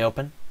it all the way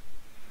open?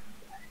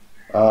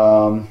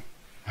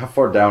 How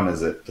far down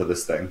is it to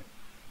this thing?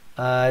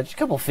 Just a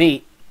couple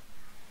feet.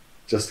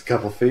 Just a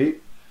couple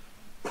feet?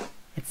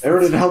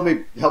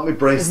 Eridan, help me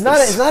brace It's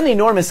this. not an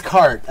enormous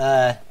cart.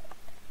 Let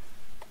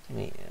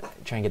me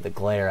try and get the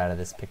glare out of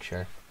this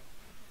picture.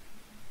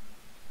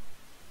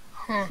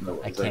 No,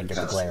 I can't get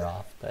the glare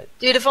off, but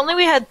Dude, if only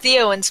we had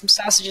Theo and some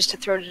sausages to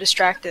throw to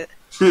distract it.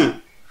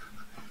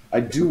 I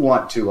do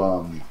want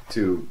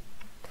to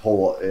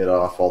pull it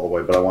off all the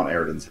way, but I want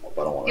Eridan's help.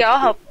 I don't want. Yeah, I'll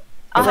help.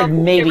 it's like Get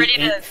maybe ready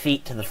 8 to.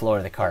 feet to the floor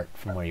of the cart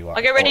from where you are.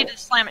 I'll get ready to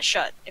slam it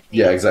shut. If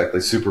Yeah, needed.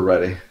 exactly. Super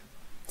ready.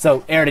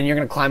 So, Eridan, you're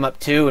going to climb up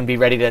too and be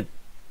ready to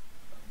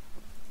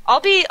I'll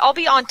be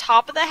on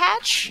top of the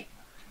hatch,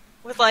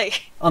 with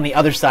like on the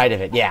other side of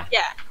it. Yeah,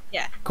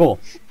 yeah, cool.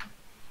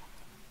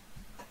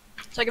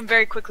 so I can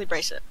very quickly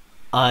brace it.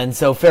 And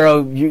so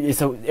Eridan,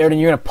 you're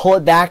going to pull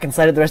it back and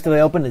slide it the rest of the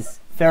way open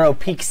as Pharaoh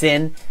peeks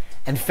in.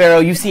 And Pharaoh,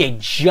 you see a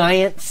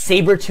giant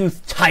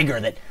saber-toothed tiger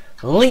that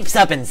leaps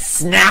up and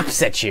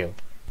snaps at you.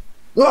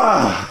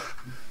 Ah!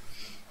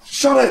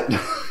 Shut it!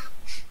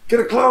 Get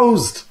it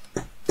closed!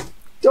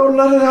 Don't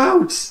let it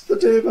out! The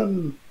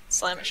demon!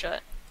 Slam it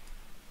shut.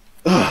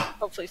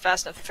 Hopefully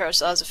fast enough that Pharaoh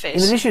still has a In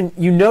face. addition,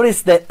 you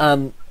notice that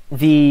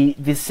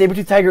the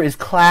saber-toothed tiger is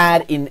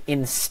clad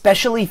in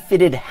specially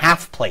fitted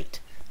half-plate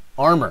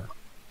armor.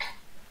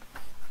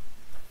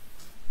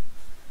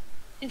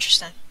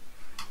 Interesting.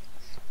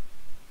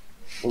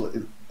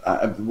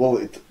 Well,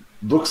 it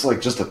looks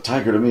like just a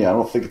tiger to me. I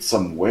don't think it's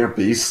some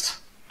werebeast.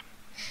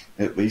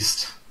 At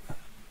least.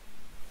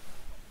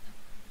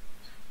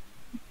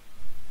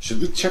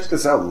 Should we check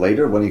this out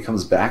later when he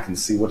comes back and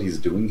see what he's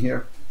doing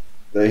here?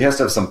 He has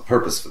to have some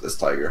purpose for this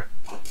tiger.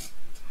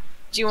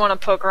 Do you want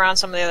to poke around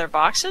some of the other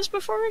boxes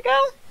before we go?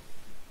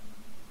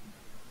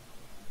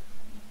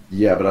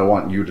 Yeah, but I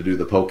want you to do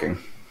the poking.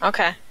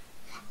 Okay.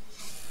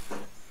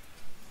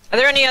 Are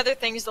there any other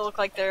things that look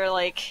like they're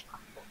like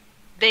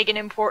big and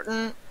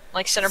important,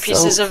 like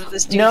centerpieces of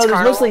this dude's No, there's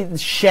carnival? mostly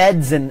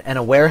sheds and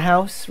a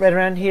warehouse right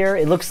around here.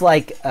 It looks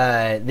like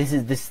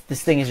this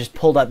thing is just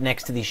pulled up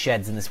next to these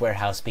sheds in this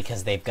warehouse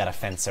because they've got a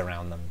fence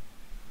around them.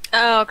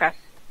 Oh, okay.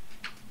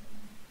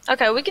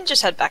 Okay, we can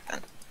just head back then.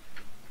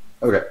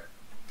 Okay.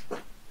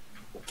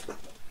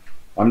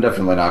 I'm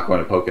definitely not going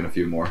to poke in a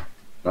few more.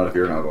 Not if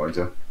you're not going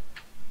to.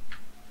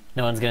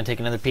 No one's gonna take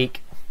another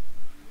peek.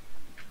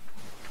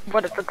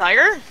 What, at the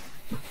tiger?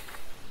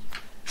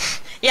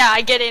 Yeah,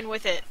 I get in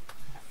with it.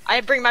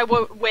 I bring my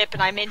whip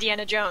and I'm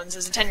Indiana Jones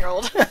as a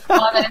 10-year-old.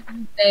 All that I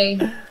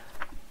say,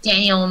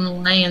 Daniel and the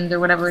Lions or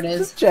whatever it is.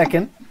 Just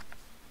checking.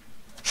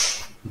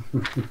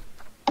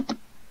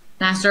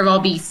 Master of all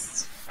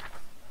beasts.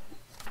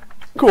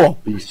 Cool.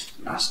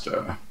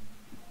 Beastmaster.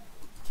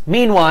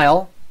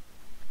 Meanwhile,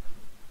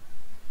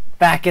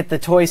 back at the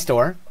toy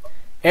store,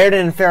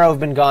 Eridan and Pharaoh have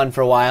been gone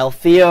for a while.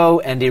 Theo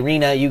and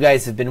Irina, you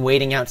guys have been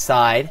waiting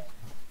outside.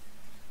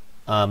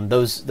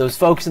 Those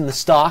folks in the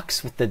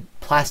stocks with the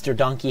plaster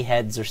donkey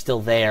heads are still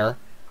there.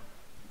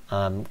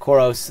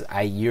 Koros,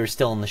 you're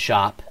still in the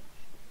shop.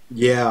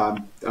 Yeah,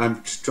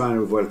 I'm just trying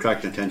to avoid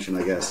attracting attention,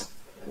 I guess.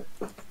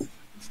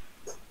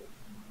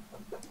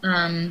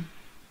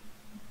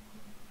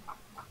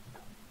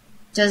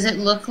 Does it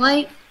look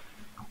like?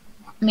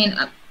 I mean,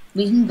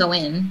 we can go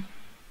in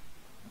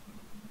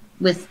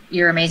with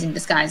your amazing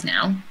disguise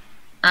now.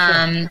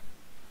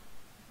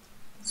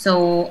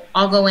 So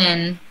I'll go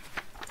in.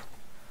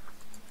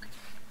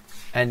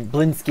 And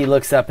Blinsky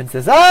looks up and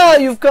says, "Ah,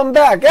 you've come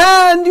back,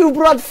 and you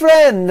brought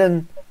friend."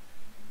 And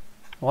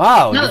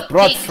wow, No, you've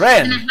brought Jake,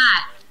 friend. in a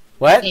hat.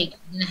 What? Jake,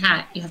 in a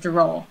hat. You have to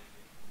roll.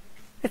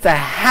 It's a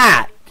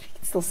hat. You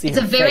can still see It's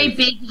a her very face.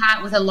 big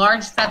hat with a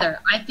large feather.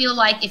 I feel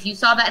like if you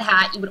saw that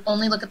hat, you would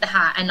only look at the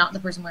hat and not the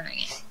person wearing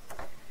it.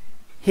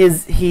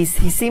 He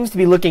seems to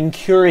be looking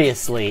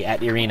curiously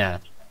at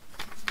Irina.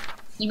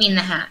 You mean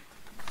the hat?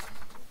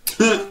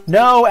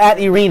 No, at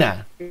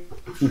Irina.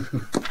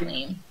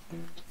 Lame.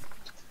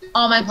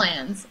 All my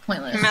plans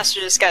pointless. Master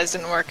Disguise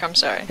didn't work, I'm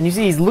sorry. And you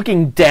see he's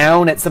looking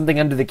down at something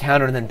under the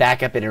counter and then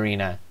back up at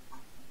Irina.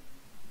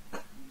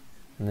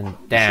 And then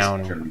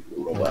down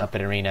and up at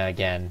Irina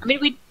again. I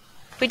mean,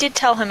 we did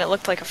tell him it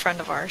looked like a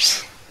friend of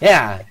ours.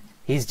 Yeah,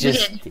 he's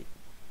just...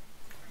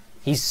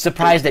 He's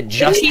surprised at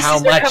just pieces how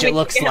are much it coming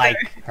looks together.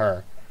 like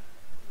her.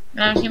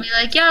 And I'm gonna be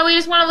like, yeah, we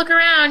just want to look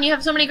around. You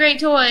have so many great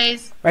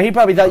toys. Right, he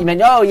probably thought you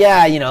meant, oh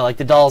yeah, like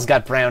the doll's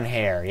got brown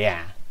hair,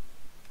 yeah.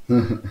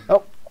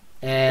 Oh,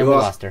 And We we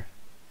lost- lost her.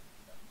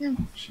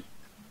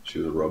 She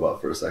was a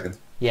robot for a second.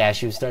 Yeah,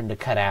 she was starting to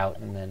cut out,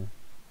 and then...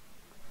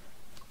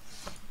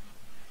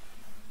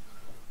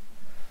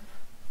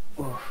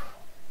 Oof.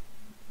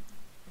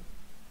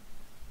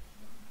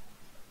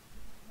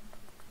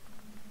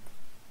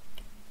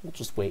 We'll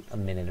just wait a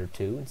minute or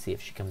two and see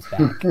if she comes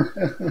back.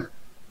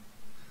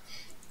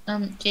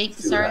 Jake,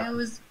 See what sorry I happens.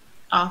 was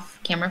off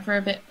camera for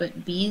a bit,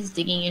 but Bee's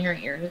digging in her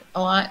ear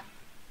a lot.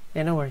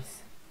 Yeah, no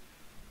worries.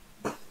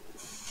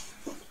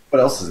 What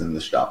else is in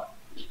the shop?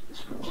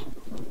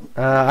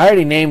 I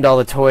already named all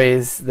the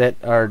toys that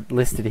are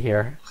listed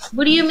here.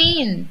 What do you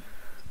mean?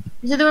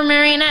 You said they were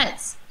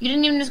marionettes. You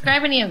didn't even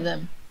describe any of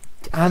them.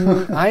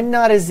 I'm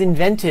not as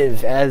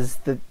inventive as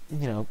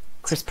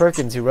Chris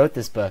Perkins who wrote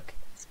this book.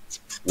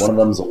 One of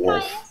them's a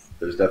wolf.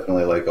 There's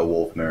definitely like a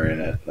wolf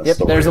marionette. Yep,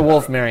 there's a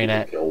wolf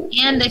marionette.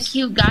 And a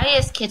cute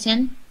Gaius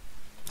kitten.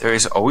 There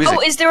is always Oh,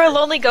 is there a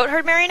lonely goat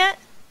herd marionette?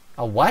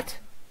 A what?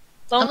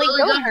 Lonely A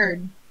little goat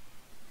herd.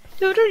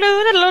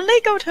 Doo-doo-doo, lonely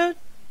goat herd.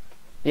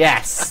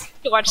 Yes.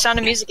 You watch Sound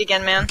of Music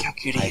again, man.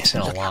 It's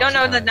been a long Don't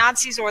know the time.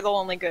 Nazis or the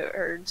lonely goat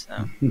herd,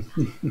 so.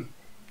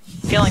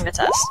 Feeling the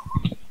test.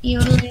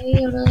 Yodelay,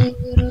 yodelay,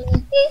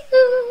 yodelay,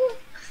 yoo-hoo.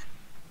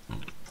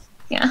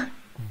 Yeah.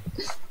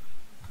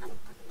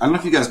 I don't know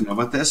if you guys know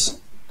about this.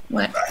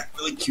 What?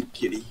 Really cute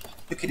kitty.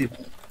 Look at him.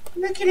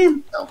 Look at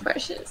him. So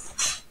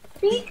precious.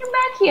 Bee, come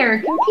back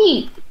here.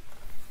 Compete.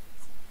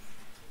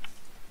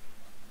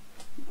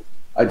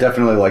 I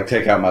definitely like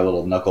take out my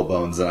little knuckle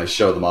bones and I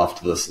show them off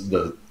to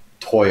the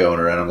toy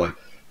owner, and I'm like,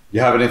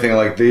 "You have anything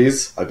like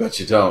these? I bet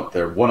you don't.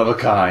 They're one of a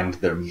kind.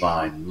 They're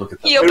mine. Look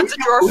at them." He opens a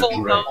drawer full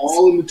of bones.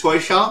 All in the toy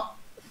shop.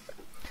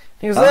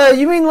 He goes,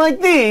 you mean like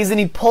these? And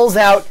he pulls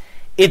out.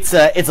 It's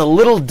a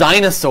little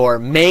dinosaur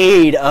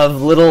made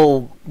of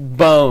little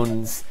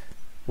bones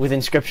with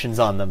inscriptions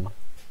on them.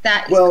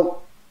 That is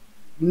Well,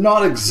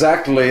 not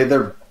exactly.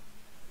 They're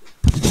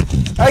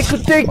I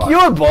could take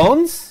your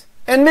bones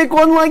and make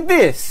one like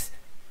this.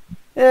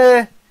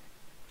 You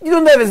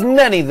don't have as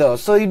many though,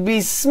 so you'd be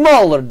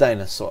smaller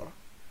dinosaur.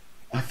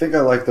 I think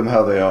I like them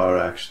how they are,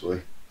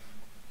 actually.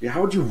 Yeah,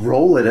 how would you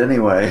roll it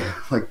anyway?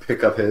 Like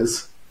pick up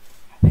his?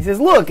 He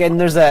says, "Look," and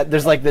there's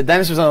like the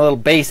dinosaur's on a little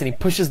base, and he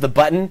pushes the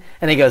button,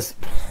 and he goes.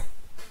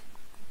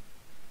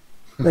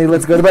 And he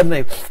lets go of the button.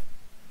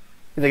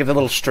 They get the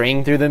little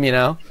string through them,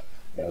 Yeah,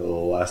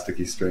 little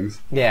elasticy strings.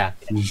 Yeah.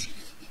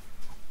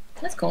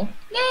 that's cool.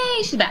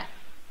 Yay, she's back.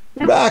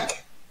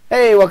 Back.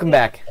 Hey, welcome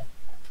back.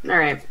 All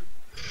right.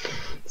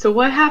 So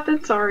what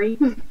happened? Sorry.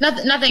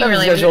 Nothing That was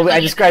really. special. I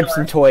Really described at the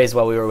some door. toys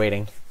while we were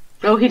waiting.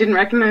 Oh, he didn't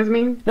recognize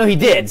me? No, he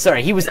did.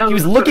 Sorry, he was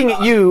looking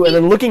at you, and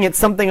then looking at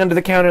something under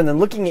the counter, and then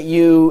looking at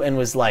you, and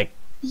was like,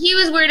 He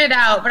was weirded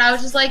out, but I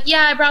was just like,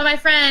 yeah, I brought my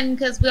friend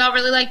because we all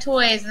really like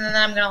toys, and then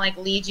I'm gonna like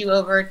lead you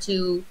over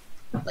to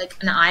like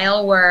an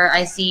aisle where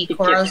I see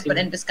Koros but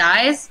in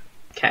disguise,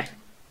 Okay.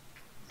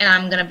 and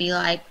I'm gonna be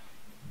like,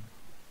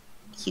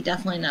 he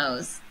definitely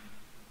knows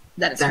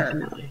that it's her,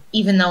 Definitely.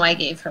 even though I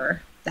gave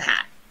her the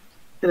hat.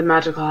 The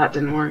magical hat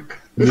didn't work.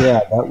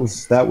 Yeah,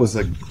 that was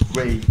a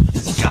great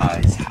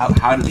disguise.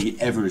 How did he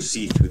ever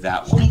see through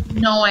that I one? have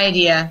no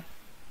idea.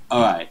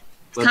 All right,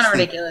 It's kind of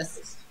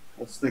ridiculous.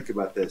 Let's think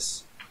about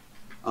this.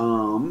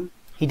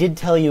 he did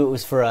tell you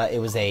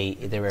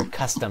they were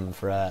custom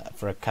for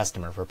a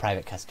customer, for a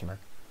private customer.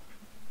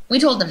 We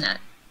told them that.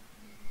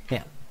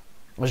 Yeah,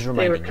 was They were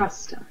reminding you.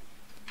 custom.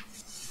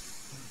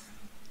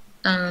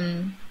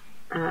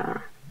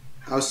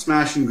 How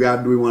smash and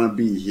grab do we want to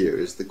be here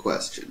is the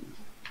question.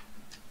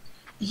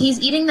 He's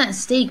eating that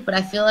steak, but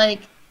I feel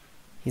like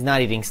He's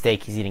not eating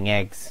steak; he's eating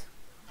eggs.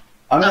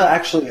 I'm gonna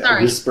actually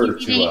sorry, whisper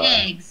he's eating to.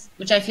 eggs,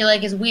 which I feel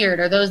like is weird.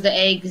 Are those the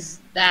eggs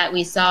that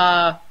we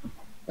saw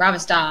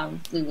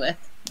Ravistov flew with?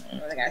 I don't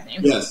know the guy's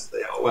name. Yes,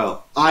 they are.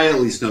 Well, I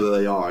at least know that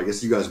they are. I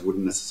guess you guys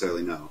wouldn't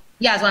necessarily know.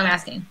 Yeah, that's what I'm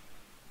asking.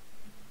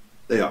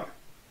 They are.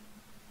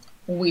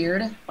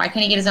 Weird. Why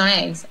can't he get his own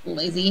eggs?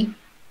 Lazy.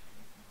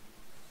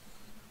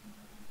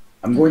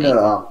 I'm going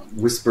to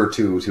whisper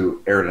to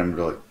Aridin and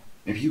be like,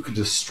 if you could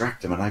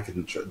distract him and I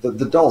can.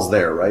 The doll's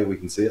there, right? We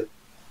can see it.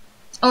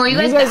 Oh, are you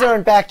You guys, guys back?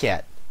 aren't back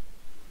yet.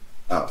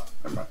 Oh,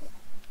 never mind.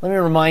 Let me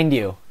remind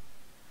you.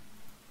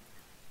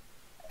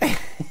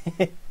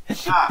 We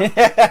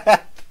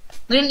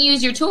didn't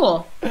use your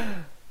tool.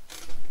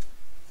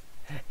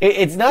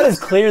 It's not as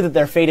clear that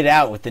they're faded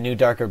out with the new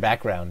darker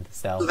background.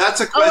 So So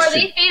that's a Oh, are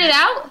question. they faded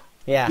out?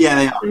 yeah. Yeah,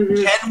 they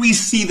are. Can we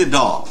see the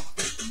doll?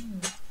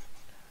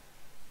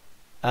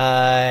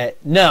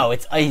 No,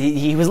 it's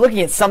he was looking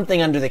at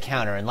something under the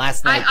counter, and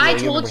last night I you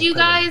told remember he you put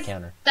it under the guys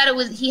counter.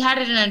 that he had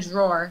it in a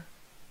drawer.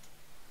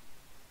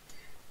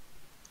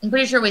 I'm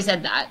pretty sure we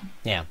said that.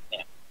 Yeah.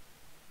 Yeah.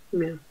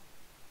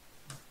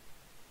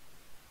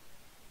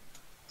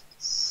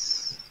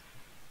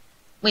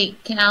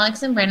 Wait, can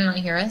Alex and Brandon not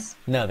hear us?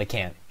 No, they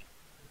can't.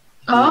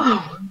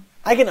 Oh.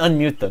 I can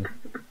unmute them.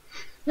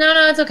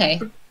 No, it's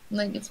okay.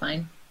 Like, it's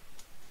fine.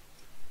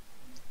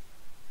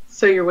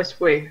 So you're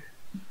whispering.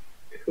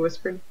 Who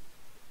whispered?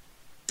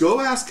 Go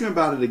ask him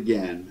about it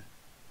again.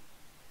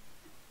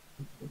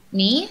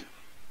 Me?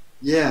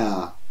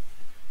 Yeah.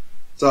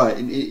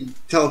 Sorry,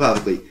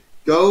 telepathically.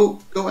 Go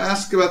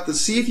ask about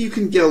see if you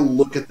can get a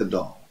look at the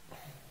doll.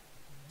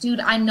 Dude,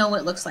 I know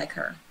it looks like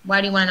her.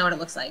 Why do you want to know what it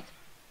looks like?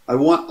 I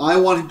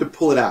want him to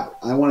pull it out.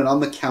 I want it on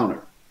the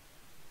counter.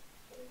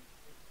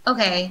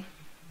 Okay.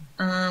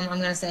 I'm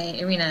gonna say,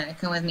 Irina,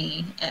 come with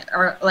me.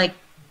 Or, like,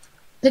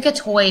 pick a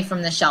toy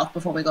from the shelf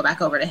before we go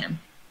back over to him.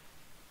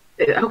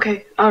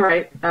 Okay, all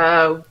right.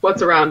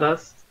 What's around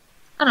us?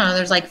 I don't know,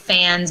 there's, like,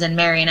 fans and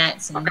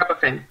marionettes. And... I'll grab a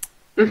fan.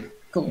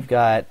 Cool. We've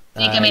got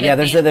Think I made yeah.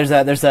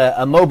 a There's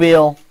a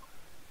mobile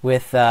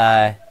with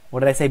what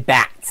did I say?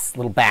 Bats,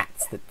 little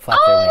bats that flap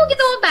their Oh, wings. get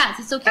the little bats.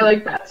 It's so cute. I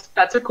like bats.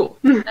 Bats are cool.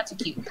 That's so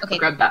cute. Okay. I'll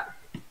grab that.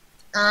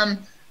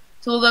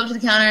 So we'll go up to the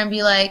counter and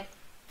be like,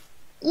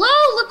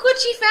 "Whoa, look what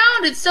she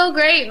found! It's so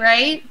great,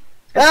 right?"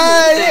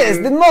 Ah, yes,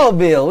 the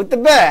mobile with the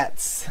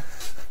bats.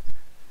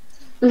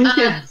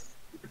 Yes.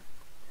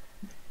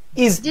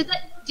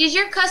 Did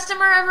your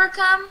customer ever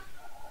come?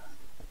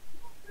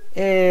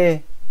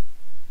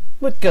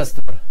 What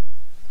customer?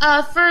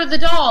 For the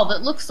doll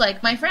that looks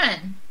like my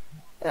friend.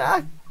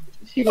 Ah,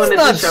 She it's wanted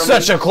not to show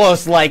such me. a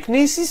close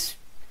likeness. He's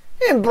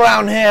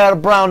brown hair,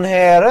 brown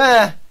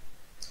hair.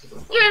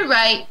 You're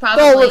right, Doll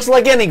probably. looks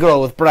like any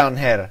girl with brown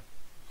hair.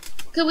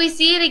 Could we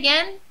see it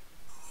again?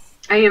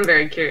 I am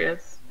very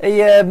curious.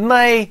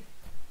 My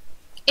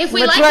If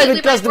we My like it, private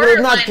we customer might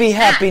would not be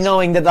happy match.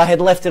 knowing that I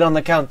had left it on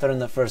the counter in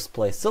the first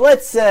place. So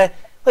let's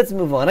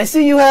move on. I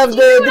see you have Did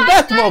you hear the what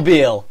I said?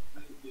 Batmobile.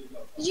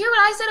 Did you hear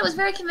what I said? It was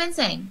very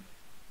convincing.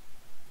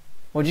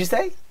 What'd you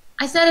say?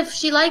 I said if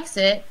she likes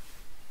it,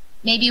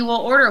 maybe we'll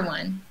order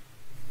one.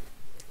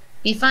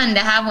 Be fun to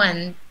have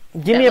one.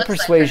 Give that me a looks like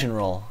persuasion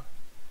roll.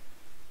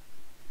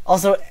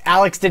 Also,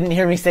 Alex didn't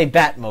hear me say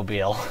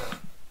Batmobile.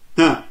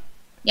 Huh.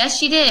 Yes,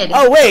 she did.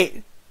 Oh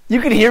wait, you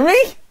could hear me?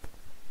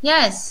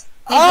 Yes.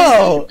 They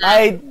Oh, just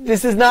said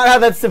this is not how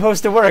that's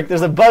supposed to work.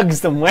 There's a bug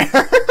somewhere.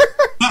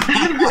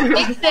 that.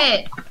 Fix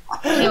it.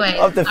 Anyway,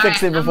 I'll have to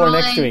fix it before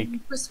next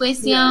week.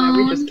 Persuasion. Yeah,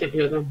 we just can't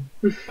hear them.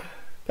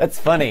 That's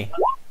funny.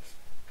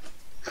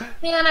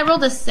 Man, I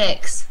rolled a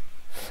 6.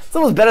 It's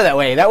almost better that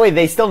way. That way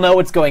they still know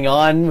what's going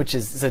on, which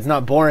is so it's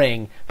not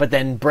boring. But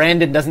then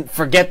Brandon doesn't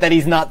forget that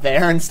he's not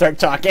there and start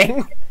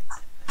talking.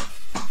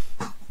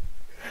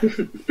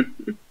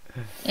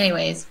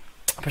 Anyways,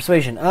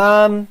 Persuasion.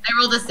 I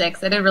rolled a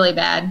 6. I did really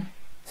bad.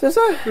 Says,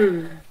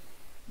 you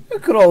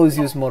could always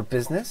use more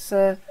business.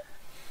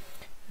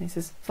 He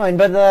says, fine,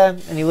 but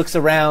and he looks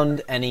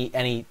around and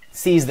he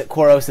sees that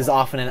Koros is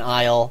off in an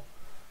aisle,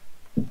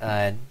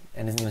 and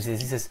he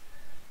says,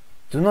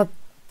 do not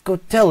go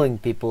telling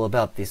people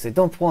about this. I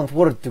don't want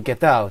word to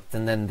get out,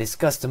 and then this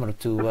customer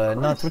to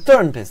not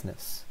return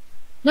business.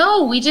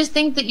 No, we just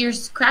think that your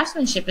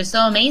craftsmanship is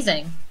so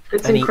amazing.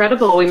 It's And he-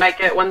 incredible. We might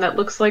get one that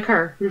looks like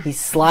her. He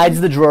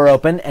slides the drawer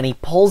open and he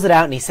pulls it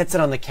out and he sets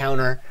it on the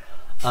counter.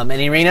 And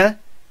Irina,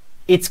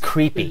 it's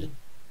creepy.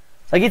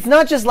 Like it's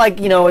not just like,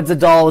 it's a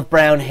doll with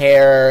brown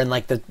hair and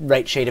like the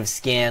right shade of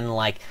skin,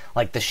 like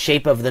the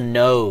shape of the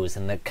nose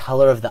and the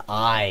color of the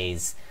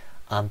eyes.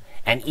 And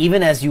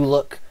even as you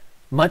look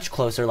much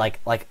closer, like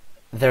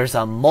there's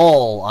a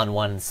mole on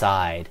one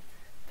side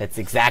that's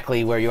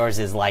exactly where yours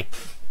is. Like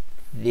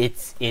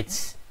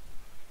it's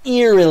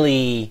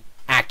eerily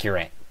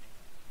accurate.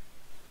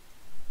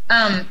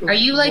 Are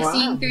you like Wow.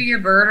 seeing through your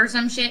bird or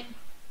some shit?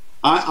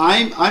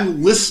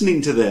 I'm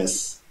listening to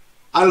this.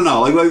 I don't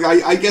know.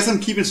 I guess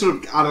I'm keeping sort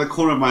of out of the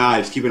corner of my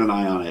eye, just keeping an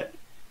eye on it.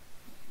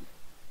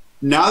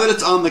 Now that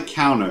it's on the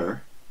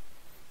counter,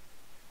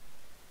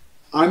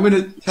 I'm going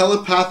to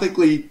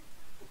telepathically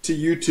to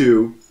you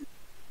two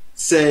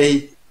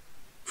say,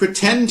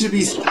 pretend to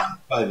be stunned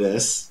by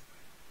this,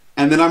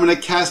 and then I'm going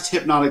to cast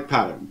Hypnotic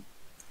Pattern.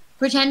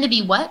 Pretend to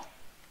be what?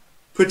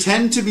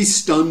 Pretend to be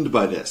stunned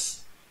by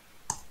this.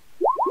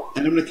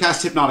 And I'm going to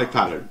cast Hypnotic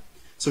Pattern.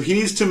 So he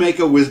needs to make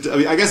a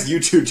wisdom... I guess you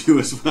two do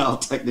as well,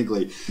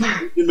 technically.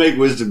 You can make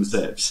wisdom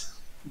saves.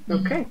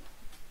 Okay.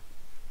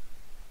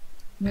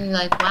 You're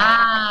like,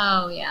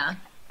 wow, yeah.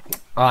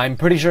 I'm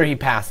pretty sure he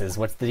passes.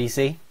 What's the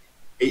DC?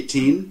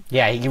 18?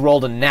 Yeah, he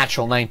rolled a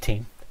natural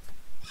 19.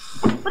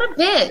 What a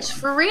bitch.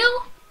 For real?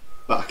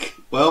 Fuck.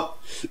 Well,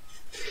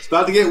 it's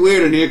about to get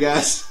weird in here,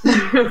 guys.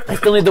 I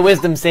still need the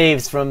wisdom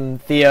saves from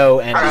Theo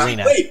and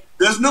Irina. Wait,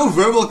 there's no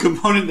verbal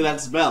component to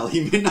that spell.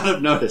 He may not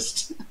have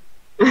noticed.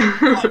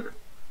 I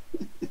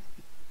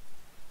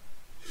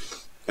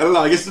don't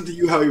know. I guess it's up to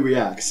you how he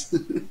reacts.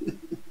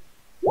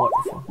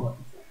 Wonderful.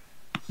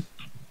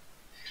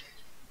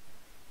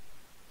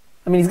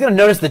 I mean, he's going to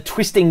notice the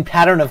twisting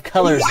pattern of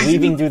colors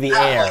weaving through the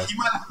air. He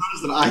might have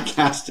noticed that I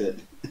cast it.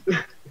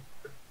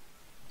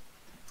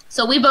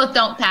 So we both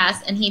don't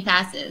pass, and he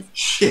passes.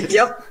 Shit.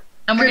 Yep.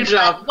 And we're Good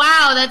gonna be job. like,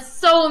 wow, that's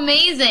so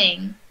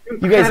amazing. You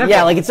guys,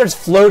 yeah, like it starts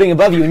floating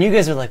above you, and you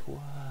guys are like, whoa.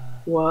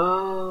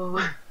 Whoa.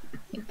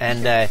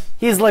 And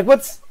he's like,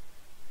 what's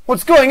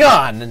going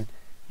on? And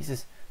he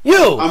says,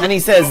 you! And he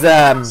says,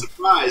 I'm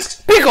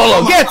surprised.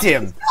 Piccolo, get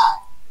him!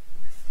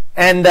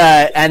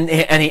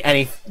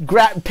 he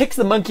picks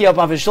the monkey up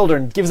off his shoulder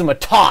and gives him a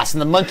toss,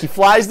 and the monkey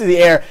flies through the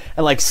air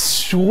and like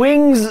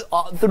swings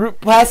through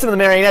past him of the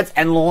marionettes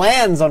and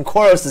lands on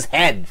Koros's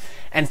head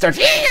and starts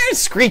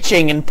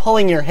screeching and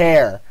pulling your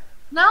hair.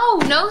 No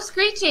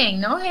screeching,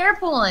 no hair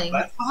pulling.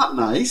 That's not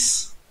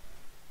nice.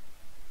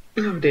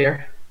 Oh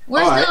dear.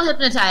 We're All still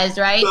hypnotized,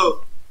 right?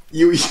 So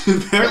you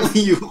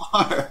apparently you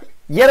are.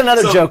 Yet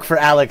another So- joke for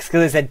Alex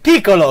because I said,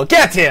 Piccolo,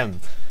 get him!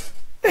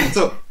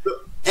 So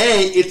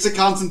it's a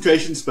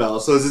concentration spell.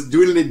 So is it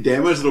doing any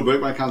damage that'll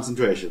break my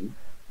concentration?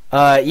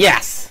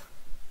 Yes.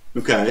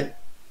 Okay.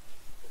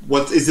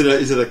 What is it?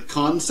 Is it a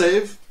con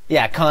save?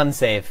 Yeah, con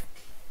save.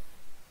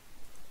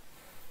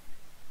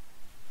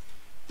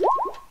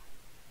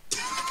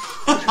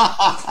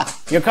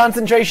 Your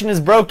concentration is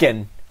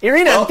broken.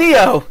 Irina and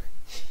Theo!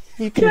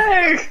 You can,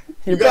 Yay!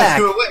 you're You guys back.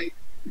 go away.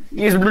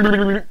 You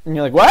just- and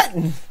you're like, what?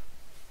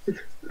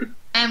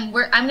 And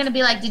I'm gonna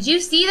be like, did you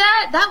see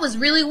that? That was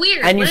really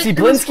weird. And you What see is-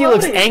 Blinsky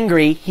looks floating.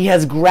 angry. He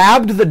has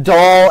grabbed the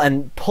doll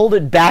and pulled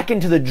it back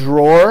into the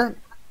drawer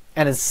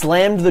and has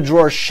slammed the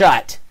drawer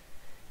shut.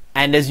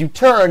 And as you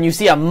turn, you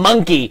see a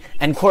monkey,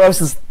 and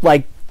Koros is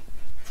like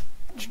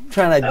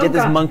trying to get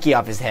this God. monkey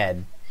off his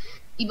head.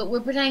 Yeah, but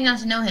we're pretending not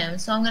to know him,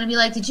 so I'm gonna be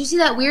like, did you see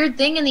that weird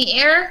thing in the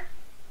air?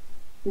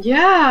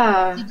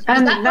 Yeah, Was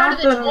and that now part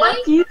of the the toy?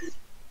 monkeys.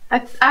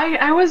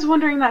 I was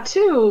wondering that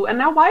too. And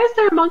now why is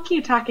there a monkey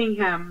attacking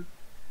him?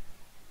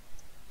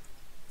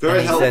 Very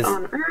And he helpful. says-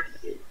 On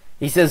Earth.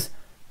 He says,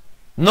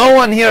 "No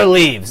one here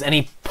leaves," and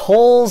he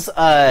pulls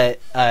a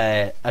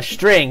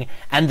string,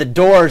 and the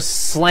door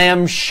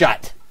slams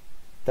shut.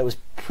 That was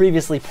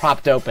previously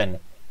propped open.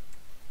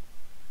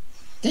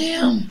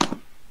 Damn.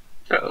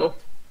 Oh.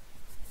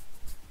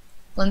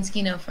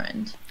 Blinsky, no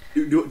friend.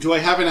 Do I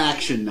have an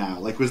action now?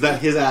 Like, was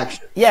that his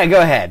action? Yeah,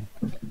 go ahead.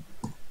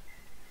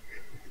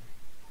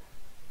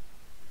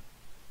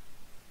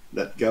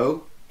 Let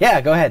go?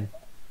 Yeah, go ahead.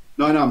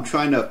 No, I'm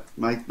trying to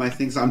my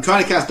things. I'm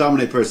trying to cast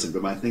Dominate Person,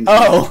 but my things.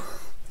 Oh,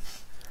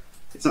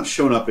 It's not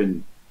showing up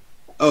in.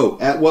 Oh,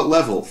 at what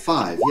level?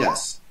 5.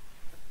 Yes.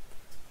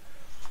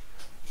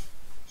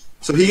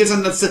 So he gets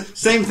on the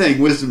same thing.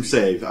 Wisdom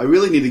save. I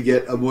really need to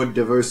get a more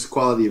diverse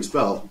quality of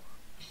spell.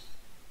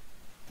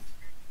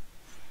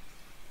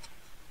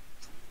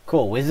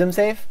 cool. Wisdom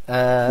save.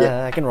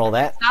 Yeah. I can roll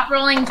that. Stop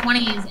rolling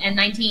 20s and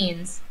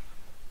 19s.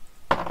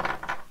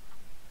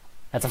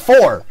 That's a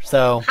 4.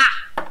 So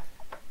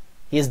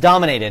he is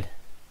dominated.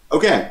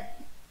 Okay.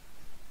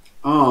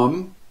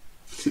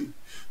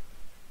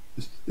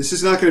 This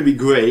is not going to be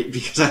great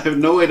because I have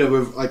no way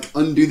to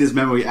undo this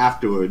memory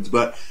afterwards.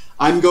 But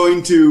I'm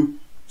going to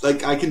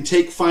I can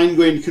take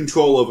fine-grained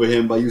control over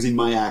him by using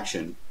my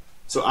action.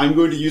 So I'm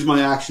going to use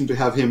my action to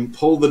have him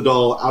pull the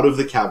doll out of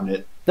the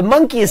cabinet. The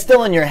monkey is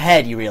still in your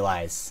head. You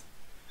realize.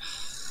 I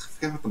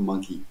forgot about the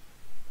monkey.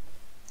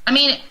 I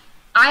mean,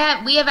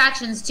 we have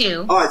actions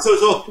too. All right.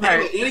 So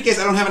Right. in any case,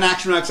 I don't have an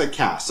action because I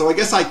cast. So I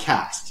guess I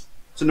cast.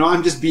 So now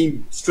I'm just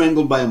being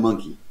strangled by a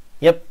monkey.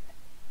 Yep.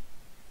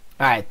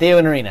 All right, Theo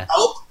and Arena.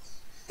 Help!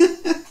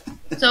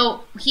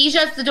 So he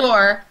shuts the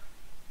door.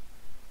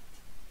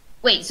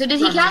 Wait, so did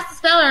he cast the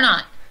spell or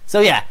not? So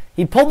yeah,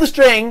 he pulled the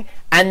string,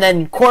 and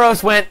then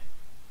Koros went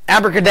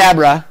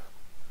abracadabra.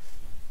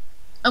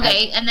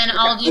 Okay, and then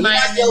I'll do And then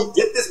mine. I yelled,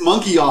 "Get this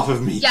monkey off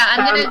of me!" Yeah,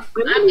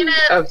 I'm gonna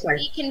Oh, sorry.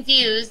 be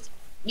confused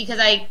because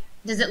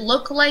does it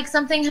look like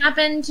something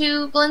happened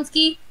to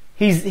Blinsky?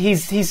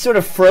 He's sort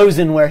of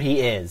frozen where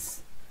he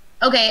is.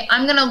 Okay,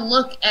 I'm gonna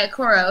look at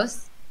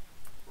Koros,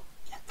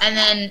 and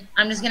then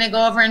I'm just gonna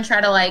go over and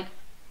try to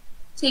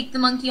take the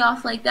monkey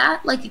off like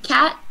that, like a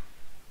cat.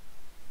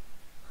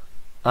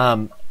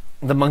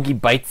 The monkey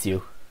bites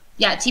you.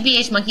 Yeah,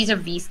 TBH, monkeys are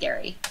V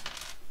scary.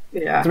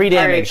 Yeah. 3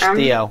 damage, All right,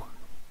 Theo.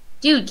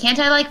 Dude, can't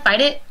I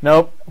fight it?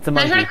 Nope, it's a Can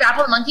I try monkey. to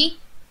grapple the monkey?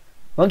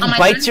 Monkey on my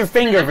bites turn? your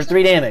finger for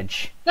 3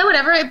 damage. Yeah,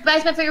 whatever. It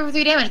bites my finger for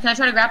 3 damage. Can I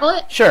try to grapple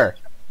it? Sure.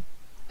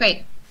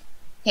 Great.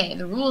 Okay,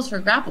 the rules for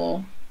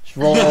grapple. Just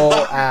roll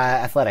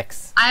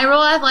athletics. I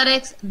roll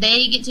athletics.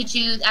 They get to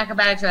choose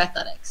acrobatics or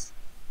athletics.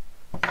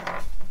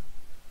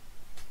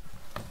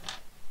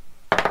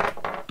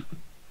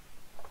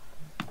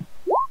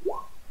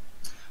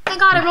 My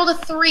God, I rolled a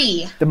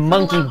 3. The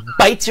monkey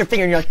bites your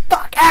finger, and you're like,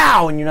 "Fuck,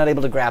 ow!" and you're not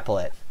able to grapple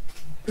it.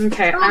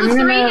 Okay, I rolled a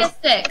 3 and a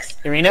 6.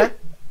 Irina,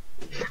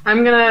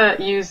 I'm gonna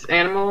use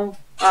animal.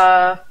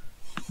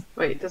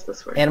 Wait, does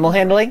this work? animal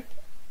handling.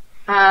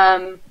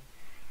 I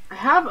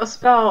have a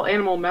spell,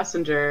 Animal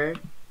Messenger.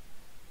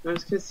 I'm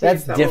just gonna see.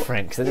 That's if that will-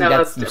 different because I think No,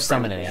 that's you different,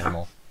 summon an yeah.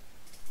 animal.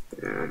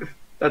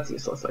 That's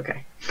useless.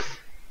 Okay.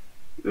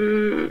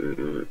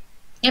 And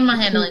my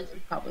handling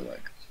would probably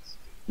work.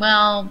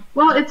 Well,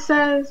 Well, it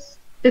says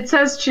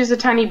choose a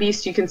tiny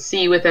beast you can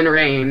see within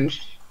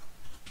range.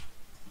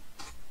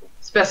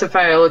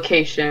 Specify a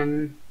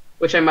location,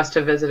 which I must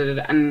have visited,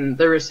 and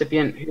the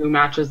recipient who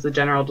matches the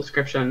general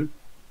description,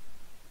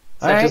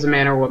 such Alright. as a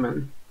man or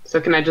woman. So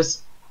can I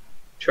just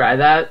try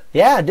that?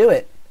 Yeah, do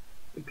it.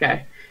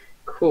 Okay,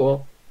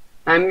 cool.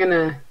 I'm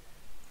gonna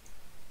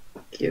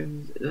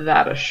give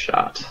that a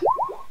shot.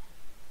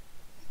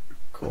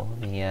 Cool.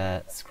 Let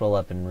me scroll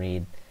up and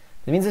read.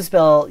 The means of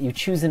spell, you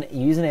use an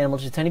animal,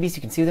 choose a tiny beast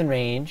you can see within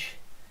range.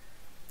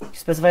 You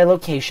specify a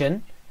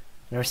location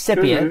and a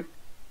recipient.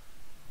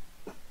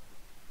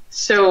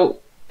 So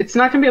it's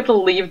not going to be able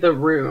to leave the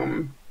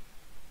room.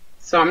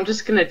 So I'm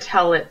just going to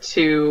tell it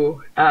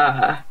to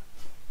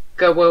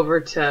go over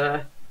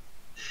to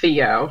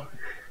Theo.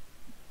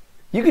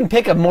 You can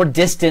pick a more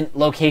distant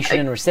location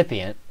and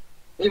recipient.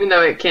 Even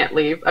though it can't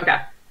leave. Okay.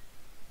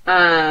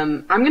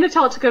 I'm going to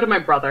tell it to go to my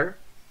brother.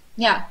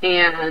 Yeah.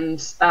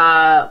 And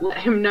let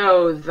him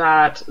know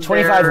that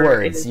 25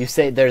 words. You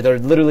say they're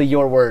literally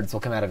your words will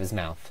come out of his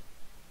mouth.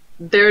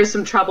 There is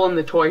some trouble in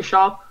the toy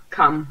shop.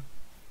 Come.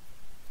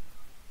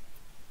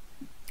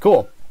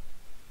 Cool.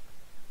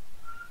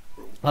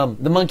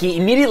 The monkey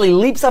immediately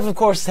leaps off of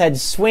Corus's head,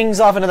 swings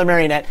off another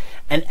marionette,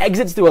 and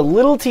exits through a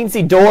little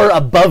teensy door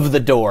above the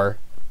door.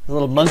 A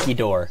little monkey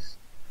door.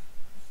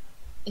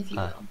 If you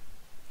will.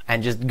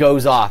 And just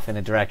goes off in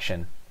a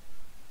direction.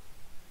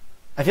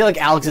 I feel like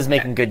Alex is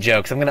making good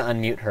jokes. I'm going to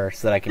unmute her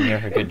so that I can hear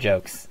her good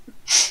jokes.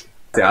 See,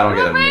 I don't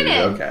get Oh,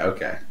 unmuted. Brandon.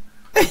 Okay.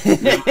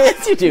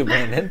 Yes, you do,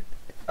 Brandon.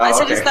 I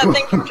said okay. it's that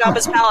thing from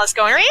Jabba's palace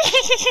going.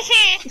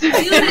 Dude,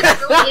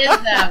 it really is,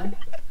 though.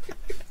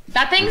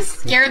 That thing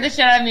scared the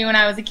shit out of me when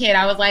I was a kid.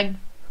 I was like,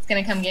 it's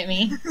gonna come get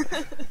me.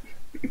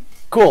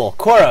 Cool.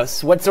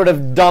 Koros, what sort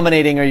of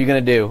dominating are you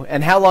going to do?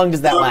 And how long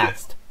does that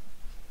last?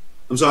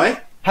 I'm sorry?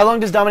 How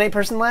long does dominate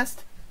person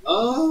last?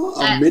 A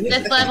At minute.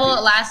 this level, it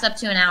lasts up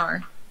to an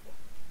hour.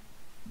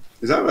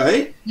 Is that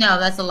right? No,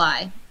 that's a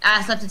lie. It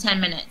lasts up to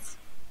 10 minutes.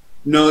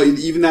 No,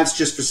 even that's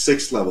just for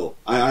 6th level.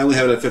 I only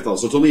have it at 5th level,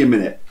 so it's only a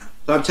minute.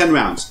 So I have 10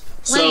 rounds.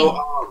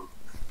 So,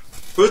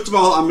 first of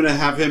all, I'm going to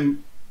have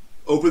him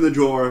open the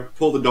drawer,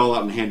 pull the doll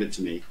out, and hand it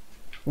to me.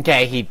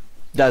 Okay, he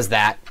does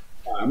that.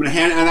 I'm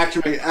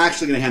actually going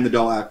to hand the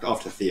doll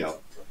off to Theo.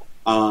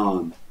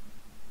 And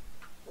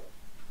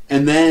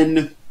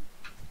then,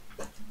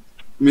 I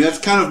mean, that's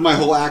kind of my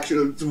whole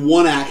action. It's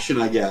one action,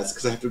 I guess,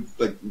 because I have to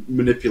like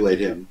manipulate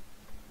him.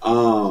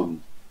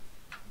 I'm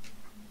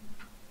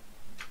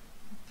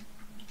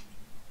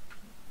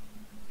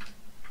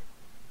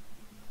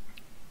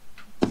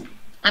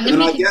gonna and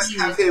be I guess confused.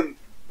 have him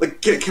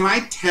like. Can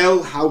I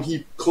tell how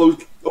he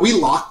closed? Are we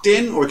locked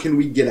in, or can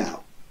we get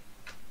out?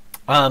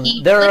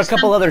 There are a flips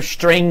couple them. other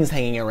strings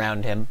hanging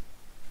around him.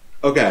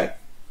 Okay.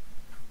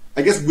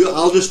 I guess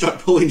I'll just start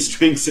pulling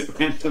strings at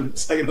random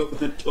so I can open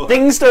the door.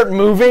 Things start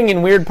moving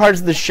in weird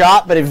parts of the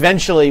shop, but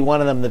eventually one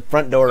of them, the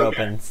front door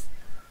opens.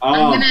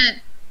 I'm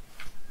gonna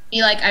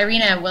be like,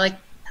 Irina, what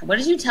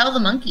did you tell the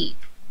monkey?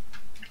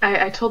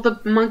 I told the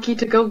monkey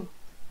to go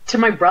to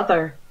my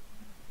brother.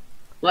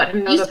 Let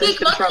him know You that there's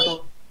speak been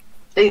monkey?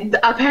 trouble.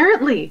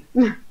 Apparently.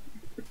 This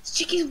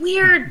chick is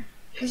weird.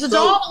 There's a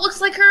doll that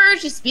looks like her.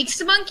 She speaks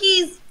to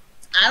monkeys.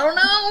 I don't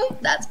know.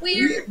 That's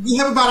weird. We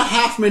have about a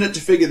half minute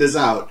to figure this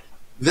out.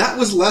 That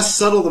was less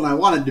subtle than I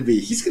wanted to be.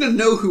 He's gonna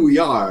know who we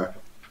are.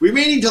 We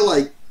may need to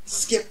like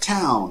skip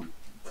town.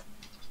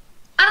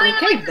 I don't even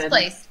Okay, like this then.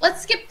 place.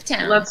 Let's skip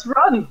town. Let's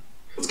run.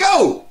 Let's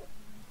go.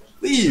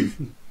 Leave.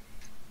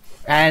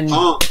 And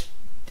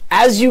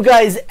as you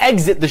guys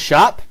exit the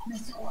shop,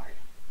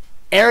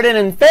 Aridin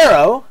and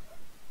Pharaoh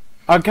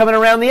are coming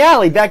around the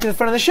alley back to the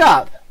front of the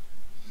shop.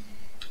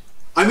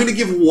 I'm gonna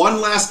give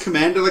one last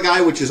command to the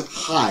guy, which is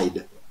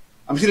hide.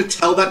 I'm just gonna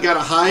tell that guy to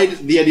hide.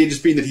 The idea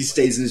just being that he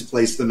stays in his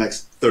place for the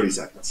next 30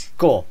 seconds.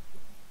 Cool.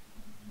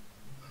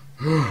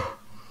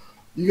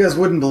 You guys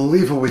wouldn't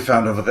believe what we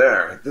found over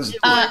there. There's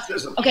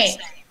Okay.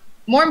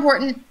 More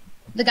important,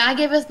 the guy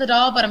gave us the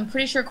doll, but I'm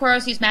pretty sure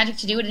Koros used magic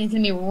to do it, and he's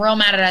gonna be real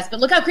mad at us. But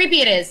look how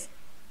creepy it is.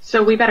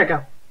 So we better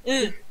go.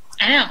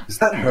 I know. Is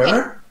that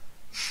her?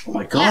 Oh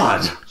my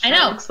god. I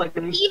know. Looks like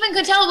me. He even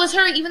could tell it was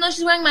her, even though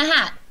she's wearing my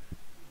hat.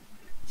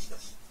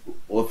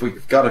 Well, if we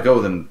gotta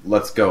go, then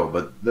let's go.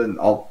 But then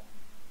I'll.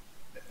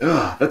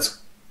 Ugh, that's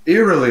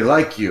eerily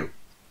like you.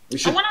 We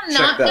should wanna check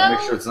not that. go.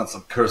 Make sure it's not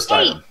some cursed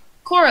Hey, item.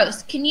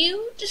 Koros, can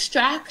you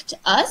distract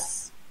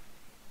us?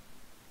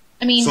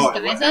 I mean, Sorry,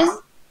 disguise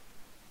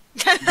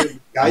what us?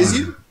 Guys,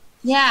 you?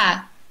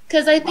 Yeah,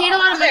 because I paid a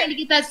lot of money to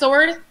get that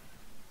sword.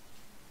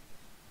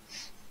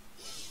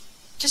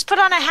 Just put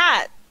on a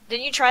hat.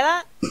 Didn't you try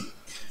that?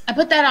 I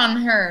put that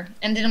on her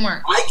and it didn't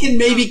work. I can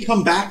maybe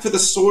come back for the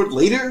sword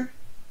later.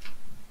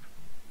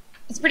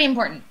 It's pretty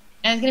important,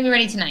 and it's gonna be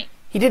ready tonight.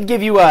 He did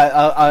give you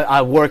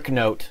a work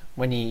note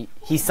when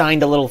he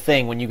signed a little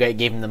thing when you guys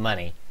gave him the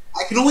money.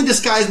 I can only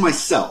disguise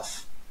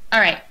myself. All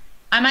right,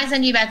 I might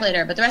send you back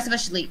later, but the rest of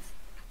us should leave.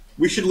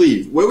 We should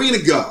leave. Where are we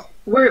gonna go?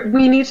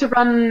 We need to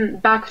run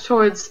back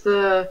towards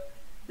the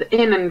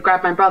inn and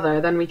grab my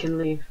brother, then we can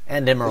leave.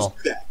 And Emerald.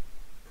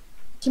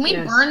 Can we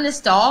Yes. burn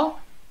this doll?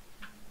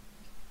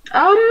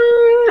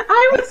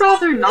 I would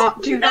rather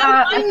not do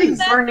that. I think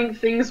that- burning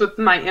things with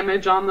my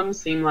image on them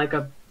seem like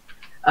a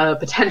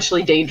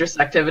potentially dangerous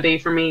activity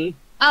for me.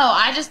 Oh,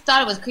 I just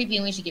thought it was creepy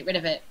and we should get rid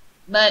of it.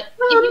 But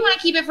if you want to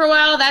keep it for a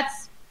while,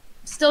 that's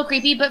still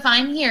creepy, but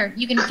fine. Here,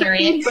 you can carry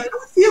it.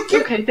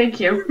 Okay, thank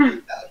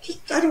you.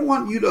 I don't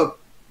want you to.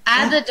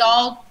 Add the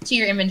doll to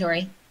your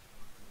inventory.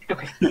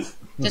 Okay.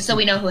 just so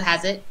we know who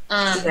has it.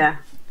 Yeah.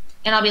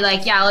 And I'll be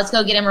like, yeah, let's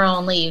go get Emerald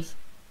and leave.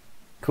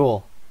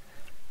 Cool.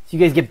 So you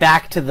guys get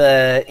back to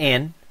the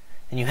inn,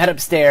 and you head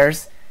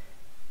upstairs,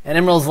 and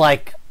Emerald's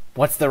like,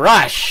 what's the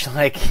rush?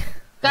 Like,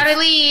 Gotta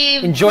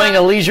leave. enjoying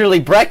a leisurely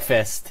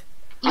breakfast.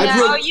 Yeah.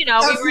 Oh, you know,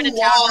 we were in a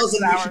town for 2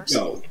 and we should hours.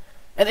 go.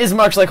 And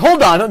Ismark's like,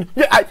 hold on,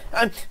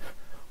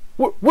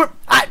 we're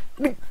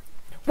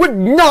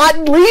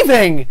not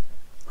leaving.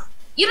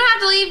 You don't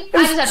have to leave. It I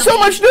was just have to so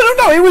leave. much,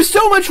 no, it was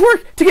so much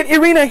work to get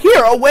Irina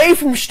here, away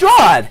from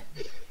Strahd.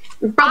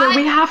 Brother,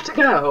 we have to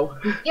go.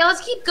 Yeah,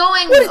 let's keep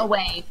going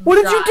away. From What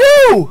did you Strahd.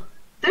 do?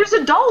 There's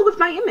a doll with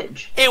my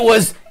image. It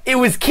was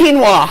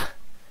quinoa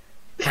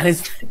and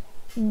his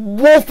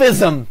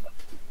wolfism.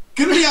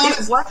 Gonna be It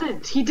honest,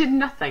 wasn't. He did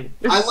nothing.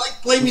 I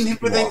like blaming him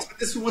for things, but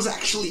this one was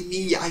actually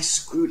me. I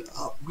screwed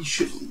up. We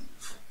should leave.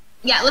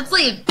 Yeah, let's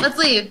leave. Let's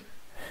leave.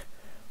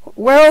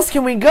 Where else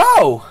can we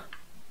go?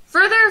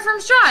 Further from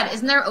Strahd.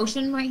 Isn't there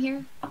ocean right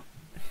here?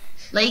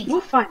 Lake.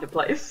 We'll find a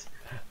place.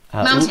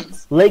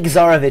 Mountains. Lake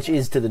Zarovich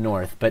is to the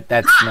north, but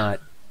that's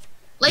not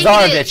Lake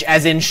Zarovich, is.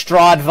 as in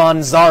Strahd von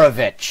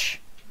Zarovich.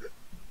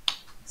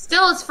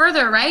 Still, it's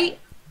further, right?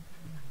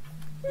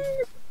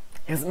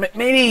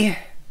 Maybe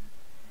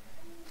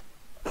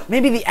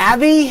the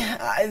Abbey?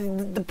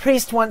 The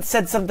priest once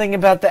said something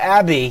about the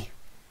Abbey.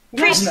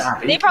 Priests,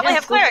 they probably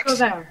have Yes, let's go clerics.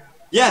 there.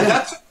 Yeah,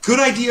 that's a good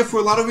idea for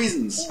a lot of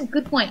reasons. Oh,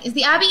 good point. Is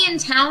the Abbey in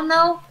town,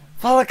 though?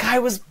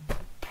 Valakai was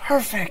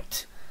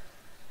perfect.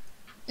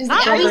 Is the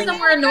Abbey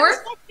somewhere north?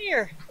 Up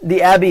here.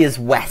 The Abbey is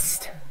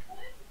west.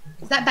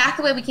 Is that back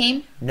the way we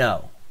came?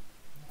 No.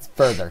 It's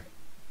further.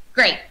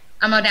 Great.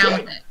 I'm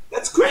down with it.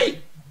 That's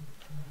great.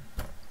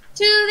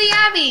 To the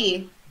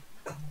Abbey.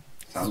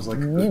 Sounds like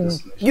a good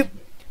destination.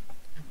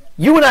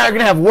 You and I are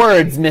gonna have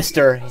words,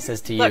 mister, he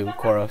says to you, Look.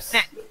 Koros.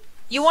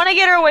 You want to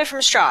get her away from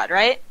Strahd,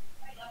 right?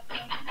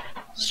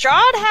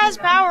 Strahd has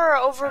power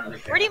over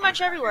pretty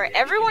much everywhere.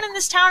 Everyone in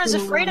this town is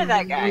afraid of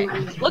that guy.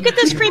 Look at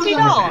this creepy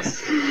doll.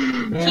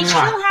 He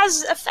still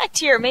has effect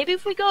here. Maybe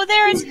if we go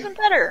there, it's even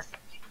better.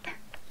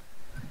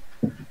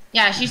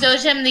 Yeah, she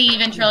shows him the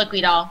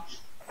ventriloquy doll.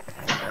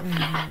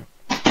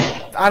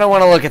 I don't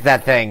want to look at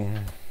that thing.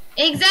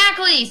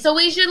 Exactly. So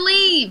we should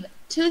leave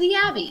to the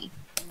Abbey.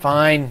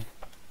 Fine.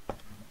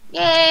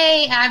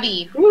 Yay,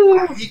 Abbey.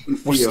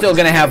 We're still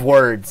gonna have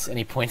words, and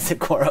he points at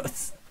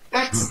Koros.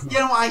 That's,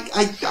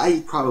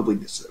 I probably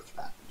deserve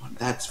that one.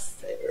 That's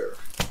fair.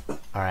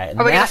 All right.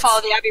 Are we going to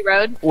follow the Abbey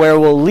Road? Where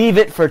we'll leave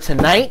it for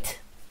tonight.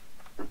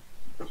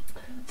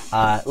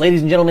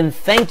 Ladies and gentlemen,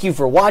 thank you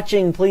for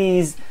watching.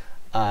 Please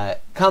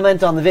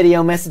comment on the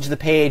video, message the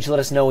page, let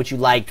us know what you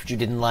liked, what you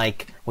didn't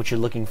like, what you're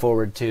looking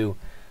forward to.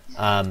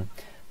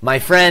 My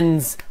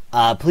friends,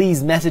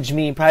 please message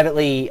me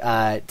privately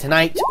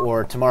tonight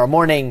or tomorrow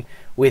morning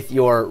with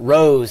your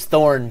rose,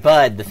 thorn,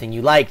 bud, the thing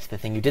you liked, the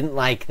thing you didn't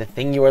like, the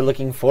thing you are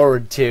looking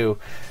forward to.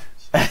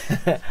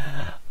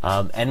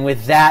 And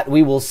with that,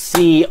 we will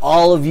see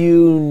all of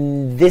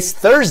you this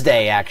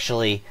Thursday,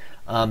 actually.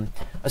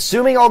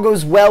 Assuming all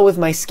goes well with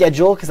my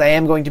schedule, because I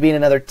am going to be in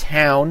another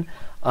town,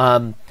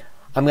 I'm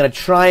going to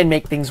try and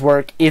make things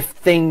work. If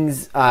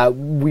things, might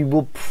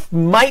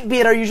be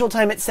at our usual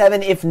time at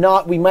 7. If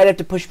not, we might have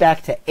to push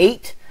back to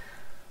 8,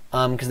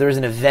 because there is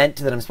an event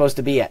that I'm supposed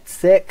to be at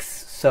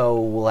 6. So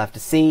we'll have to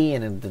see,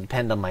 and it'll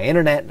depend on my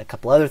internet and a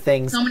couple other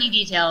things. So many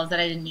details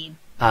that I didn't need.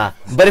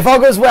 But if all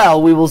goes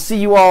well, we will see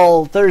you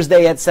all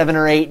Thursday at 7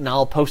 or 8, and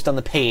I'll post on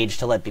the page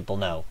to let people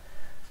know.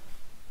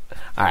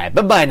 All right,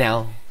 bye-bye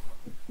now.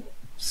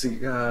 See you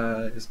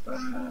guys.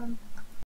 Bye.